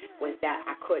me, was that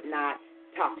I could not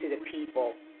talk to the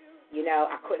people. You know,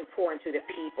 I couldn't pour into the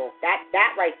people.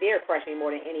 That right there crushed me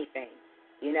more than anything.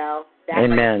 You know, that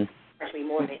Amen. right crushed me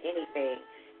more than anything.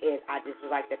 I just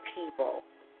was like, the people.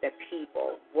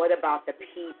 What about the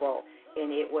people?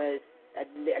 And it was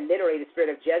literally the spirit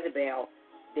of Jezebel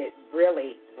that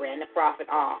really ran the prophet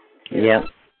off. Yep.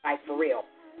 Like, for real.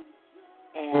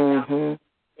 And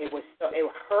it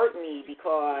hurt me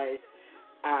because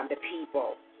the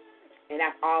people, and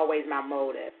that's always my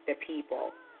motive, the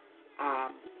people. I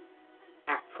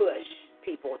push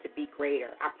people to be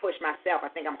greater. I push myself. I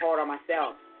think I'm harder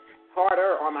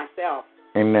on myself.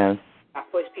 Amen. I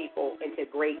push people into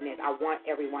greatness. I want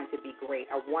everyone to be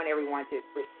great. I want everyone to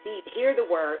hear the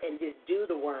word and just do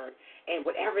the word. And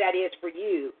whatever that is for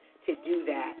you, to do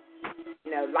that.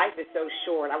 You know, life is so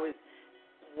short.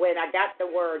 When I got the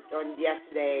word on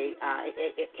yesterday,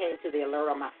 it came to the alert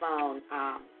on my phone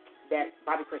that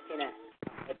Bobby Christina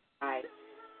had died.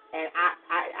 And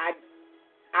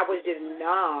I was just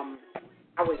numb.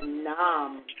 I was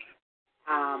numb.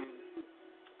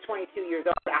 22 years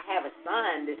old. I have a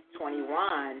son that's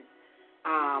 21.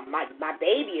 My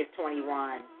baby is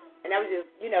 21. And I was just,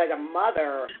 you know, as a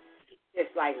mother,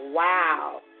 just like,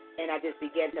 wow. And I just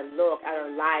began to look at her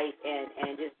life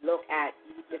and just look at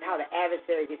just how the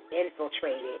adversary just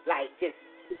infiltrated, like just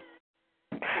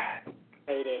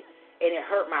infiltrated. And it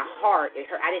hurt my heart.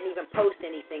 I didn't even post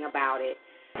anything about it,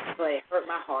 but it hurt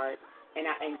my heart. And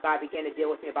God began to deal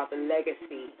with me about the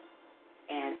legacy.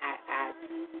 And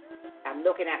I'm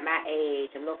looking at my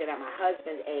age. I'm looking at my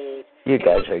husband's age. You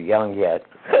guys are young yet.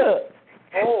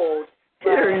 Old.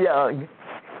 You're young.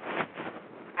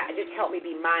 It just helped me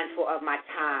be mindful of my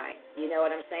time. You know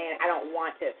what I'm saying? I don't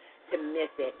want to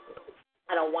miss it.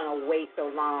 I don't want to wait so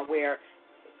long where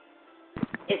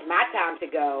it's my time to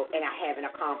go and I haven't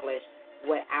accomplished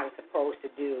what I was supposed to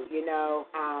do. You know?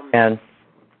 And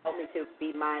help me to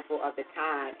be mindful of the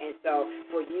time. And so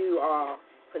for you all,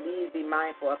 please be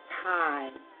mindful of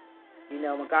time. You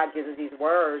know, when God gives us these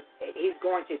words, He's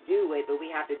going to do it, but we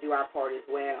have to do our part as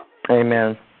well.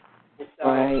 Amen. And so,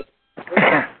 right.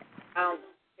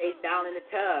 Face down in the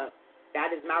tub. That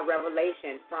is my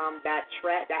revelation from that.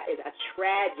 That is a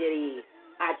tragedy.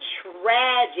 A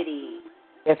tragedy.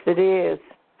 Yes, it is.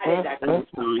 That is a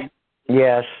tragedy.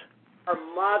 Yes. Her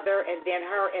mother and then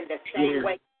her in the same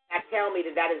way. That tell me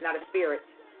that is not a spirit.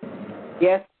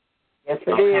 Yes. Yes,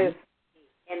 it is.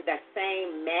 In the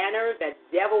same manner, the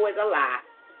devil is a lie.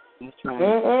 That's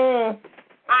right.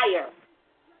 Fire.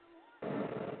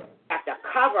 Have to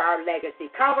cover our legacy,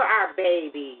 cover our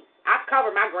babies. I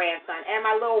cover my grandson and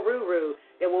my little Ruru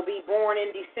that will be born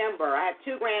in December. I have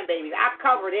 2 grandbabies. I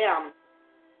cover them.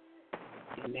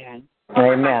 Amen.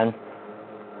 Amen.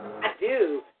 I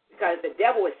do, because the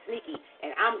devil is sneaky,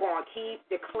 and I'm going to keep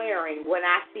declaring when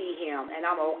I see him, and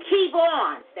I'm going to keep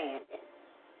on standing.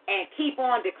 And keep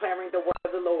on declaring the word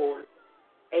of the Lord.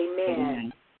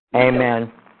 Amen. Amen.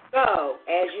 So,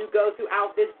 as you go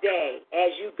throughout this day,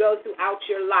 as you go throughout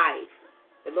your life,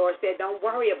 the Lord said, don't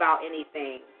worry about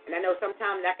anything. And I know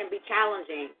sometimes that can be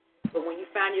challenging, but when you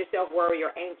find yourself worried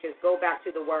or anxious, go back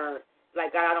to the word.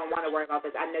 Like, God, I don't want to worry about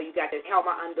this. I know you got this. Help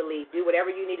my unbelief. Do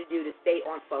whatever you need to do to stay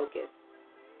on focus.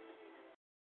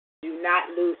 Do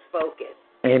not lose focus.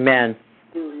 Amen.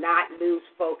 Do not lose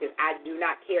focus. I do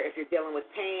not care if you're dealing with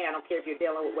pain. I don't care if you're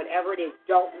dealing with whatever it is.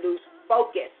 Don't lose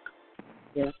focus.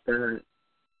 Yes, sir.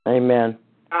 Amen.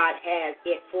 God has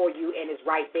it for you and it's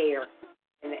right there.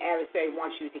 And the adversary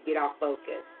wants you to get off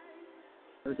focus.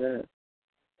 Okay.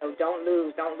 So don't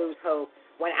lose hope.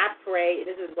 When I pray,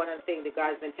 this is one of the things that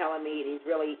God has been telling me, and He's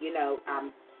really,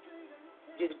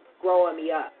 just growing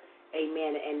me up,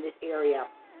 amen, in this area.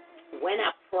 When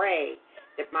I pray,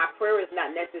 that my prayer is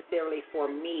not necessarily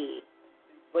for me,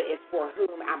 but it's for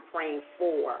whom I'm praying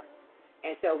for.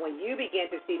 And so when you begin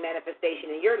to see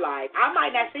manifestation in your life, I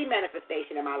might not see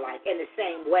manifestation in my life in the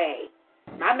same way.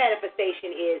 My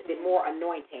manifestation is the more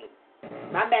anointing.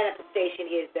 My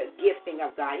manifestation is the gifting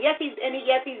of God. Yes, he's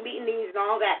meeting needs and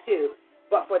all that too.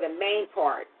 But for the main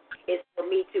part, is for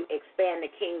me to expand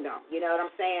the kingdom. You know what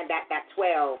I'm saying? That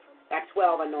 12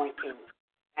 anointing,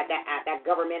 that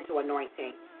governmental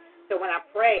anointing. So when I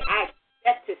pray, I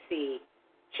expect to see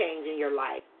change in your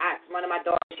life. One of my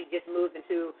daughters, she just moved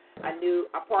into a new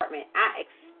apartment. I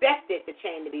expected the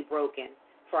chain to be broken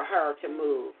for her to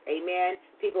move. Amen.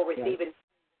 People receiving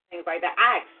things like that.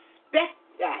 I expect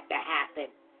that to happen.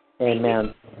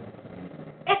 Amen.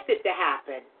 Expect it to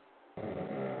happen.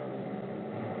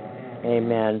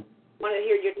 Amen. I want to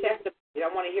hear your testimony. I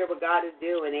want to hear what God is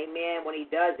doing. Amen. When he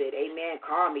does it. Amen.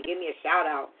 Call me. Give me a shout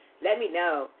out. Let me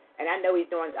know. And I know he's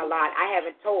doing a lot. I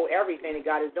haven't told everything that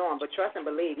God is doing, but trust and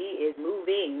believe he is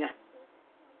moving.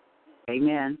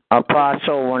 Amen.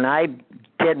 Apostle, when I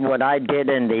did what I did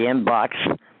in the inbox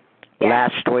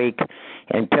last week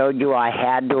and told you I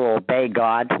had to obey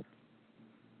God,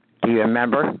 do you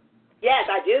remember? Yes,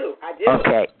 I do.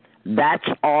 Okay, that's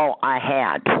all I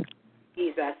had.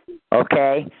 Jesus.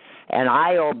 Okay, and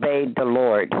I obeyed the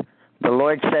Lord. The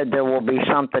Lord said there will be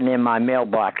something in my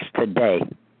mailbox today.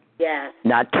 Yes.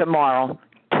 Not tomorrow,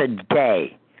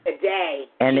 today. Today.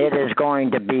 And it is going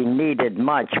to be needed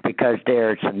much because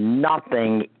there's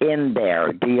nothing in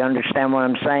there. Do you understand what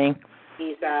I'm saying?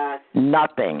 Jesus.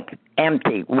 Nothing.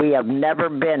 Empty. We have never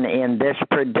been in this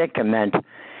predicament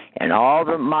in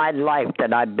all of my life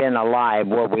that I've been alive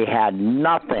where we had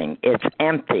nothing. It's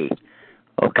empty.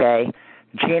 Okay?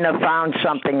 Gina found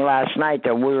something last night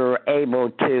that we were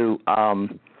able to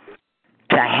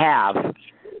have.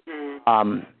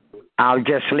 I'll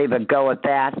just leave it go at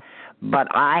that. But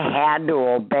I had to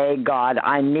obey God.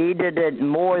 I needed it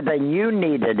more than you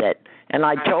needed it. And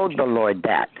I told the Lord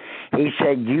that. He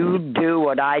said, you do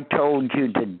what I told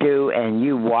you to do, and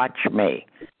you watch me.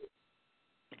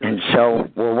 And so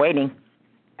we're waiting.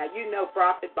 Now, you know,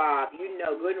 Prophet Bob, you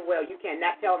know good and well, you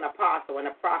cannot tell an apostle and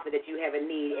a prophet that you have a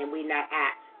need and we not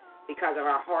act because of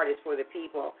our heart is for the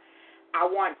people. I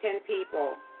want 10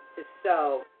 people to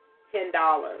sow $10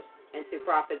 into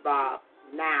Prophet Bob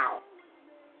now.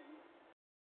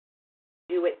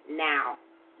 Do it now.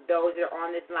 Those that are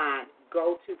on this line,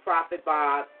 go to Prophet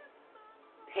Bob's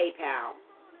PayPal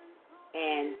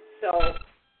and sow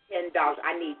 $10.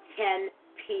 I need 10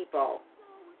 people.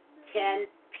 10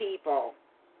 people.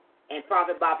 And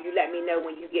Prophet Bob, you let me know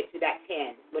when you get to that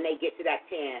 10, when they get to that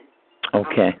 10.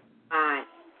 Okay.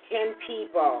 10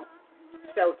 people.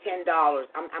 So $10.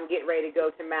 I'm getting ready to go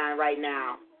to mine right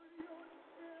now.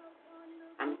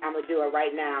 I'm going to do it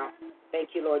right now.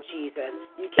 Thank you, Lord Jesus.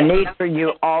 I need for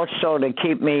you also to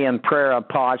keep me in prayer,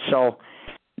 Apostle,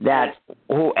 that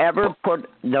whoever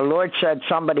the Lord said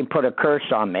somebody put a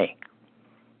curse on me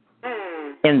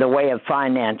in the way of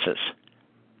finances.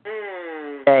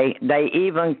 They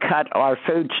even cut our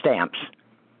food stamps.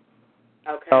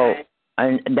 Okay. So,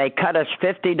 and they cut us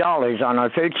 $50 on our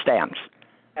food stamps.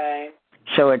 Okay.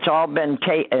 So it's all been,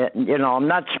 I'm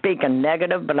not speaking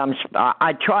negative, but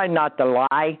I try not to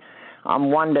lie.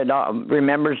 I'm one that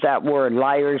remembers that word,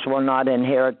 liars will not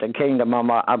inherit the kingdom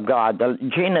of God.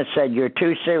 Gina said, you're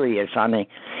too serious, honey.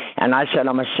 And I said,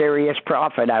 I'm a serious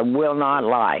prophet. I will not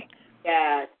lie.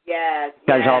 Yes.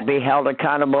 Because I'll be held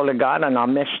accountable to God and I'll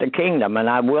miss the kingdom, and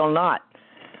I will not.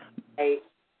 Hey.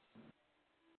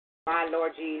 My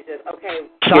Lord Jesus. Okay.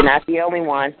 You're not the only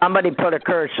one. Somebody put a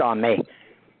curse on me.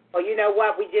 Well, you know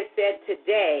what? We just said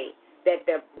today that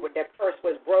the curse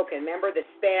was broken. Remember the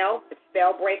spell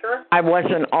breaker? I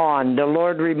wasn't on. The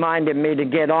Lord reminded me to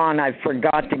get on. I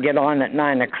forgot to get on at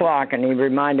 9 o'clock, and he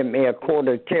reminded me a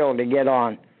 9:45 to get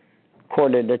on,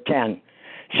 9:45.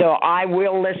 So I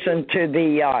will listen to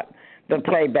the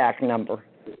playback number.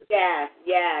 Yes,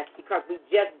 because we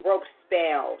just broke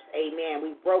spells. Amen.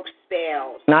 We broke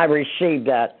spells. And I received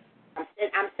that.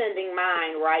 I'm sending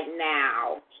mine right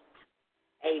now.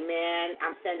 Amen.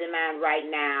 I'm sending mine right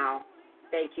now.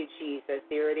 Thank you, Jesus.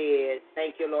 There it is.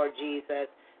 Thank you, Lord Jesus.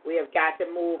 We have got to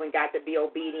move and got to be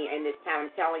obedient in this time.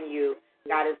 I'm telling you,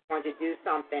 God is going to do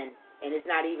something. And it's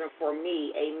not even for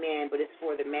me, amen, but it's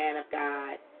for the man of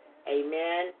God.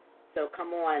 Amen. So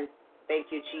come on.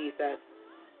 Thank you, Jesus.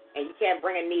 And you can't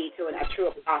bring a need to a true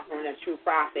apostle and a true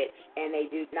prophet, and they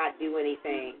do not do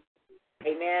anything.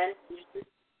 Amen?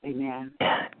 Amen.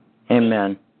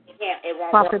 Amen. It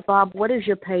won't Prophet work. Bob, what is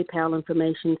your PayPal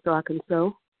information so I can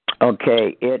sow?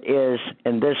 Okay, it is,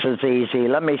 and this is easy.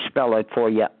 Let me spell it for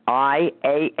you.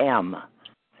 IAMAWARRIOR.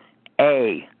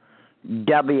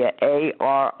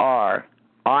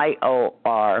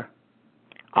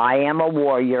 I am a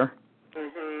warrior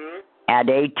at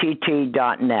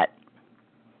att.net.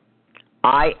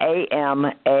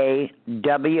 IAMAWARRIOR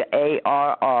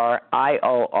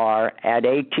at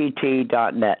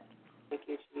att.net. Thank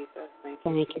you, Jesus.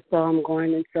 Thank you. So I'm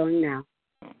going and sowing now.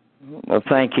 Well,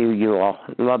 thank you, you all.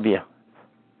 Love you.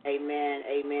 Amen,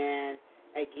 amen.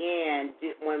 Again,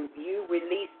 when you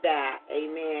release that,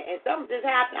 amen, and something just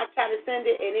happened, I try to send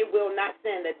it, and it will not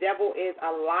send. The devil is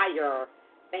a liar.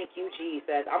 Thank you,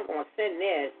 Jesus. I'm going to send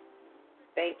this.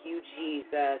 Thank you,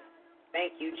 Jesus.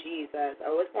 Thank you, Jesus.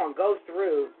 Oh, it's going to go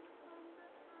through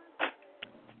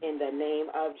in the name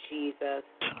of Jesus.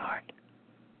 Lord.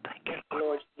 Thank you,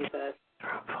 Lord Jesus.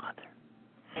 Father.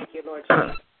 Thank you, Lord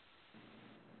Jesus.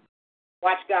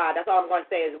 Watch God. That's all I'm going to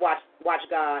say is watch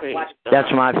God. Watch God.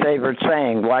 That's my favorite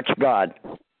saying, watch God.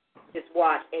 Just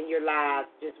watch in your lives.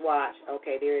 Just watch.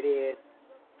 Okay, there it is.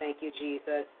 Thank you,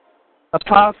 Jesus.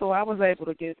 Apostle, I was able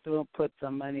to get through and put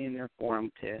some money in there for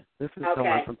him, too. This is Okay.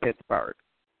 Dawn from Pittsburgh.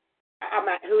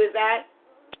 Who is that?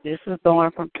 This is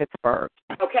Dawn from Pittsburgh.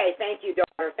 Okay, thank you,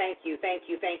 daughter. Thank you. Thank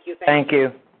you. Thank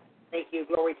you.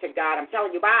 Glory to God. I'm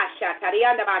telling you, Basha,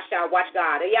 Tarianda Basha, watch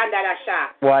God. Ayanda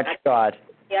Dasha. Watch God.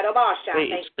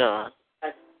 Praise God.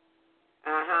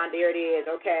 There it is.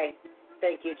 Okay.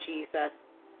 Thank you, Jesus.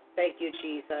 Thank you,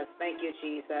 Jesus. Thank you,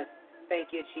 Jesus.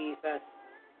 Thank you, Jesus.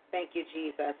 Thank you,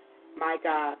 Jesus. My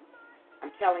God.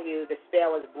 I'm telling you, the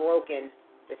spell is broken.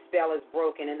 The spell is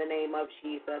broken in the name of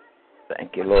Jesus.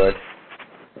 Thank you, Lord.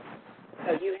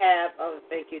 So you have,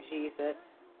 thank you, Jesus.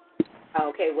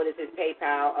 Okay, what is his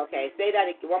PayPal? Okay, say that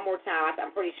one more time.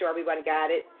 I'm pretty sure everybody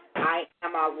got it. I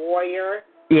am a warrior.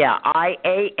 Yeah,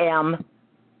 IAMAWARRIOR.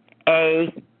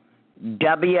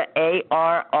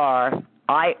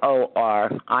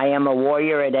 I am a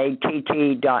warrior at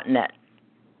ATT.net.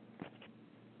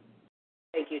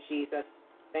 Thank you, Jesus.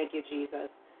 Thank you, Jesus.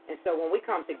 And so when we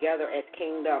come together as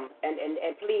kingdom, and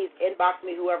please inbox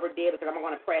me, whoever did, because I'm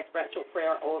going to pray a special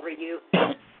prayer over you.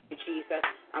 Jesus,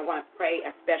 I'm going to pray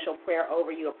a special prayer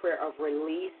over you, a prayer of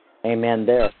release. Amen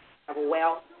there. Of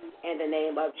wealth in the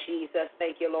name of Jesus.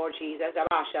 Thank you, Lord Jesus.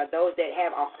 Those that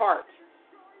have a heart,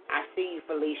 I see you,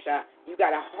 Felicia. You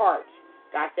got a heart.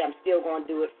 God said, I'm still going to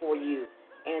do it for you.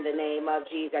 In the name of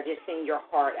Jesus, I just seen your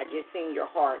heart. And your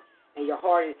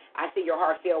heart is, I see your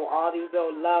heart filled with all these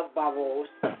little love bubbles.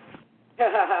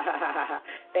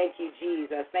 Thank you,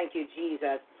 Jesus. Thank you,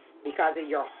 Jesus. Because of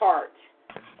your heart.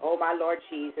 Oh, my Lord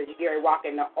Jesus. You get ready to walk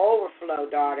in the overflow,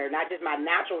 daughter. Not just my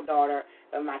natural daughter,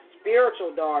 but my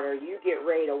spiritual daughter. You get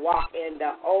ready to walk in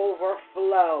the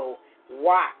overflow.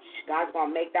 Watch. God's going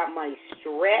to make that money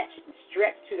stretch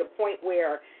to the point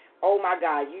where, oh, my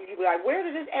God, you be like, where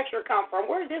did this extra come from?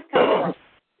 Where did this come from?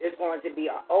 There's going to be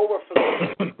an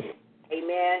overflow.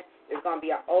 Amen. There's going to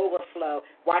be an overflow.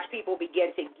 Watch people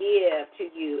begin to give to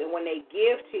you. And when they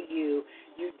give to you,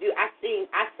 you do. I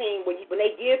seen when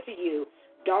they give to you,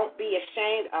 don't be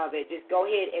ashamed of it. Just go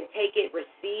ahead and take it,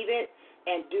 receive it,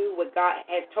 and do what God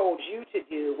has told you to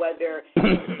do, whether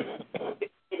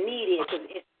the need is. Because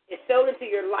it's sold into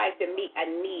your life to meet a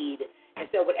need.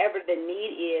 And so whatever the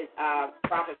need is,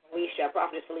 Prophetess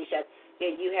Felicia,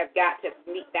 then you have got to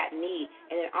meet that need.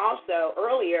 And then also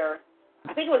earlier,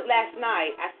 I think it was last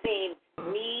night, I seen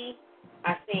Felicia,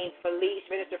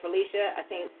 Minister Felicia, I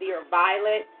seen Seer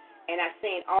Violet, and I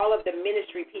seen all of the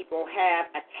ministry people have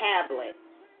a tablet.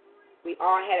 We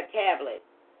all had a tablet.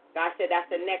 God said that's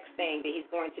the next thing that he's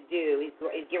going to do. He's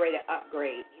getting ready to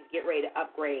upgrade. He's getting ready to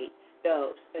upgrade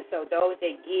those. And so those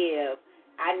that give,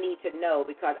 I need to know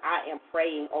because I am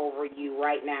praying over you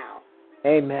right now.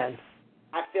 Amen.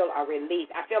 I feel a release.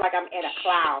 I feel like I'm in a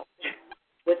cloud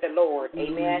with the Lord.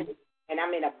 Amen. And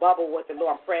I'm in a bubble with the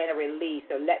Lord. I'm praying a release.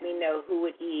 So let me know who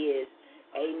it is.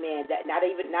 Amen. That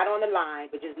not on the line,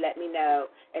 but just let me know.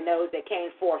 And those that came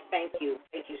forth, thank you.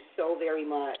 Thank you so very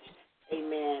much.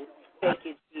 Amen. Thank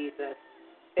you, Jesus.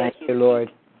 Thank you,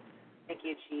 Lord. Thank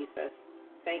you, Jesus.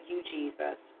 Thank you,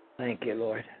 Jesus. Thank you,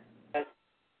 Lord.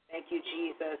 Thank you,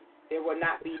 Jesus. There will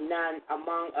not be none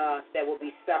among us that will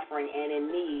be suffering and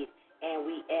in need, and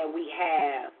we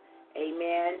have.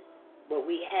 Amen. What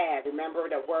we have. Remember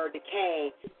the word that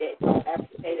came that don't ever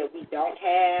say that we don't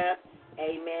have.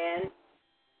 Amen.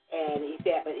 And he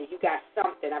said, but if you got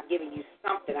something, I've given you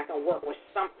something. I can work with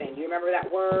something. You remember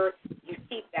that word? You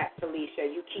keep that, Felicia.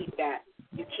 You keep that.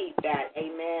 You keep that.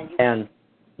 Amen. And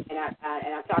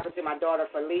I'm talking to my daughter,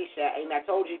 Felicia. And I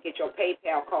told you to get your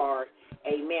PayPal card.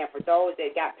 Amen. For those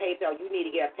that got PayPal, you need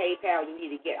to get a PayPal. You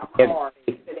need to get a card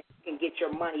so that you can get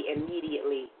your money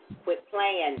immediately. Quit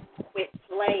playing.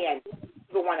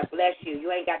 People want to bless you.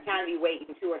 You ain't got time to be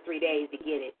waiting 2 or 3 days to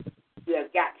get it. You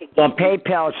have got to get Well,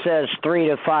 PayPal says 3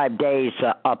 to 5 days,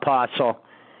 Apostle.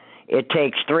 It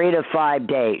takes 3 to 5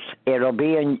 days. It'll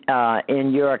be in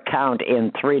your account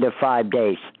in 3 to 5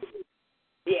 days.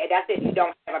 Yeah, that's if you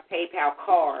don't have a PayPal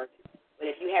card. But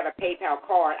if you have a PayPal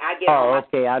card, I get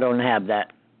okay, I don't have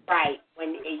that. Right.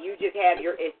 When you just have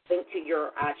it's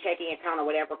your checking account or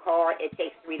whatever card, it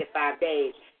takes 3 to 5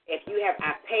 days. If you have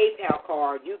a PayPal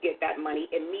card, you get that money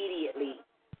immediately.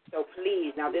 So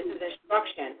please, now this is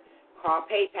instruction. Call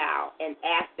PayPal and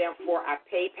ask them for a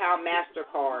PayPal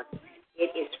MasterCard.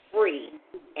 It is free,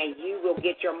 and you will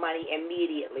get your money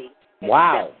immediately.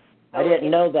 Wow. I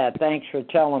didn't know that. Thanks for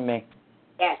telling me.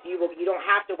 Yes, you don't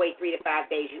have to wait 3 to 5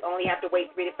 days. You only have to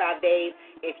wait 3 to 5 days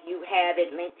if you have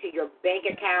it linked to your bank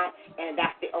account, and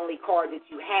that's the only card that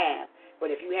you have. But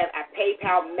if you have a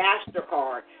PayPal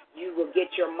MasterCard, you will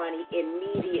get your money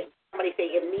immediately. Somebody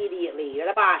say immediately.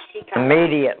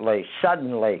 Immediately,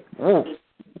 suddenly. Ooh.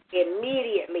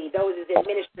 Immediately. Those is in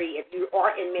ministry. If you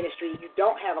are in ministry, you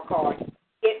don't have a card,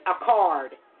 get a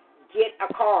card. Get a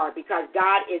card, because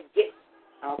God is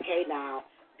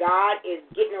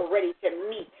getting ready to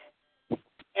meet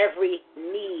every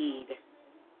need.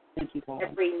 Thank you, God.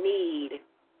 Every need.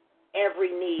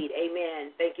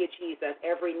 Amen. Thank you, Jesus.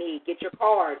 Every need. Get your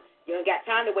card. You ain't got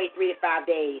time to wait 3 to 5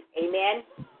 days. Amen.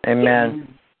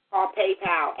 Amen. Call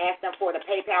PayPal. Ask them for the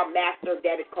PayPal Master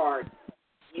Debit Card.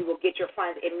 You will get your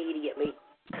funds immediately.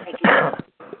 Thank you.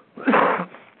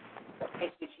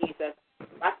 Thank you, Jesus.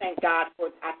 I thank God for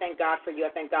you. I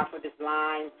thank God for this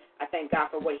line. I thank God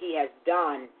for what He has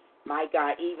done. My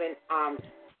God, even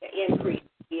the increase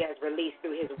He has released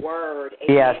through His Word.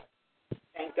 Amen. Yes.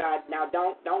 Thank God. Now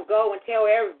don't go and tell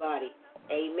everybody,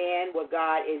 amen, what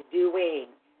God is doing,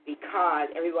 because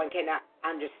everyone cannot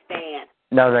understand.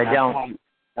 No, they don't.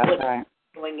 That's right.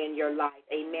 Doing in your life,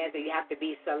 amen. So you have to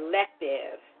be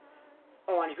selective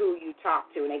on who you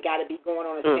talk to, and they got to be going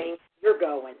on the same you're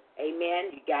going, amen.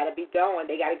 You got to be going.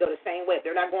 They got to go the same way. If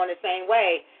they're not going the same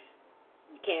way,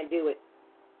 you can't do it.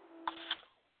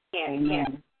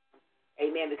 Can't.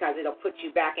 Amen. Because it'll put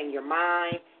you back in your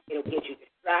mind. It'll get you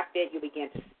distracted. You begin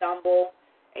to stumble.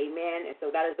 Amen. And so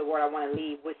that is the word I want to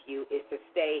leave with you, is to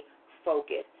stay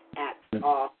focused at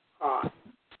all costs.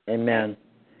 Amen.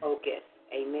 Focus.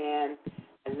 Amen.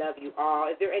 I love you all.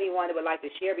 Is there anyone that would like to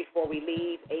share before we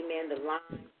leave? Amen. The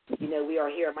line. You know, we are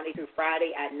here Monday through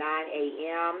Friday at 9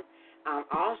 a.m.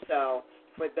 Also,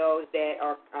 for those that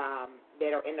are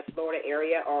in the Florida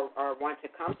area or want to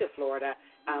come to Florida,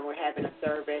 we're having a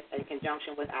service in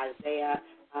conjunction with Isaiah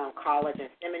College and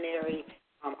Seminary,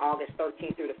 August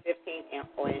 13th through the 15th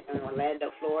in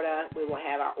Orlando, Florida. We will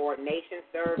have our ordination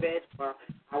service where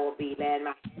I will be laying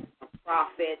my hands on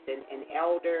prophets and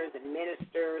elders and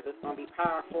ministers. It's going to be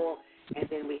powerful. And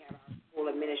then we have our School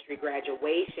of Ministry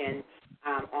graduation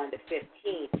on the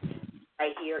 15th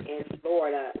right here in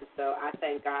Florida. So I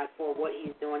thank God for what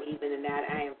He's doing even in that.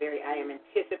 I am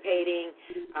anticipating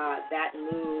that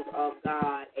move of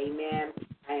God. Amen.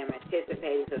 I am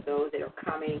anticipating, so those that are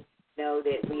coming know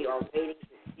that we are waiting to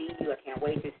see you. I can't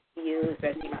wait to see you,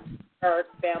 especially my church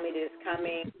family that is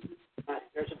coming. My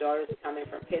spiritual daughters are coming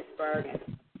from Pittsburgh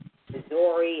and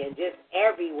Missouri and just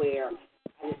everywhere.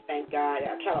 I just thank God.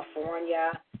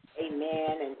 California,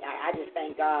 amen. And I just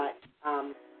thank God.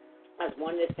 That's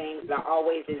one of the things that I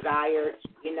always desired,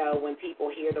 you know, when people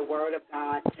hear the word of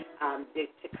God,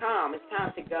 to come. It's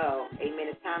time to go. Amen.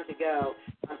 It's time to go.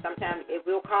 Sometimes it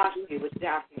will cost you, but you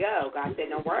have to go. God said,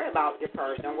 don't worry about your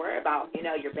purse. Don't worry about,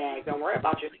 your bag. Don't worry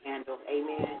about your sandals.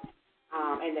 Amen.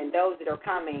 And then those that are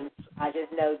coming, I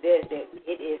just know this, that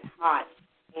it is hot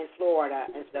in Florida.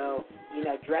 And so,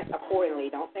 dress accordingly.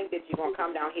 Don't think that you're going to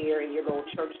come down here in your little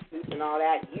church suits and all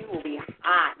that. You will be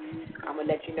hot. I'm going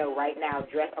to let you know right now,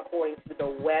 dress according to the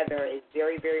weather. It's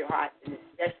very, very hot, and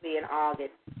especially in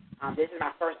August. This is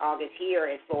my first August here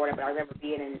in Florida, but I remember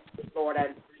being in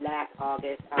Florida last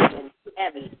August in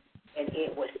Miami, and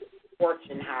it was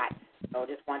scorching hot. So I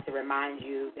just want to remind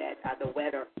you that the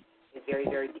weather is very,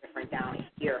 very different down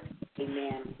here.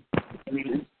 Amen.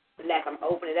 Let them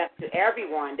open it up to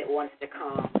everyone that wants to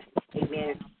come.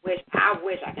 Amen. I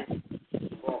wish I can see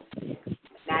people.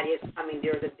 That is coming.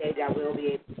 There's a day that I will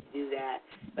be able to do that.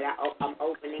 But I'm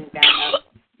opening that up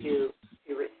to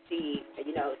receive,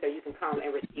 so you can come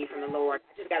and receive from the Lord.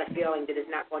 I just got a feeling that it's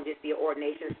not going to just be an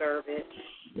ordination service,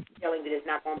 feeling that it's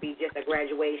not going to be just a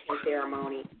graduation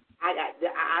ceremony.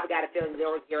 I've got a feeling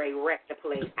there was a wreck to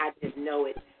place. I just know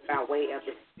it by way of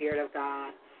the Spirit of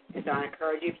God. And so I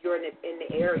encourage you, if you're in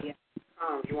the area,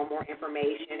 if you want more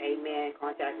information, amen,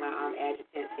 contact my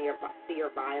adjutant, Seer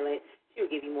Violet. She will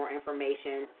give you more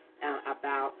information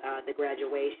about the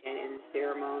graduation and the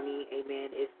ceremony.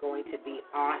 Amen. It's going to be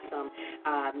awesome.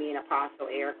 Me and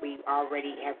Apostle Eric, we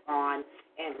already have gone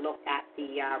and looked at the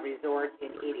resort,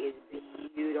 and it is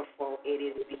beautiful. It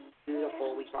is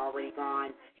beautiful. We've already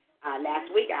gone last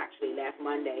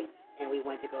Monday, and we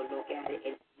went to go look at it.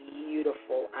 It's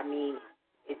beautiful. I mean,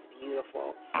 it's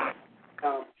beautiful.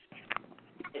 So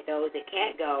those that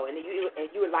can't go, and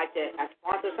you would like to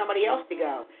sponsor somebody else to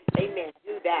go, amen,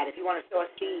 do that. If you want to sow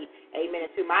a seed, amen,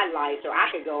 into my life so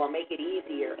I could go or make it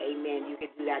easier, amen, you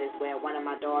could do that as well. One of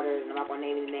my daughters, and I'm not going to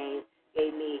name any names,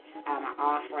 gave me an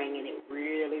offering, and it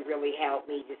really, really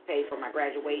helped me just pay for my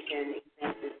graduation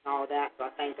expenses and all that, so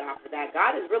I thank God for that.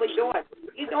 God is really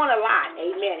He's doing a lot,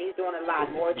 amen. He's doing a lot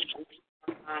more than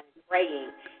praying,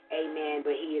 amen,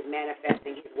 but He is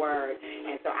manifesting His word,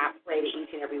 and so I pray to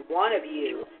each and every one of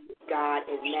you, God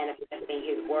is manifesting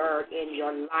His word in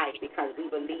your life, because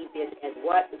we believe this as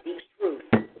what? The truth.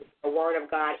 The word of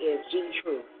God is the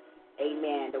truth,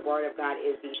 amen. The word of God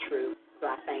is the truth. So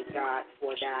I thank God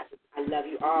for that. I love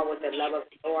you all with the love of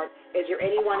the Lord. Is there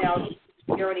anyone else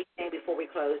hear anything before we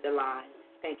close the line?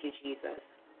 Thank you, Jesus.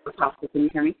 Apostle, can you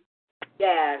hear me?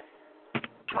 Yes.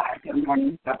 Hi, good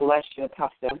morning. God bless you,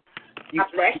 Apostle. God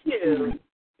bless you.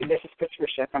 This is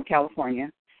Patricia from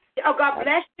California. Oh, God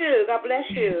bless you. God bless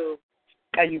you.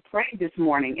 You prayed this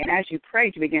morning, and as you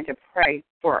prayed, you began to pray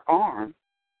for an arm.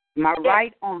 My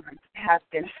right arm has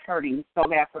been hurting so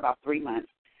bad for about 3 months.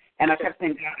 And I kept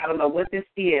saying, God, I don't know what this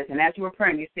is. And as you were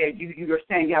praying, you said you were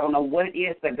saying, I don't know what it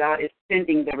is, but God is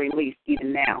sending the release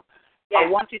even now. Yes. I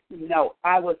want you to know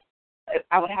I would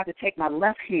have to take my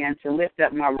left hand to lift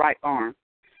up my right arm.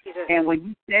 Jesus. And when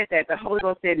you said that, the Holy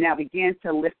Ghost said, now begin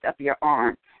to lift up your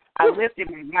arm. I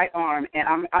lifted my right arm,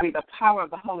 and the power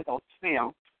of the Holy Ghost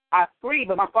fell. I prayed,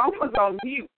 but my phone was on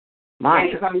mute.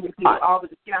 Because I mean, all the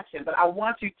distraction. But I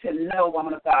want you to know,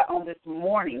 woman of God, on this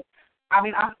morning, I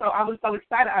was so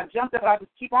excited. I jumped up. I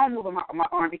just keep on moving my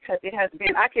arm because it has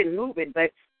been. I can move it,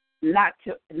 but not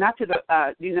to the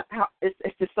how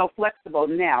it's just so flexible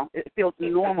now. It feels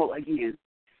normal again.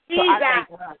 So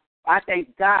I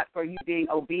thank God for you being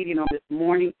obedient on this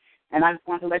morning, and I just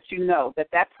want to let you know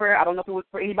that prayer. I don't know if it was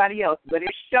for anybody else, but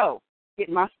it showed hit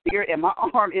my spirit, and my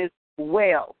arm is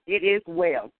well. It is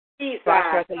well. Jesus. So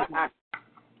I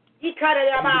he cut it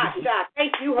out.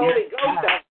 Thank you, Holy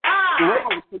Ghost.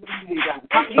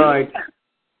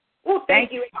 Oh,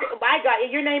 thank you. My God,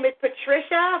 your name is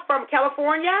Patricia from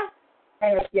California?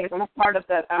 Yes, I'm a part of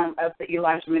the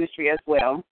Elijah Ministry as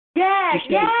well. Yes.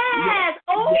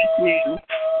 Oh,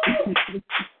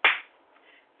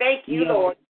 thank you,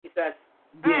 Lord Jesus.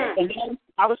 Yes. And then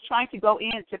I was trying to go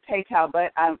into PayPal,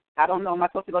 but I don't know. Am I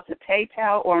supposed to go to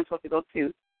PayPal or am I supposed to go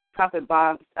to Prophet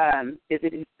Bob's? Is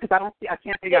it because I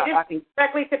can't figure out. I think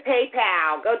directly to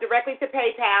PayPal. Go directly to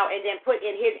PayPal and then put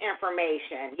in his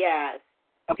information. Yes.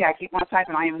 Okay, I keep on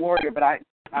typing. I am warrior, but I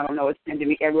don't know. It's sending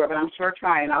me everywhere, but I'm sure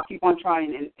trying. I'll keep on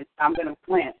trying, and I'm going to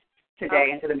plant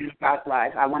today into the Ministry God's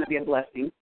life. I want to be a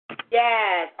blessing.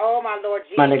 Yes. Oh, my Lord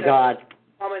Jesus. Woman of God.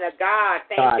 Woman of God.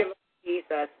 Thank you, Lord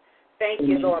Jesus. Thank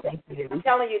you, Lord. I'm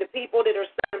telling you, the people that are,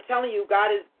 I'm telling you,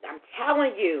 God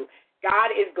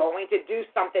is going to do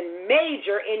something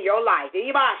major in your life.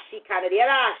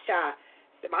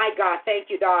 My God, thank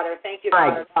you, daughter. Thank you,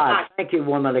 daughter. God. Thank you,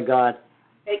 woman of God.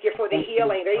 Thank you for the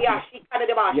healing. Yes,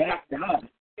 God.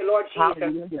 Lord Jesus.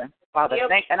 Hallelujah. Father,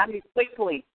 thank you. And I mean,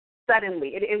 quickly,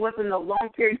 suddenly, it wasn't a long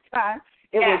period of time.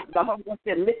 It was the Holy Ghost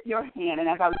said, lift your hand. And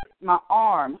as I lifted my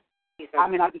arm,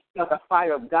 I just felt the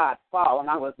fire of God fall, and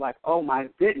I was like, oh, my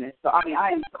goodness. So,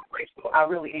 I am so grateful. I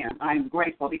really am. I'm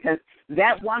grateful because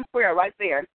that one prayer right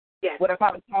there would have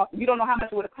probably cost, you don't know how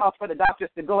much it would have cost for the doctors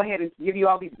to go ahead and give you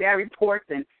all these bad reports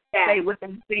and say what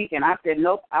they think. And I said,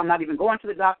 nope, I'm not even going to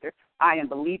the doctor. I am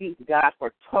believing God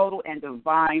for total and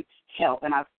divine health.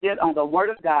 And I stood on the word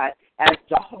of God as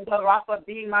Jehovah Rapha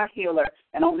being my healer.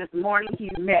 And on this morning, he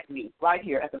met me right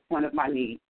here at the point of my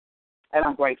need. And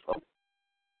I'm grateful.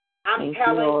 I'm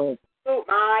telling you,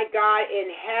 my God in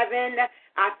heaven,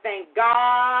 I thank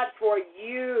God for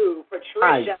you,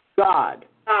 Patricia. God.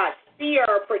 Seer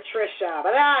Patricia.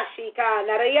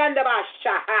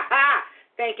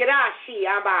 Thank you,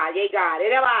 God.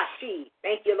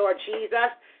 Thank you, Lord Jesus.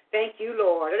 Thank you,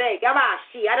 Lord.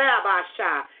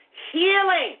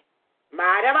 Healing.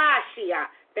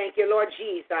 Thank you, Lord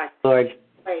Jesus. Lord.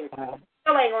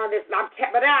 Healing on this.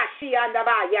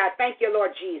 Thank you,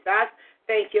 Lord Jesus.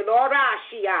 Thank you, Lord.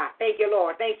 Thank you,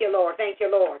 Lord. Thank you, Lord. Thank you,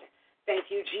 Lord. Thank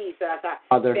you, Jesus.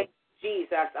 Father. Thank you,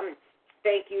 Jesus.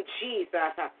 Thank you,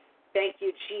 Jesus. Thank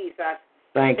you, Jesus.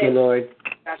 Thank you, Lord.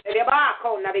 Thank you,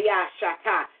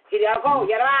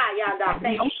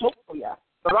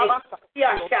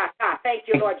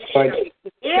 Lord Jesus.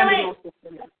 Healing.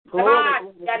 Thank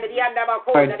you,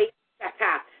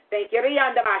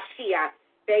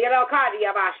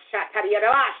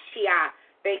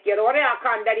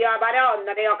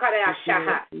 Thank you,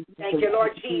 Lord. Thank you,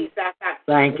 Lord Jesus.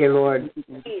 Thank you, Lord.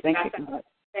 Thank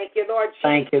you, Lord Jesus.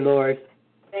 Thank you, Lord.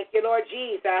 Thank you, Lord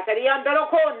Jesus.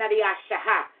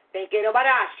 Thank you,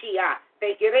 Barashia.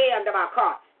 Thank you,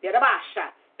 Reandabaka.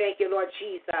 Thank you, Lord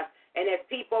Jesus. And as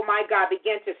people, my God,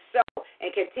 begin to sow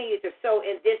and continue to sow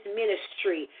in this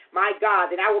ministry, my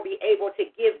God, then I will be able to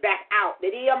give back out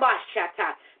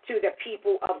to the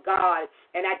people of God.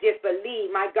 And I just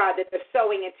believe, my God, that the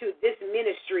sowing into this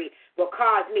ministry will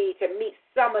cause me to meet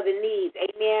some of the needs.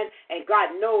 Amen. And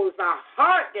God knows my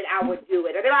heart that I would do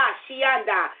it.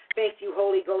 Thank you,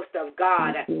 Holy Ghost of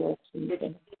God. Thank you,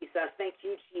 Jesus. Thank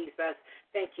you, Jesus.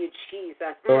 Thank you,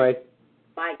 Jesus. Lord.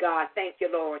 My God. Thank you,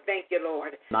 Lord. Thank you,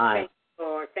 Lord. My. Thank you,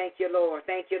 Lord. Thank you, Lord.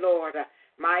 Thank you, Lord.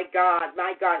 My God.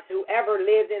 My God. Whoever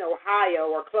lives in Ohio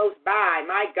or close by,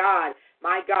 my God,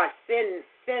 send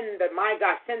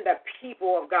the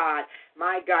people of God,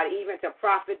 my God, even to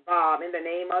Prophet Bob in the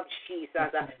name of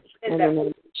Jesus. Send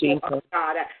the people of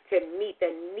God to meet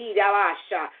the need.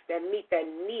 To meet the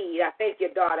need. I thank you,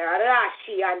 daughter.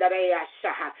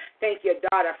 Thank you,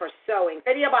 daughter, for sowing.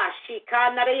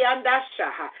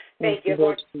 Thank you,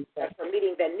 Lord Jesus, for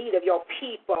meeting the need of your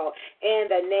people in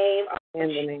the name of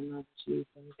Jesus.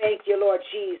 Thank you, Lord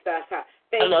Jesus.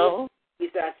 Thank Hello? you,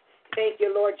 Jesus. Thank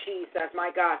you, Lord Jesus.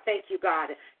 My God. Thank you, God.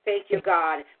 Thank you,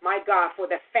 God. My God, for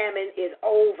the famine is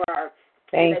over.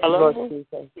 Thank you, Lord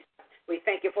Jesus. We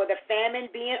thank you for the famine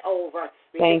being over.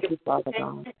 Thank you, Father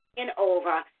God. Being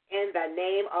over in the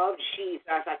name of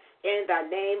Jesus. In the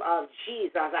name of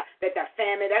Jesus. That the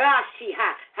famine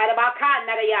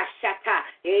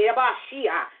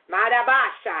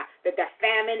that the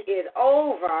famine is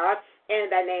over in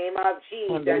the name of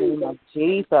Jesus. In the name of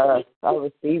Jesus. I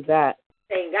receive that.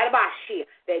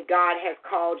 That God has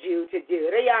called you to do.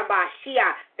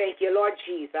 Thank you, Lord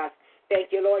Jesus.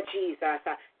 Thank you, Lord Jesus.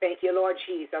 Thank you, Lord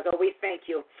Jesus. Oh, we thank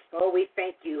you. Oh, we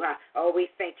thank you. Oh, we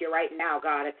thank you right now,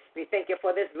 God. We thank you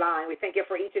for this line. We thank you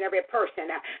for each and every person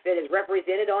that is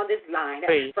represented on this line.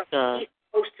 From the East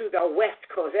Coast to the West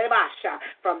Coast.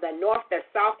 From the North, the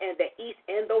South, and the East,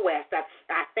 and the West.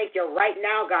 I thank you right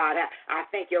now, God. I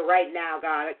thank you right now,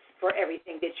 God, for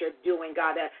everything that you're doing,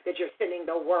 God, that you're sending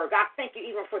the word. God, thank you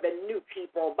even for the new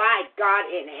people, by God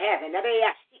in heaven.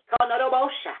 I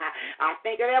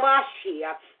thank you.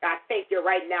 I thank you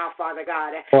right now, Father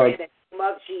God, in the name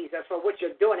of Jesus, for what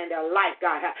you're doing in their life,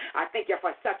 God. I thank you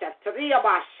for such a time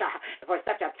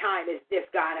as this,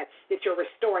 God, that you're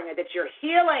restoring and that you're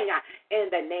healing in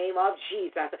the name of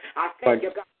Jesus. I thank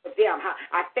you, God, for them.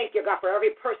 I thank you, God, for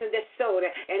every person that sowed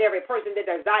and every person that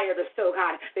desired to sow,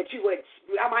 God, that you would,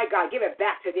 oh my God, give it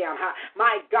back to them.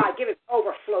 My God, give it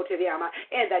overflow to them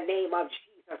in the name of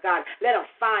Jesus. God, let them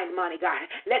find money, God.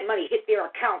 Let money hit their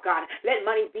account, God. Let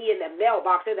money be in the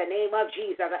mailbox in the name of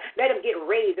Jesus. Let them get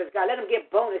raises, God. Let them get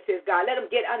bonuses, God. Let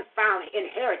them get unfound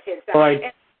inheritance.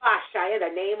 In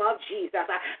the name of Jesus.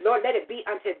 Lord, let it be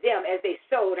unto them as they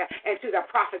sowed into the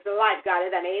prophet's life, God, in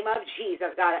the name of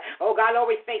Jesus, God. Oh, God, Lord,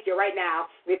 we thank you right now.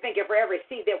 We thank you for every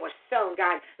seed that was sown,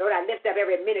 God. Lord, I lift up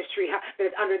every ministry that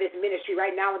is under this ministry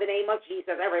right now in the name of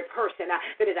Jesus. Every person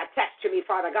that is attached to me,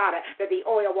 Father God, that the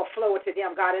oil will flow to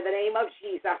them, God, in the name of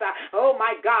Jesus. Oh,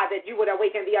 my God, that you would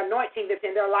awaken the anointing that's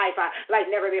in their life like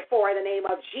never before in the name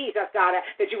of Jesus, God,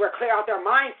 that you would clear out their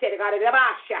mindset, God, in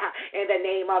the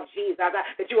name of Jesus,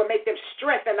 that you will make them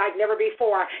strengthened like never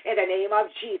before in the name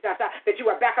of Jesus, that you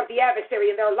will back up the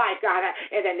adversary in their life, God,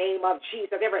 in the name of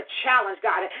Jesus. Every challenge,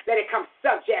 God, let it come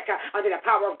subject under the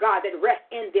power of God that rests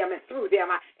in them and through them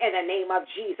in the name of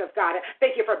Jesus, God.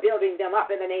 Thank you for building them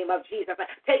up in the name of Jesus.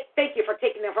 Thank you for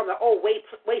taking them from the old waste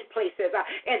places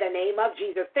in the name of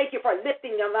Jesus. Thank you for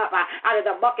lifting them up out of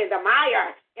the muck and the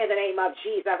mire in the name of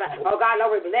Jesus. Oh, God,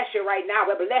 Lord, we bless you right now.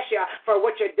 We bless you for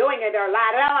what you're doing in their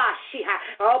life.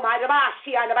 Oh, my God.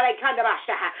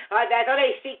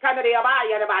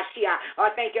 Oh,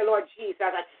 thank you, Lord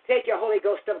Jesus. Thank you, Holy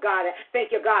Ghost of God.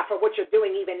 Thank you, God, for what you're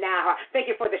doing even now. Thank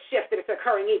you for the shift that is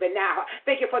occurring even now.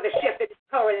 Thank you for the shift that is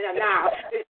occurring now.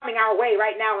 It's coming our way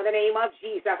right now in the name of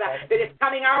Jesus. That is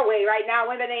coming our way right now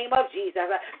in the name of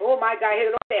Jesus. Oh, my God. Hear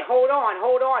the Lord say, hold on.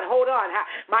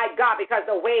 My God, because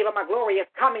the wave of my glory is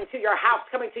coming to your house,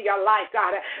 coming to your life,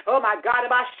 God. Oh, my God.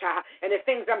 And the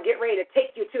things I'm getting ready to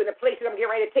take you to, and the places I'm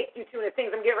getting ready to take you to, and the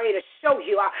things I'm getting ready to show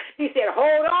you. He said,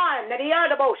 hold on.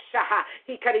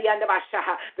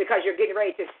 Because you're getting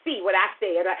ready to see what I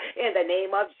said in the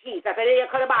name of Jesus.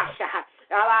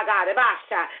 Oh, my God.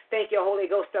 Thank you, Holy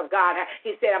Ghost of God.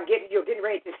 He said, you're getting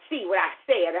ready to see what I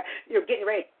said. You're getting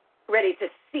ready to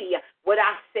see what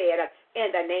I said in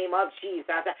the name of Jesus.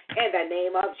 In the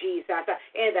name of Jesus.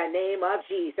 In the name of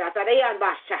Jesus.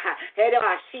 Thank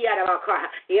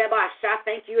you.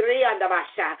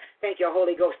 Thank you,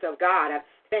 Holy Ghost of God.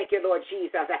 Thank you, Lord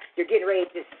Jesus. You're getting ready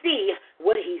to see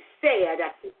what he said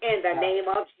in the name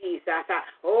of Jesus.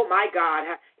 Oh, my God,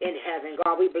 in heaven.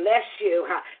 God, we bless you.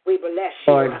 We bless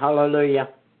you. Lord, hallelujah.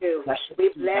 We bless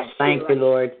you. Thank you,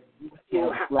 Lord.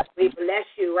 We bless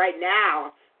you right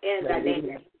now in the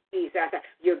name of Jesus.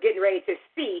 You're getting ready to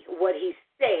see what he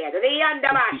said.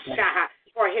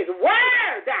 For his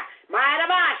word,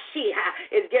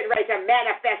 is getting ready to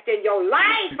manifest in your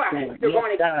life. You're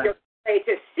going to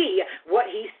to see what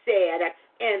he said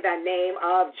in the name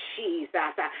of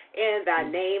Jesus. In the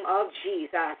name of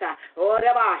Jesus.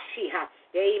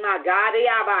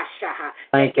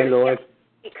 Thank you, Lord.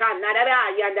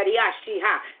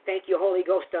 Thank you, Holy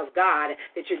Ghost of God,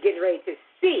 that you're getting ready to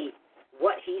see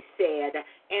what he said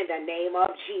in the name of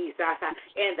Jesus.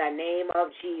 In the name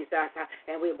of Jesus.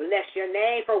 And we bless your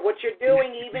name for what you're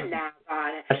doing even now,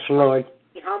 God. Yes, Lord.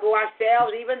 We humble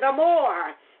ourselves even the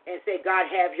more and say, God,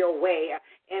 have your way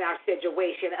in our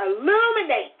situation.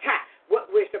 Illuminate what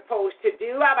we're supposed to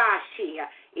do,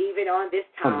 even on this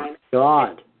time.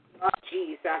 God. In the name of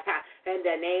Jesus. In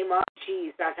the name of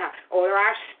Jesus. Order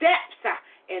our steps.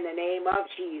 In the name of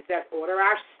Jesus. Order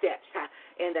our steps.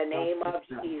 In the name of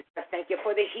Jesus. Thank you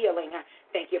for the healing.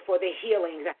 Thank you for the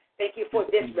healings. Thank you for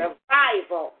this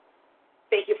revival.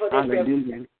 Thank you for this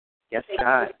revival. Yes,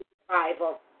 God.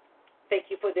 Thank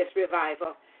you for this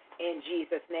revival. In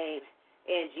Jesus' name.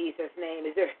 In Jesus' name.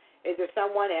 Is there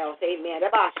someone else? Amen.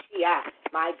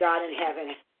 My God in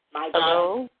heaven. My God.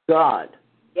 Hello? God.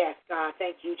 Yes, God.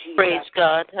 Thank you, Jesus. Praise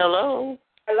God. Hello?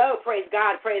 Hello. Praise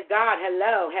God. Praise God.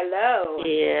 Hello. Hello.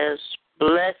 Yes.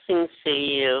 Blessings to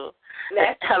you.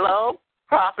 Hello,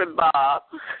 Prophet Bob.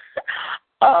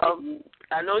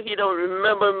 I know you don't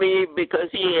remember me because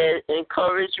he had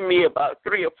encouraged me about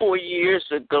 3 or 4 years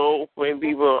ago when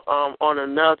we were on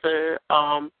another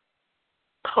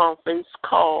conference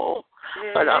call.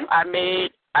 But I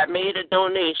made a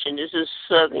donation. This is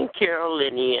Southern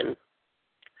Carolinian.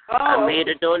 I made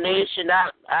a donation.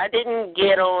 I didn't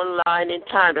get online in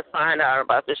time to find out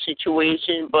about the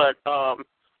situation, but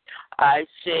I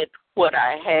said what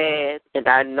I had, and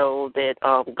I know that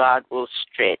God will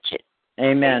stretch it.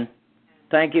 Amen.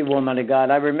 Thank you, woman of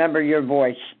God. I remember your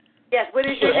voice. Yes, what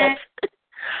is your name?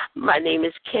 My name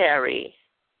is Carrie.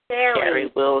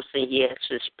 Carrie Wilson, yes.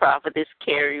 It's Prophetess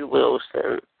Carrie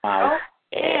Wilson. Wow.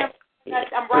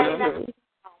 I'm writing that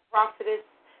Prophetess.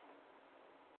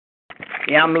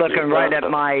 Yeah, I'm looking right at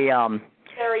my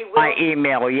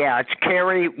email. Yeah, it's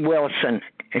Carrie Wilson.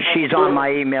 She's on my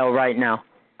email right now.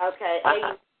 Okay.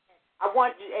 I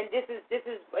want you, and this is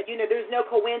there's no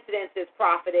coincidences,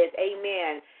 Prophetess.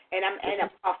 Amen. And I'm in a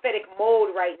prophetic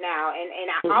mode right now, and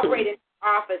I operate in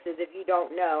offices. If you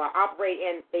don't know, I operate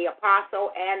in the apostle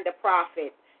and the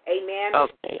prophet. Amen.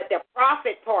 Okay. But the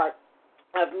prophet part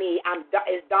of me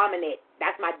is dominant.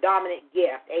 That's my dominant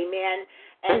gift. Amen.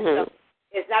 And so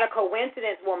it's not a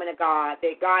coincidence, woman of God,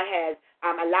 that God has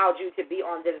allowed you to be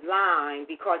on this line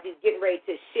because he's getting ready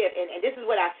to shift. And this is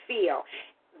what I feel.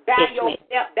 By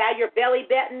your belly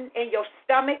button in your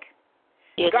stomach,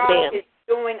 God is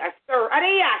doing a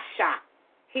surgery.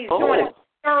 He's doing a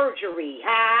surgery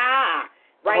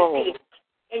right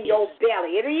there in your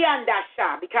belly.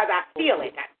 Because I feel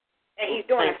it. And he's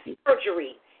doing a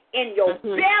surgery in your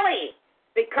belly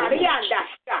because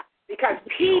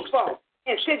people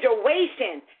and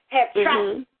situations have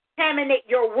tried to contaminate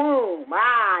your womb.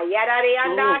 My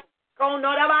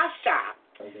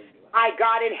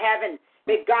God in heaven,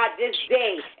 that God this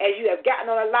day, as you have gotten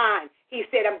on the line, he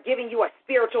said, I'm giving you a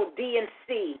spiritual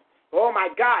D&C. Oh, my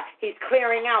God, he's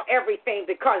clearing out everything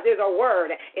because there's a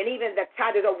word. And even the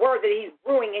time, there's a word that he's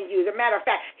brewing in you. As a matter of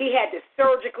fact, he had to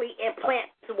surgically implant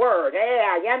this word.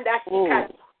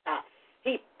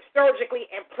 He surgically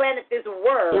implanted this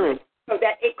word so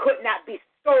that it could not be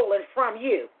stolen from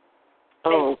you.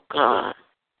 Oh, God.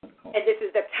 And this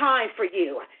is the time for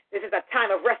you. This is a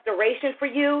time of restoration for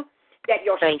you, that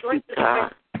your strength is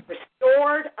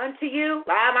restored unto you.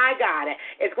 Oh, my God.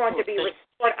 It's going to be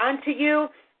restored unto you,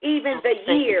 even the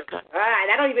years. And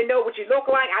I don't even know what you look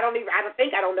like. I don't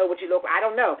know what you look like. I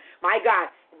don't know. My God.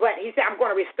 But he said, I'm going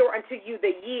to restore unto you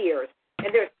the years.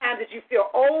 And there's times that you feel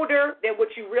older than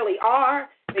what you really are,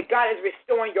 that God is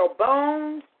restoring your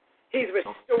bones. He's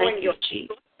restoring your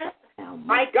strength.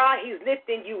 My God, he's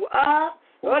lifting you up.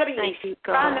 Thank you,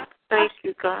 God. Thank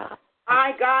you, God.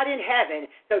 My God in heaven.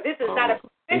 So this is not a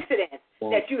coincidence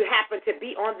that you happen to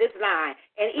be on this line.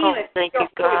 And even thank you,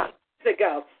 God. years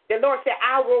ago, the Lord said,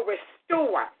 I will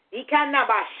restore.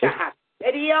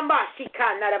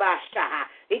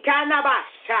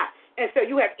 And so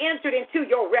you have entered into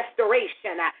your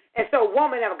restoration. And so,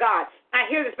 woman of God, I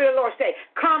hear the Spirit of the Lord say,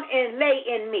 come and lay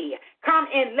in me. Come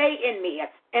and lay in me,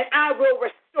 and I will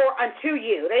restore unto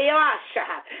you.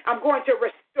 I'm going to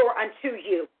restore unto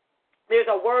you. There's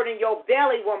a word in your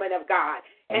belly, woman of God.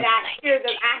 And I hear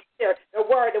the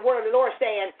word of the Lord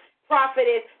saying,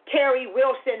 Prophetess Terry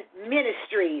Wilson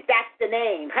Ministries. That's the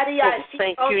name.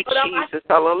 Thank you, Jesus.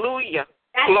 Hallelujah.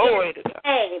 Glory to God.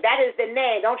 That is the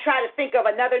name. Don't try to think of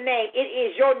another name. It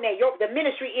is your name. The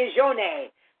ministry is your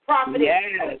name.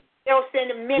 Prophetess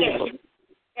Wilson Ministries.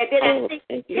 And then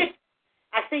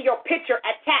I see your picture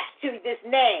attached to this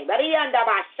name. God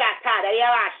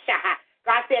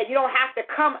said you don't have to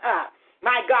come up,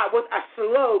 my God, with a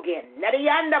slogan.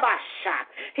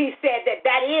 He said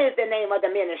that is the name of the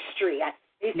ministry.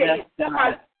 He said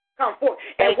come forth.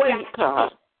 And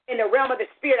in the realm of the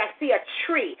Spirit, I see a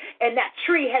tree, and that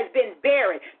tree has been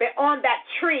buried. But on that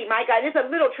tree, my God, it's a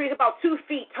little tree, it's about 2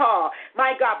 feet tall,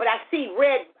 my God, but I see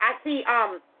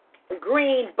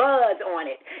green buds on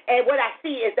it. And what I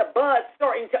see is the buds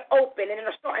starting to open and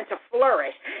they're starting to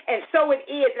flourish. And so it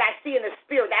is that I see in the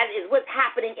Spirit. That is what's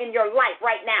happening in your life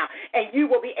right now. And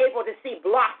you will be able to see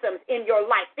blossoms in your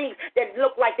life, things that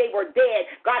look like they were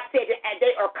dead. God said that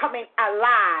they are coming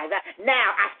alive.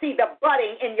 Now I see the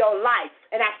budding in your life.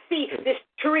 And I see this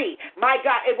tree. My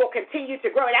God, it will continue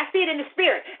to grow. And I see it in the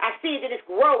Spirit. I see that it's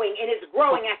growing and it's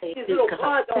growing. I see these little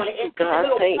buds on it. It's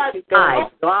little buds.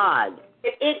 My God.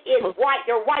 It is white.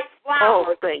 They're white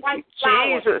flowers. Thank white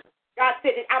you, Jesus. God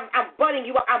said, I'm budding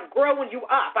you up. I'm growing you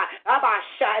up.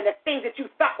 And the things that you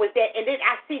thought was dead. And then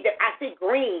I see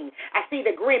green. I see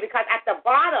the green because at the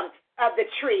bottom of the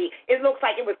tree, it looks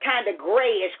like it was kind of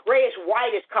grayish,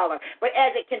 whitish color. But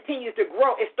as it continues to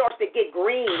grow, it starts to get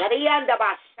green. And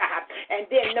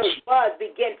then those buds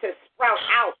begin to sprout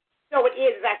out. So it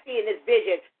is, as I see in this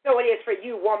vision. So it is for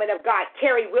you, woman of God.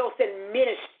 Terry Wilson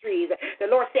Ministries. The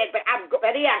Lord said, but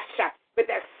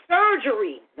the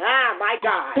surgery, my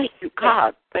God. Thank you,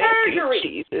 God. Thank surgery,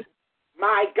 you, Jesus.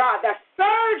 My God, the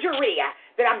surgery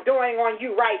that I'm doing on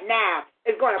you right now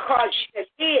is going to cause you to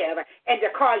live and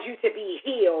to cause you to be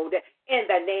healed in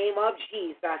the name of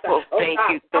Jesus. Thank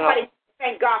you, God. Somebody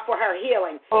thank God for her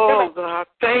healing. God.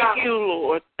 Thank you,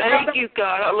 Lord. Thank you,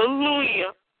 God.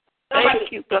 Hallelujah.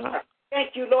 Thank you, God.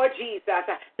 Thank you, Lord Jesus.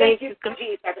 Thank you,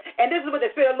 Jesus. And this is what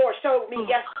the Spirit of the Lord showed me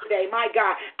yesterday. My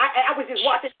God, I was just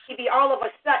watching TV. All of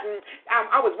a sudden,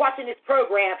 I was watching this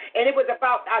program, and it was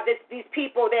about these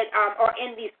people that are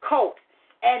in these cults.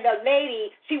 And the lady,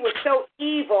 she was so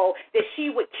evil that she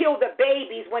would kill the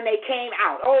babies when they came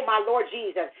out. Oh my Lord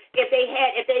Jesus! If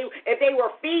they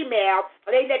were female,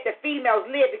 they let the females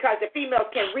live because the females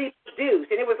can reproduce,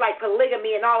 and it was like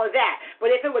polygamy and all of that.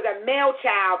 But if it was a male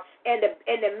child and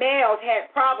the males had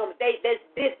problems,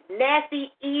 this nasty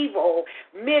evil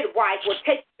midwife would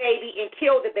take the baby and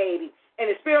kill the baby. And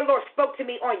the Spirit of the Lord spoke to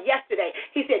me on yesterday.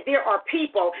 He said there are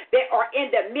people that are in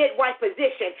the midwife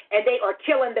position and they are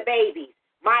killing the babies.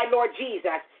 My Lord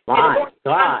Jesus. My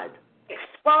God.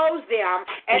 Expose them,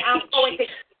 and I'm going to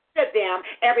get them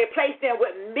and replace them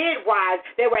with midwives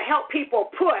that will help people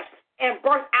push and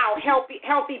birth out healthy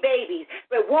babies.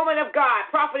 But woman of God,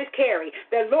 Prophetess Carrie,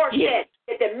 the Lord said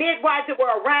that the midwives that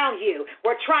were around you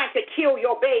were trying to kill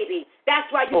your baby. That's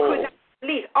why you could not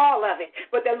release all of it.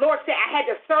 But the Lord said, I had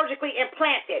to surgically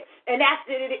implant it. And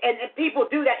people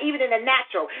do that even in the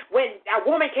natural. When a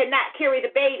woman cannot carry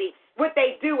the baby, what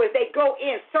they do is they go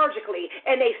in surgically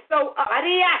and they sew up.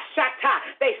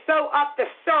 They sew up the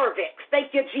cervix.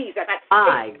 Thank you, Jesus.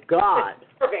 My God.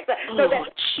 So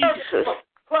that cervix was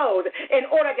closed in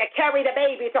order to carry the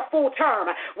baby to full term.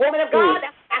 Woman of God,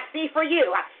 I see for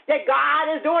you that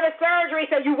God is doing a surgery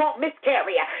so you won't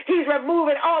miscarry. He's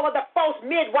removing all of the false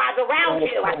midwives around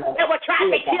you that were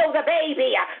trying to kill the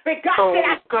baby. But God said,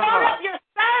 I sewed up your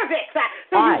cervix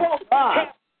so you won't miscarry.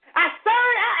 I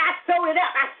sewed it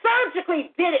up. I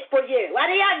surgically did it for you.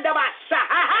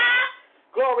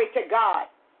 Glory to God.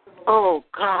 Oh,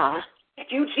 God.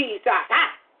 Thank you, Jesus.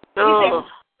 He said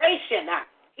restoration.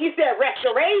 He said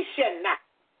restoration.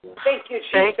 Thank you,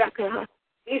 Jesus. Thank you, God.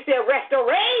 He said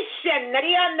restoration.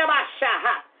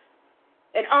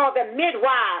 And all the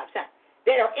midwives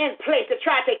that are in place to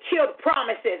try to kill the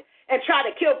promises and try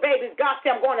to kill babies, God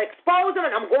said, I'm going to expose them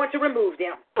and I'm going to remove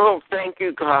them. Oh, thank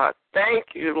you, God.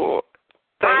 Thank you, Lord.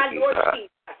 Thank you, Lord God.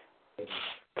 Jesus.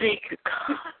 Thank you,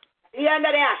 God.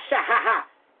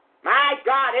 My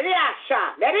God.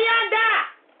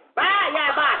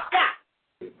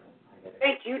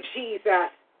 Thank you, Jesus.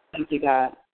 Thank you,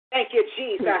 God. Thank you,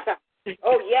 Jesus.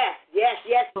 Oh, yes.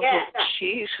 Oh,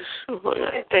 Jesus, Lord,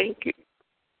 I thank you.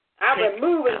 I'm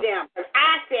removing them.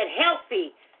 I said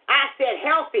healthy. I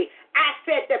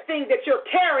said the things thing that you're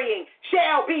carrying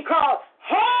shall be called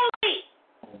holy.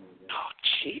 Oh,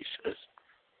 Jesus.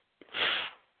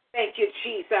 Thank you,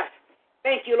 Jesus.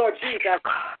 Thank you, Lord Jesus.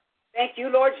 Thank you,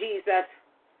 Lord Jesus.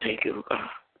 Thank you, God.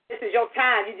 This is your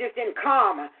time. You just didn't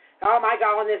come. Oh, my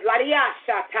God, on this.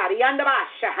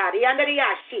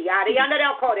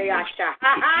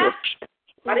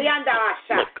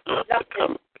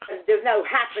 There's no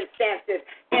happenstances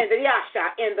in the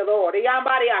Yasha, in the Lord.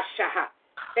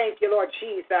 Thank you, Lord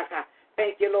Jesus.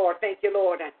 Thank you, Lord. Thank you,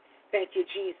 Lord. Thank you,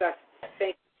 Jesus.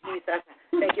 Thank you, Jesus.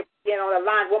 Thank you for being on the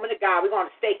line, woman of God. We're going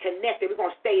to stay connected. We're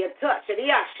going to stay in touch.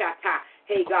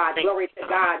 Hey, God, glory to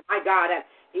God. My God.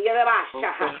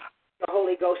 The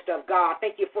Holy Ghost of God.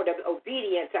 Thank you for the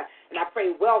obedience. And I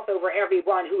pray wealth over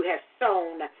everyone who has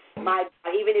sown. My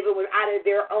God, even if it was out of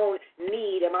their own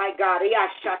need, my God,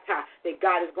 that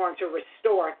God is going to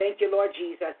restore. Thank you, Lord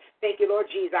Jesus. Thank you,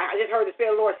 Lord Jesus. I just heard the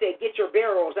Spirit of the Lord say, get your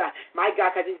barrels, my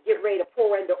God, because He's getting ready to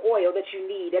pour in the oil that you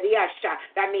need. That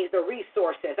means the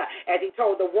resources. As He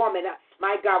told the woman,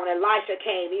 my God, when Elisha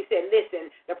came, he said, listen,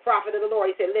 the prophet of the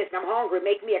Lord, he said, listen, I'm hungry,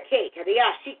 make me a cake. I don't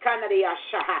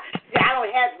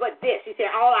have but this. He said,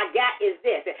 all I got is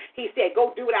this. He said, go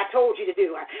do what I told you to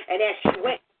do. And as she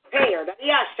went prepared,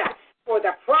 for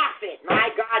the prophet, my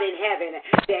God in heaven,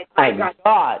 that my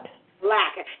God.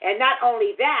 Black. And not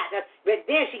only that, but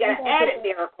then she got an added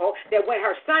miracle that when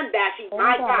her son died,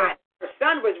 my God, her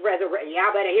son was resurrected. Y'all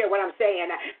better hear what I'm saying.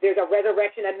 There's a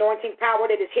resurrection anointing power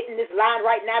that is hitting this line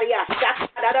right now. Not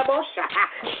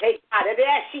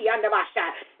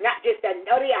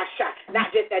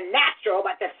just the natural,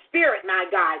 but the spirit, my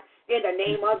God, in the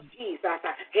name of Jesus.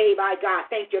 Hey, my God,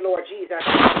 thank you, Lord Jesus.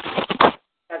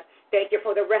 Thank you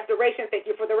for the restoration. Thank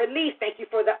you for the release. Thank you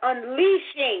for the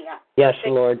unleashing. Yes,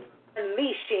 Lord.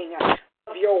 Unleashing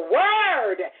of your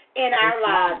word in our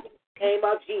lives. In the name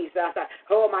of Jesus.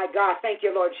 Oh, my God. Thank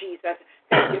you, Lord Jesus.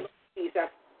 Thank you, Lord Jesus.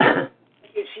 Thank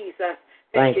you, Jesus.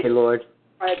 Thank you, Lord.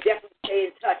 Definitely stay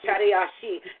in touch.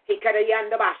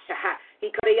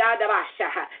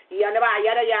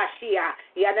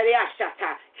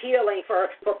 Healing for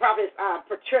Prophet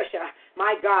Patricia.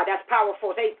 My God, that's powerful.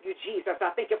 Thank you, Jesus.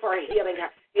 I thank you for her healing.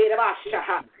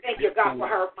 Thank you, God, for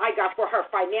her, my God, for her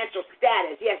financial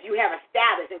status. Yes, you have a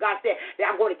status, and God said that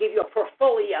I'm going to give you a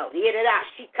portfolio. He's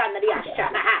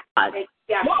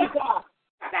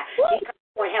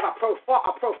going to have a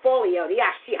portfolio,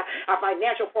 a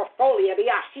financial portfolio.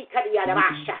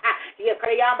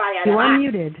 You are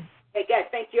muted. Hey, guys,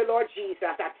 thank you, Lord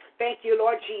Jesus. Thank you,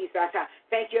 Lord Jesus.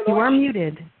 Thank you, Lord. You are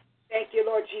muted. Thank you,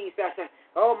 Lord Jesus.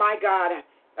 Oh, my God.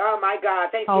 Oh, my God.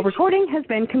 Thank you. All recording has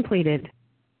been completed.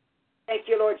 Thank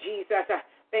you, Lord Jesus.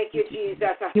 Thank you,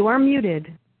 Jesus. You are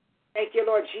muted. Thank you,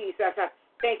 Lord Jesus.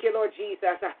 Thank you, Lord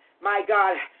Jesus. My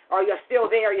God, are you still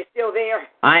there? Are you still there?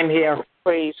 I'm here.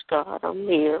 Praise God, I'm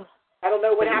here. I don't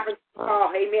know what happened.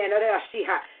 Oh, amen.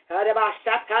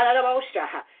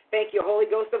 Thank you, Holy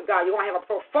Ghost of God. You want to have a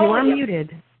portfolio. You are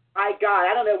muted. My God,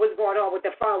 I don't know what's going on with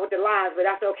the phone, with the lines, but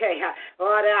that's okay.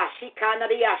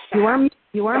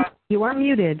 You are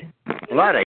muted.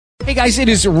 Hey guys, it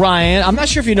is Ryan. I'm not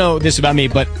sure if you know this about me,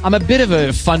 but I'm a bit of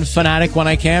a fun fanatic when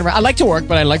I can. I like to work,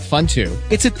 but I like fun too.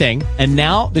 It's a thing. And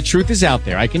now the truth is out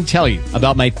there. I can tell you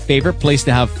about my favorite place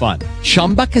to have fun.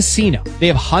 Chumba Casino. They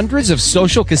have hundreds of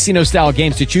social casino style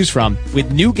games to choose from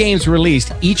with new games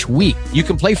released each week. You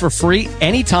can play for free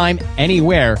anytime,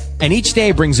 anywhere. And each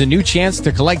day brings a new chance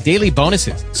to collect daily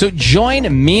bonuses. So join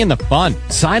me in the fun.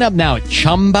 Sign up now at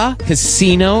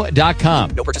ChumbaCasino.com.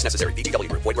 No purchase necessary. VGW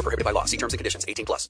Group. Void where prohibited by law. See terms and conditions. 18+.